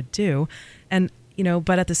they want to do. And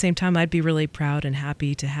but at the same time, I'd be really proud and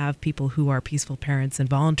happy to have people who are peaceful parents and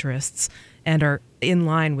voluntarists and are in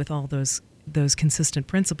line with all those consistent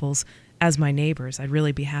principles as my neighbors. I'd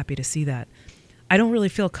really be happy to see that. I don't really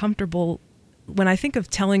feel comfortable when I think of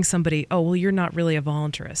telling somebody, oh, well, you're not really a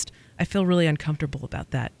voluntarist. I feel really uncomfortable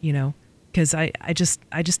about that, because I just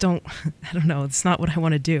don't, I don't know, it's not what I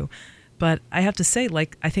want to do. But I have to say,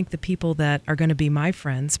 I think the people that are going to be my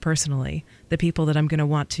friends personally, the people that I'm going to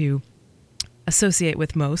want to associate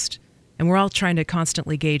with most, and we're all trying to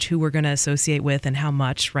constantly gauge who we're going to associate with and how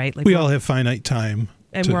much, right? We all have finite time.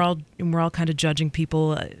 And we're all kind of judging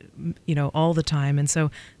people, all the time. And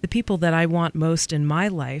so the people that I want most in my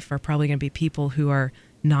life are probably going to be people who are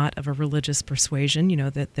not of a religious persuasion,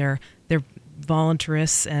 that they're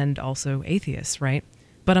voluntarists and also atheists, right?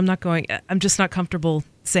 But I'm just not comfortable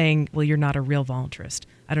saying, well, you're not a real voluntarist.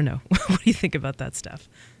 I don't know. What do you think about that stuff?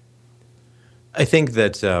 I think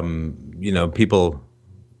that, people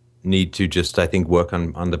need to just, work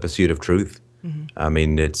on the pursuit of truth. Mm-hmm. I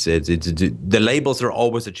mean, it's the labels are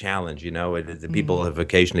always a challenge, The people have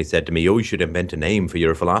occasionally said to me, oh, you should invent a name for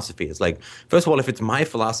your philosophy. It's like, first of all, if it's my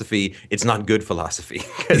philosophy, it's not good philosophy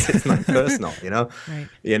because it's not personal, Right.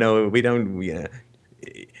 We don't,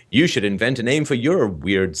 you should invent a name for your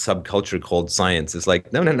weird subculture called science. It's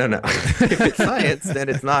like, no. If it's science, then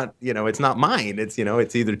it's not, it's not mine. It's,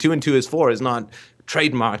 it's either 2 and 2 is 4 is not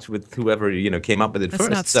trademarked with whoever, came up with it first.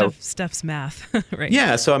 That's not Steph's math, right?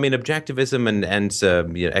 Yeah, so I mean, objectivism and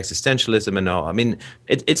existentialism and all. I mean,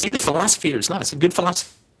 it's either philosophy or it's not. It's a good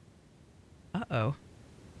philosophy. Uh-oh.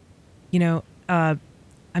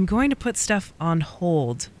 I'm going to put Steph on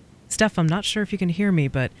hold. Steph, I'm not sure if you can hear me,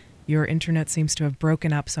 but your internet seems to have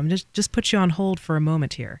broken up, so I'm just put you on hold for a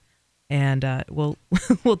moment here, and we'll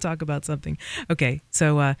talk about something. Okay,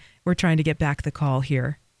 so we're trying to get back the call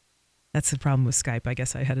here. That's the problem with Skype. I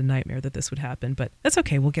guess I had a nightmare that this would happen, but that's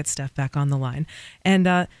okay. We'll get Steph back on the line,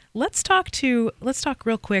 and let's talk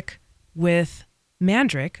real quick with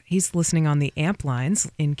Mandrick. He's listening on the amp lines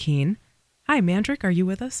in Keene. Hi, Mandrick. Are you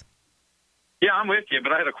with us? Yeah, I'm with you,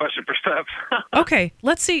 but I had a question for Steph. Okay,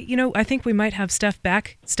 let's see. I think we might have Steph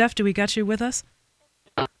back. Steph, do we got you with us?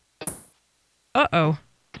 Uh-oh.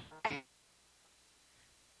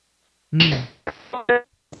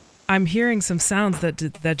 I'm hearing some sounds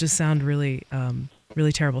that just sound really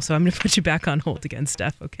really terrible. So I'm going to put you back on hold again,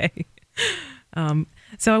 Steph, okay?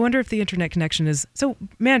 So I wonder if the internet connection is... So,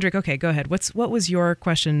 Mandrick, okay, go ahead. What was your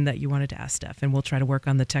question that you wanted to ask Steph? And we'll try to work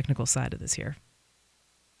on the technical side of this here.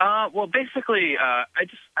 Well, basically,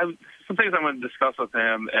 some things I wanted to discuss with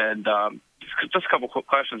him, and just a couple quick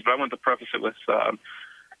questions, but I wanted to preface it with, I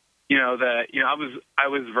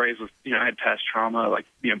was raised with, I had past trauma, like,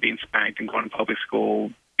 being spanked and going to public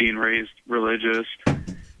school, being raised religious.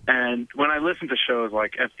 And when I listen to shows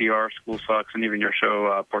like FDR, School Sucks, and even your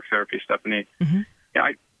show, Pork Therapy, Stephanie,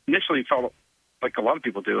 I initially felt like a lot of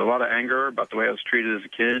people do, a lot of anger about the way I was treated as a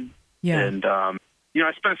kid. Yeah. And, I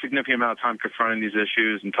spent a significant amount of time confronting these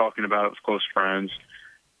issues and talking about it with close friends,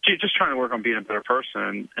 just trying to work on being a better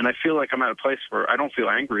person. And I feel like I'm at a place where I don't feel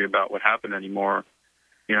angry about what happened anymore.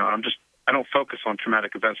 I don't focus on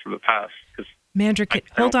traumatic events from the past. Mandrick,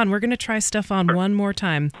 hold on. We're going to try Stefan one more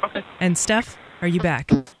time. Okay. And Steph, are you back?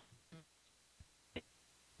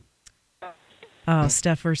 Oh,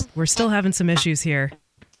 Steph, we're still having some issues here.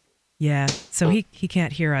 Yeah, so he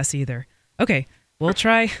can't hear us either. Okay, we'll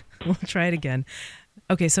try it again.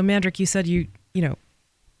 Okay, so Mandrick, you said you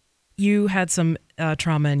had some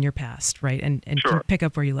trauma in your past, right? And Sure. Can you pick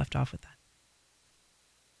up where you left off with that?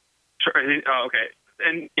 Sure. Okay.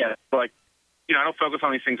 And yeah, I don't focus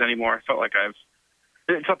on these things anymore. I felt like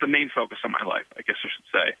it's not the main focus of my life, I guess I should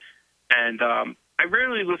say. And I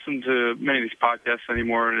rarely listen to many of these podcasts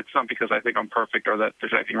anymore, and it's not because I think I'm perfect or that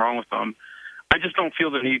there's anything wrong with them. I just don't feel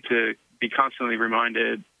the need to be constantly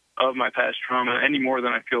reminded of my past trauma any more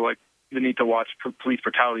than I feel like the need to watch police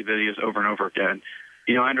brutality videos over and over again.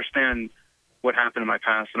 I understand what happened in my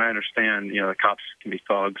past, and I understand, the cops can be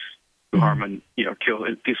thugs who harm and, kill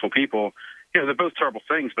peaceful people. They're both terrible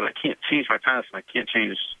things, but I can't change my past, and I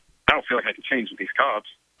don't feel like I can change these cops.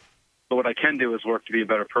 But what I can do is work to be a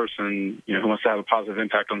better person, who wants to have a positive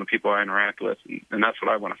impact on the people I interact with, and that's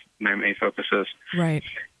what I want to. My main focus is. Right.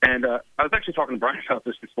 And I was actually talking to Brian about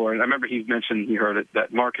this before, and I remember he heard it,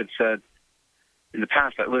 that Mark had said in the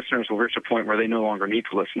past that listeners will reach a point where they no longer need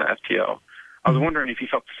to listen to FTL. I was wondering if he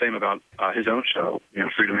felt the same about his own show,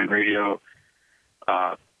 Free Domain Radio.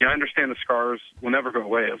 I understand the scars will never go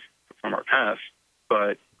away from our past,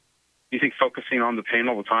 but do you think focusing on the pain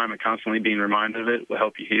all the time and constantly being reminded of it will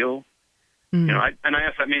help you heal? I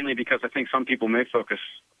ask that mainly because I think some people may focus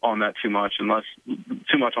on that too much on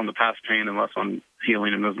the past pain and less on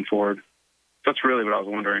healing and moving forward. That's really what I was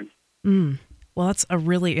wondering. Well, that's a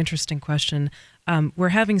really interesting question. We're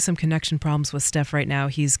having some connection problems with Steph right now.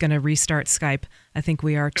 He's going to restart Skype. I think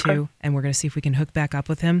we are too, and we're going to see if we can hook back up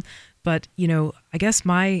with him. But, I guess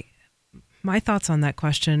my thoughts on that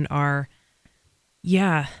question are,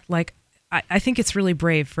 I think it's really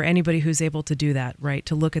brave for anybody who's able to do that, right?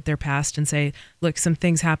 To look at their past and say, look, some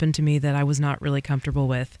things happened to me that I was not really comfortable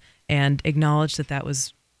with, and acknowledge that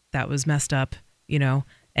was messed up,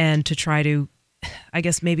 and to try to, I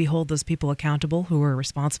guess, maybe hold those people accountable who were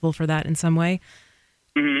responsible for that in some way.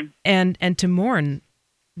 Mm-hmm. And to mourn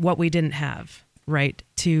what we didn't have, right?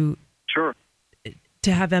 To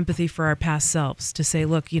have empathy for our past selves, to say,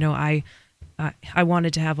 look, I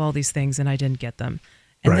wanted to have all these things and I didn't get them.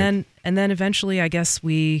 And then eventually, I guess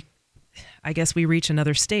we reach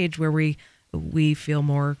another stage where we feel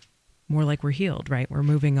more like we're healed, right? We're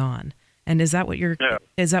moving on. And is that what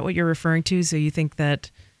you're referring to? So you think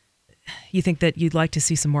that you'd like to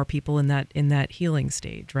see some more people in that healing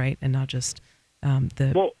stage, right? And not just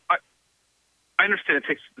the. Well, I understand it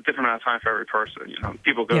takes a different amount of time for every person.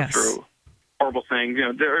 People go through horrible things.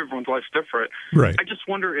 Everyone's life's different. Right. I just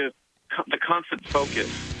wonder if the constant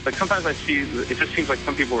focus, like sometimes I see, it just seems like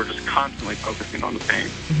some people are just constantly focusing on the pain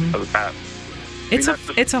of the past.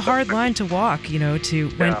 It's a hard line to walk, to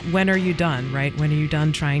when are you done, right? When are you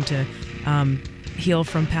done trying to heal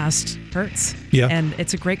from past hurts? Yeah. And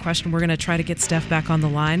it's a great question. We're going to try to get Steph back on the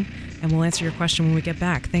line, and we'll answer your question when we get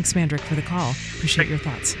back. Thanks, Mandrick, for the call. Appreciate your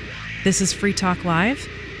thoughts. This is Free Talk Live,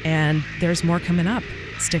 and there's more coming up.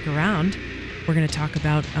 Stick around. We're going to talk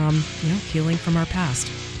about, healing from our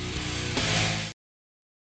past.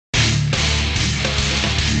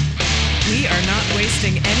 We are not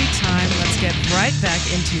wasting any time. Let's get right back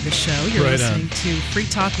into the show. You're listening to Free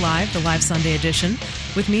Talk Live, the live Sunday edition,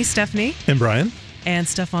 with me, Stephanie. And Brian. And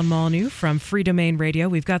Stefan Molyneux from Free Domain Radio.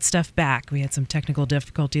 We've got Steph back. We had some technical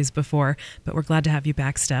difficulties before, but we're glad to have you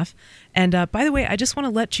back, Steph. And by the way, I just want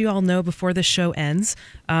to let you all know before the show ends,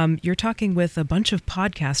 you're talking with a bunch of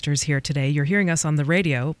podcasters here today. You're hearing us on the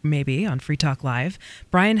radio, maybe, on Free Talk Live.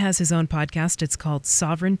 Brian has his own podcast. It's called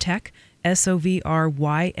Sovryn Tech,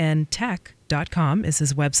 SOVRYN Tech freenameradio.com is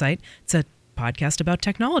his website. It's a podcast about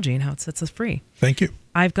technology and how it sets us free. Thank you.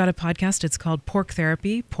 I've got a podcast. It's called Pork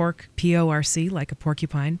Therapy, pork, P-O-R-C, like a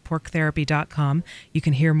porcupine, porktherapy.com. You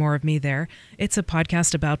can hear more of me there. It's a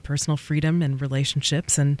podcast about personal freedom and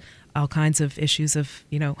relationships and all kinds of issues of,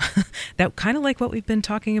 that kind of like what we've been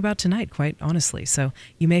talking about tonight, quite honestly. So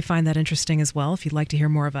you may find that interesting as well if you'd like to hear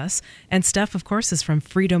more of us. And Steph, of course, is from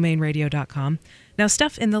freedomainradio.com. Now,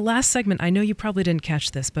 Steph, in the last segment, I know you probably didn't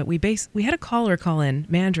catch this, but we had a caller call in,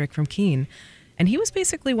 Mandrick from Keene, and he was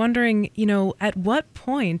basically wondering, at what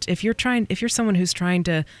point, if you're someone who's trying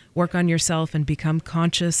to work on yourself and become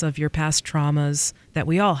conscious of your past traumas that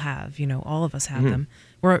we all have, all of us have them.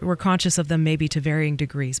 We're conscious of them maybe to varying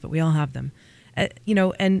degrees, but we all have them.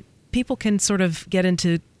 And people can sort of get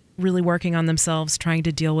into really working on themselves, trying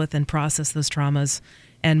to deal with and process those traumas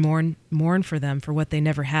and mourn for them for what they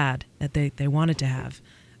never had, that they wanted to have.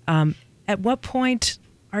 At what point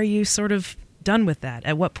are you sort of done with that?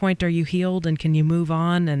 At what point are you healed and can you move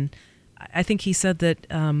on? And I think he said that,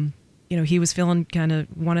 he was feeling kind of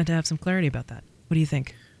wanted to have some clarity about that. What do you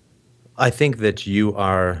think? I think that you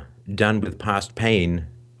are done with past pain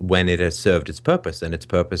when it has served its purpose, and its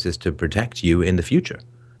purpose is to protect you in the future.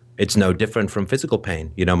 It's no different from physical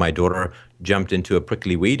pain. My daughter jumped into a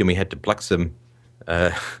prickly weed and we had to pluck some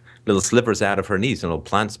little slivers out of her knees, little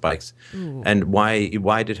plant spikes. Ooh. And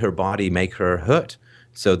why did her body make her hurt?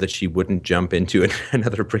 So that she wouldn't jump into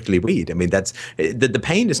another prickly weed. I mean, that's the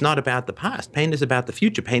pain is not about the past. Pain is about the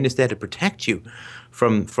future. Pain is there to protect you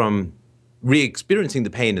from re-experiencing the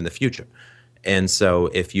pain in the future. And so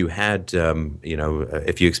if you had,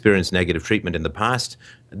 if you experienced negative treatment in the past,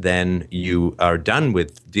 then you are done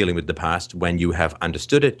with dealing with the past when you have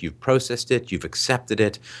understood it, you've processed it, you've accepted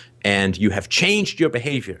it, and you have changed your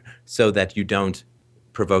behavior so that you don't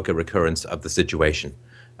provoke a recurrence of the situation.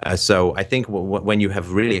 So I think when you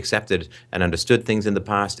have really accepted and understood things in the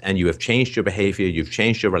past and you have changed your behavior, you've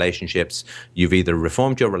changed your relationships, you've either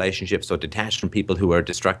reformed your relationships or detached from people who are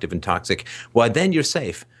destructive and toxic, well, then you're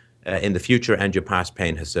safe in the future and your past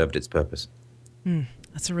pain has served its purpose.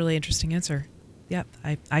 That's a really interesting answer. Yep,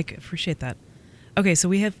 I appreciate that. Okay, so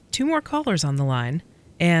we have two more callers on the line,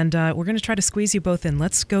 and we're going to try to squeeze you both in.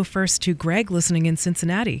 Let's go first to Greg listening in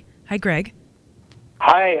Cincinnati. Hi, Greg.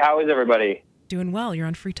 Hi, how is everybody? Doing well. You're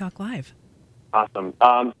on Free Talk Live. Awesome.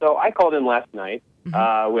 So I called in last night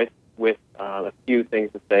with a few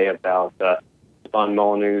things to say about Stefan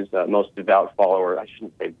Molyneux's most devout follower. I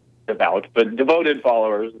shouldn't say devout, but devoted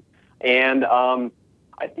followers. And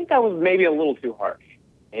I think I was maybe a little too harsh.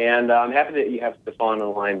 And I'm happy that you have Stefan on the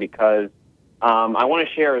line because I want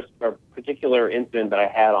to share a particular incident that I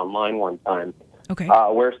had online one time. Okay.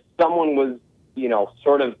 Where someone was,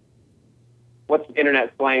 sort of, what's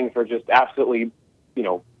internet slang for just absolutely,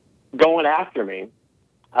 going after me.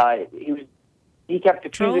 He kept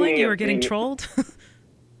accusing trolling? me. You were getting trolled?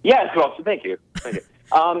 Yes, well, so thank you.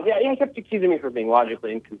 He kept accusing me for being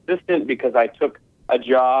logically inconsistent because I took a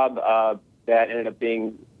job that ended up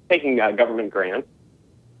taking a government grant.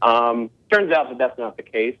 Turns out that that's not the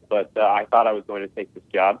case, but I thought I was going to take this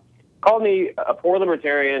job. Called me a poor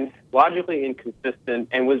libertarian, logically inconsistent,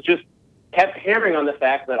 and kept hammering on the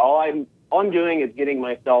fact that all I'm doing is getting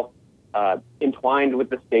myself entwined with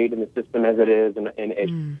the state and the system as it is, and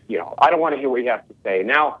I don't want to hear what you have to say.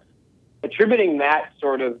 Now, attributing that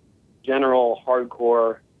sort of general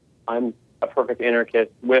hardcore, I'm a perfect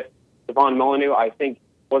anarchist with Stefan Molyneux, I think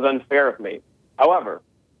was unfair of me. However,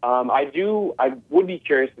 I would be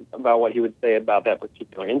curious about what he would say about that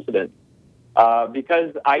particular incident,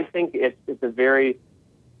 because I think it's a very.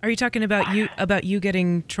 Are you talking about you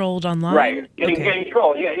getting trolled online? Right, getting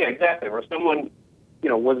trolled. Yeah, exactly. Where someone,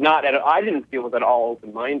 was not I didn't feel was at all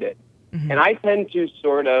open-minded, and I tend to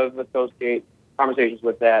sort of associate conversations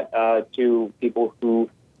with that to people who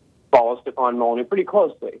follow Stefan Molyneux pretty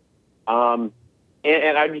closely, and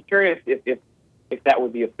I'd be curious if that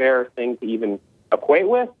would be a fair thing to even equate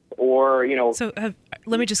with, or So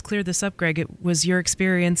let me just clear this up, Greg. It was your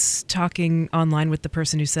experience talking online with the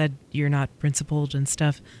person who said you're not principled and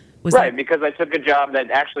stuff. Because I took a job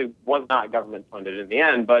that actually was not government funded in the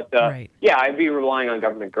end, but I'd be relying on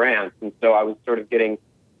government grants, and so I was sort of getting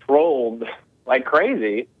trolled like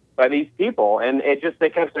crazy by these people, and they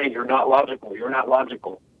kept saying, "You're not logical. You're not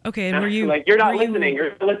logical." Okay, and were you like, "You're not listening.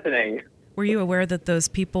 You're listening." Were you aware that those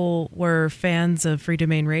people were fans of Free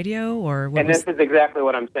Domain Radio, or what? And this is exactly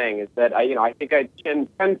what I'm saying: is that I think I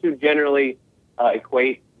tend to generally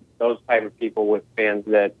equate those type of people with fans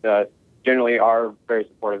that generally are very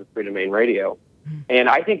supportive of Free Domain Radio, and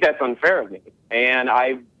I think that's unfair of me. And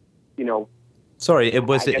Sorry, it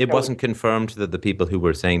wasn't confirmed that the people who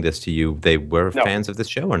were saying this to you, they were fans of this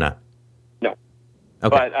show or not? No,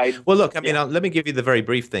 Okay. Well, look, I mean, let me give you the very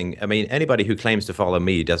brief thing. I mean, anybody who claims to follow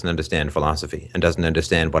me doesn't understand philosophy and doesn't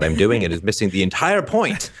understand what I'm doing and is missing the entire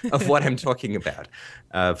point of what I'm talking about.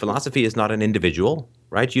 Philosophy is not an individual,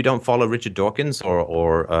 right? You don't follow Richard Dawkins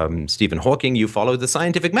or Stephen Hawking. You follow the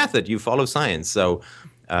scientific method. You follow science. So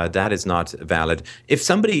that is not valid. If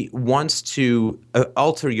somebody wants to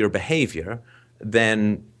alter your behavior,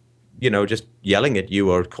 then just yelling at you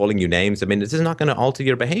or calling you names, I mean, this is not going to alter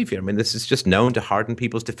your behavior. I mean, this is just known to harden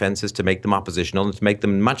people's defenses, to make them oppositional, and to make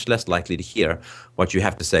them much less likely to hear what you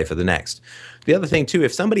have to say for the next. The other thing, too,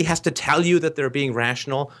 if somebody has to tell you that they're being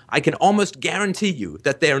rational, I can almost guarantee you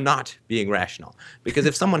that they're not being rational. Because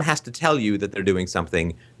if someone has to tell you that they're doing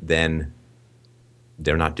something, then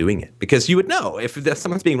they're not doing it. Because you would know. If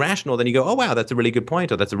someone's being rational, then you go, oh, wow, that's a really good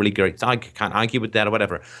point, or that's a really great, I can't argue with that, or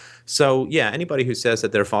whatever. So, yeah, anybody who says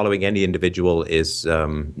that they're following any individual is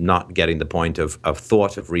not getting the point of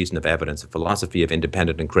thought, of reason, of evidence, of philosophy, of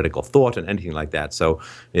independent and critical thought, and anything like that. So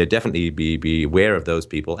definitely be aware of those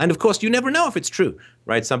people. And, of course, you never know if it's true,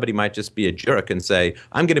 right? Somebody might just be a jerk and say,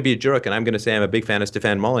 I'm going to be a jerk, and I'm going to say I'm a big fan of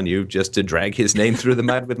Stefan Molyneux just to drag his name through the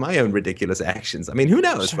mud with my own ridiculous actions. I mean, who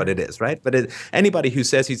knows what it is, right? But anybody who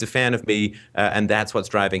says he's a fan of me and that's what's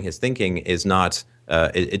driving his thinking is not...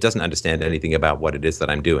 It doesn't understand anything about what it is that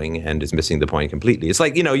I'm doing and is missing the point completely. It's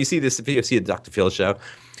like, you see this, if you see a Dr. Phil show,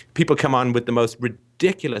 people come on with the most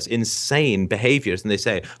ridiculous, insane behaviors, and they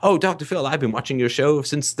say, oh, Dr. Phil, I've been watching your show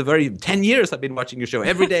since the very 10 years I've been watching your show.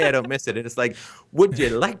 Every day I don't miss it. And it's like, would you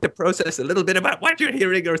like to process a little bit about what you're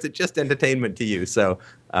hearing, or is it just entertainment to you? So,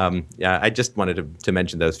 I just wanted to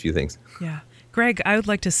mention those few things. Yeah. Greg, I would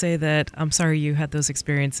like to say that I'm sorry you had those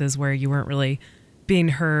experiences where you weren't really being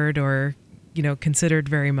heard or considered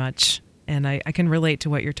very much, and I can relate to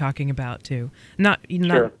what you're talking about too. Not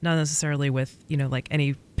necessarily with like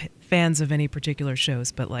any fans of any particular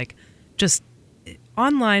shows, but like just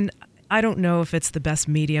online. I don't know if it's the best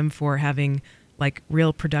medium for having like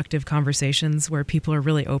real productive conversations where people are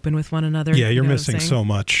really open with one another. Yeah, you're missing so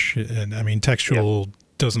much, and I mean, textual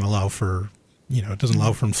doesn't allow for it doesn't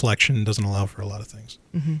allow for inflection, doesn't allow for a lot of things.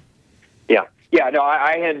 Mm-hmm. Yeah. No,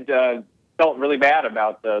 I had. Felt really bad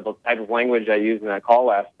about the type of language I used in that call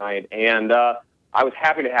last night, and I was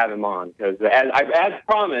happy to have him on because, as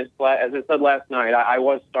promised, as I said last night, I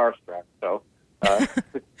was starstruck. So,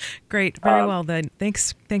 great, very well then.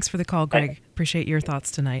 Thanks for the call, Greg. Appreciate your thoughts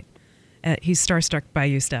tonight. He's starstruck by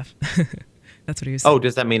you, Steph. That's what he was saying. Oh,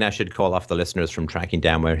 does that mean I should call off the listeners from tracking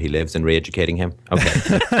down where he lives and re-educating him?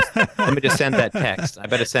 Okay, let me just send that text.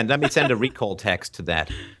 Let me send a recall text to that.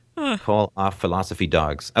 Call off philosophy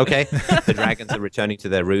dogs. Okay, the dragons are returning to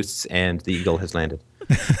their roosts and the eagle has landed.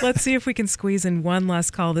 Let's see if we can squeeze in one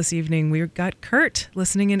last call this evening. We've got Kurt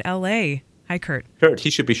listening in L.A. Hi, Kurt. Kurt,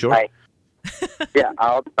 he should be short. Hi. Yeah,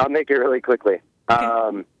 I'll make it really quickly.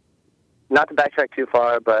 Okay. Not to backtrack too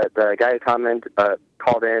far, but the guy who called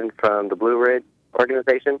in from the Blue Ridge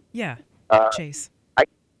organization. Yeah, Chase.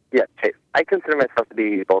 Chase. I consider myself to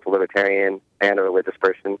be both a libertarian and a religious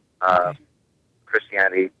person.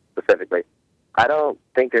 Christianity specifically. I don't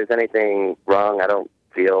think there's anything wrong. I don't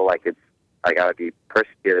feel like it's like I would be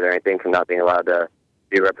persecuted or anything for not being allowed to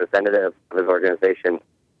be representative of his organization.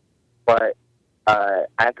 But I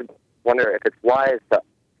have to wonder if it's wise to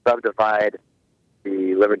subdivide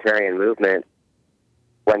the libertarian movement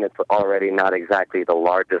when it's already not exactly the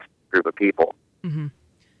largest group of people. Mm-hmm.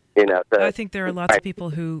 I think there are lots of people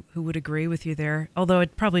who would agree with you there, although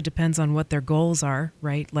it probably depends on what their goals are,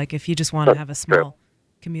 right? Like if you just want to have a small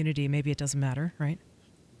community, maybe it doesn't matter, right?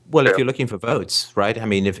 Well, if you're looking for votes, right? I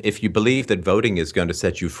mean, if you believe that voting is going to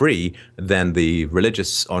set you free, then the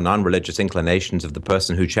religious or non-religious inclinations of the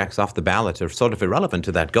person who checks off the ballot are sort of irrelevant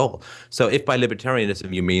to that goal. So if by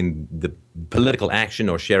libertarianism you mean the political action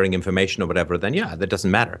or sharing information or whatever, then yeah, that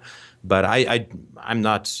doesn't matter. But I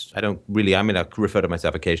refer to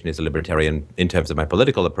myself occasionally as a libertarian in terms of my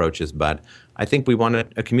political approaches, but I think we want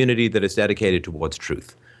a community that is dedicated towards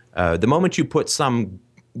truth. The moment you put some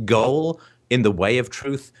goal in the way of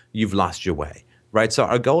truth, you've lost your way, right? So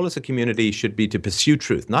our goal as a community should be to pursue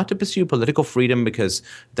truth, not to pursue political freedom, because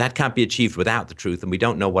that can't be achieved without the truth, and we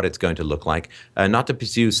don't know what it's going to look like. Not to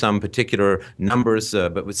pursue some particular numbers,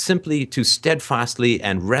 but simply to steadfastly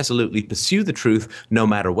and resolutely pursue the truth, no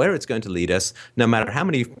matter where it's going to lead us, no matter how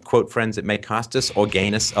many, quote, friends it may cost us or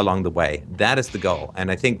gain us along the way. That is the goal,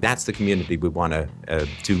 and I think that's the community we want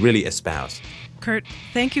to really espouse. Kurt,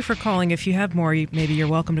 thank you for calling. If you have more, maybe you're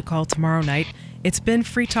welcome to call tomorrow night. It's been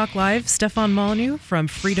Free Talk Live. Stefan Molyneux from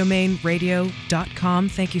freedomainradio.com.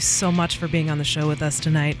 Thank you so much for being on the show with us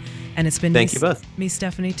tonight. And it's been you both. Me,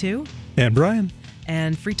 Stephanie, too. And Brian.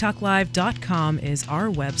 And freetalklive.com is our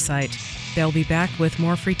website. They'll be back with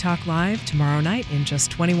more Free Talk Live tomorrow night in just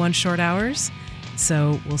 21 short hours.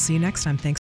 So we'll see you next time. Thanks.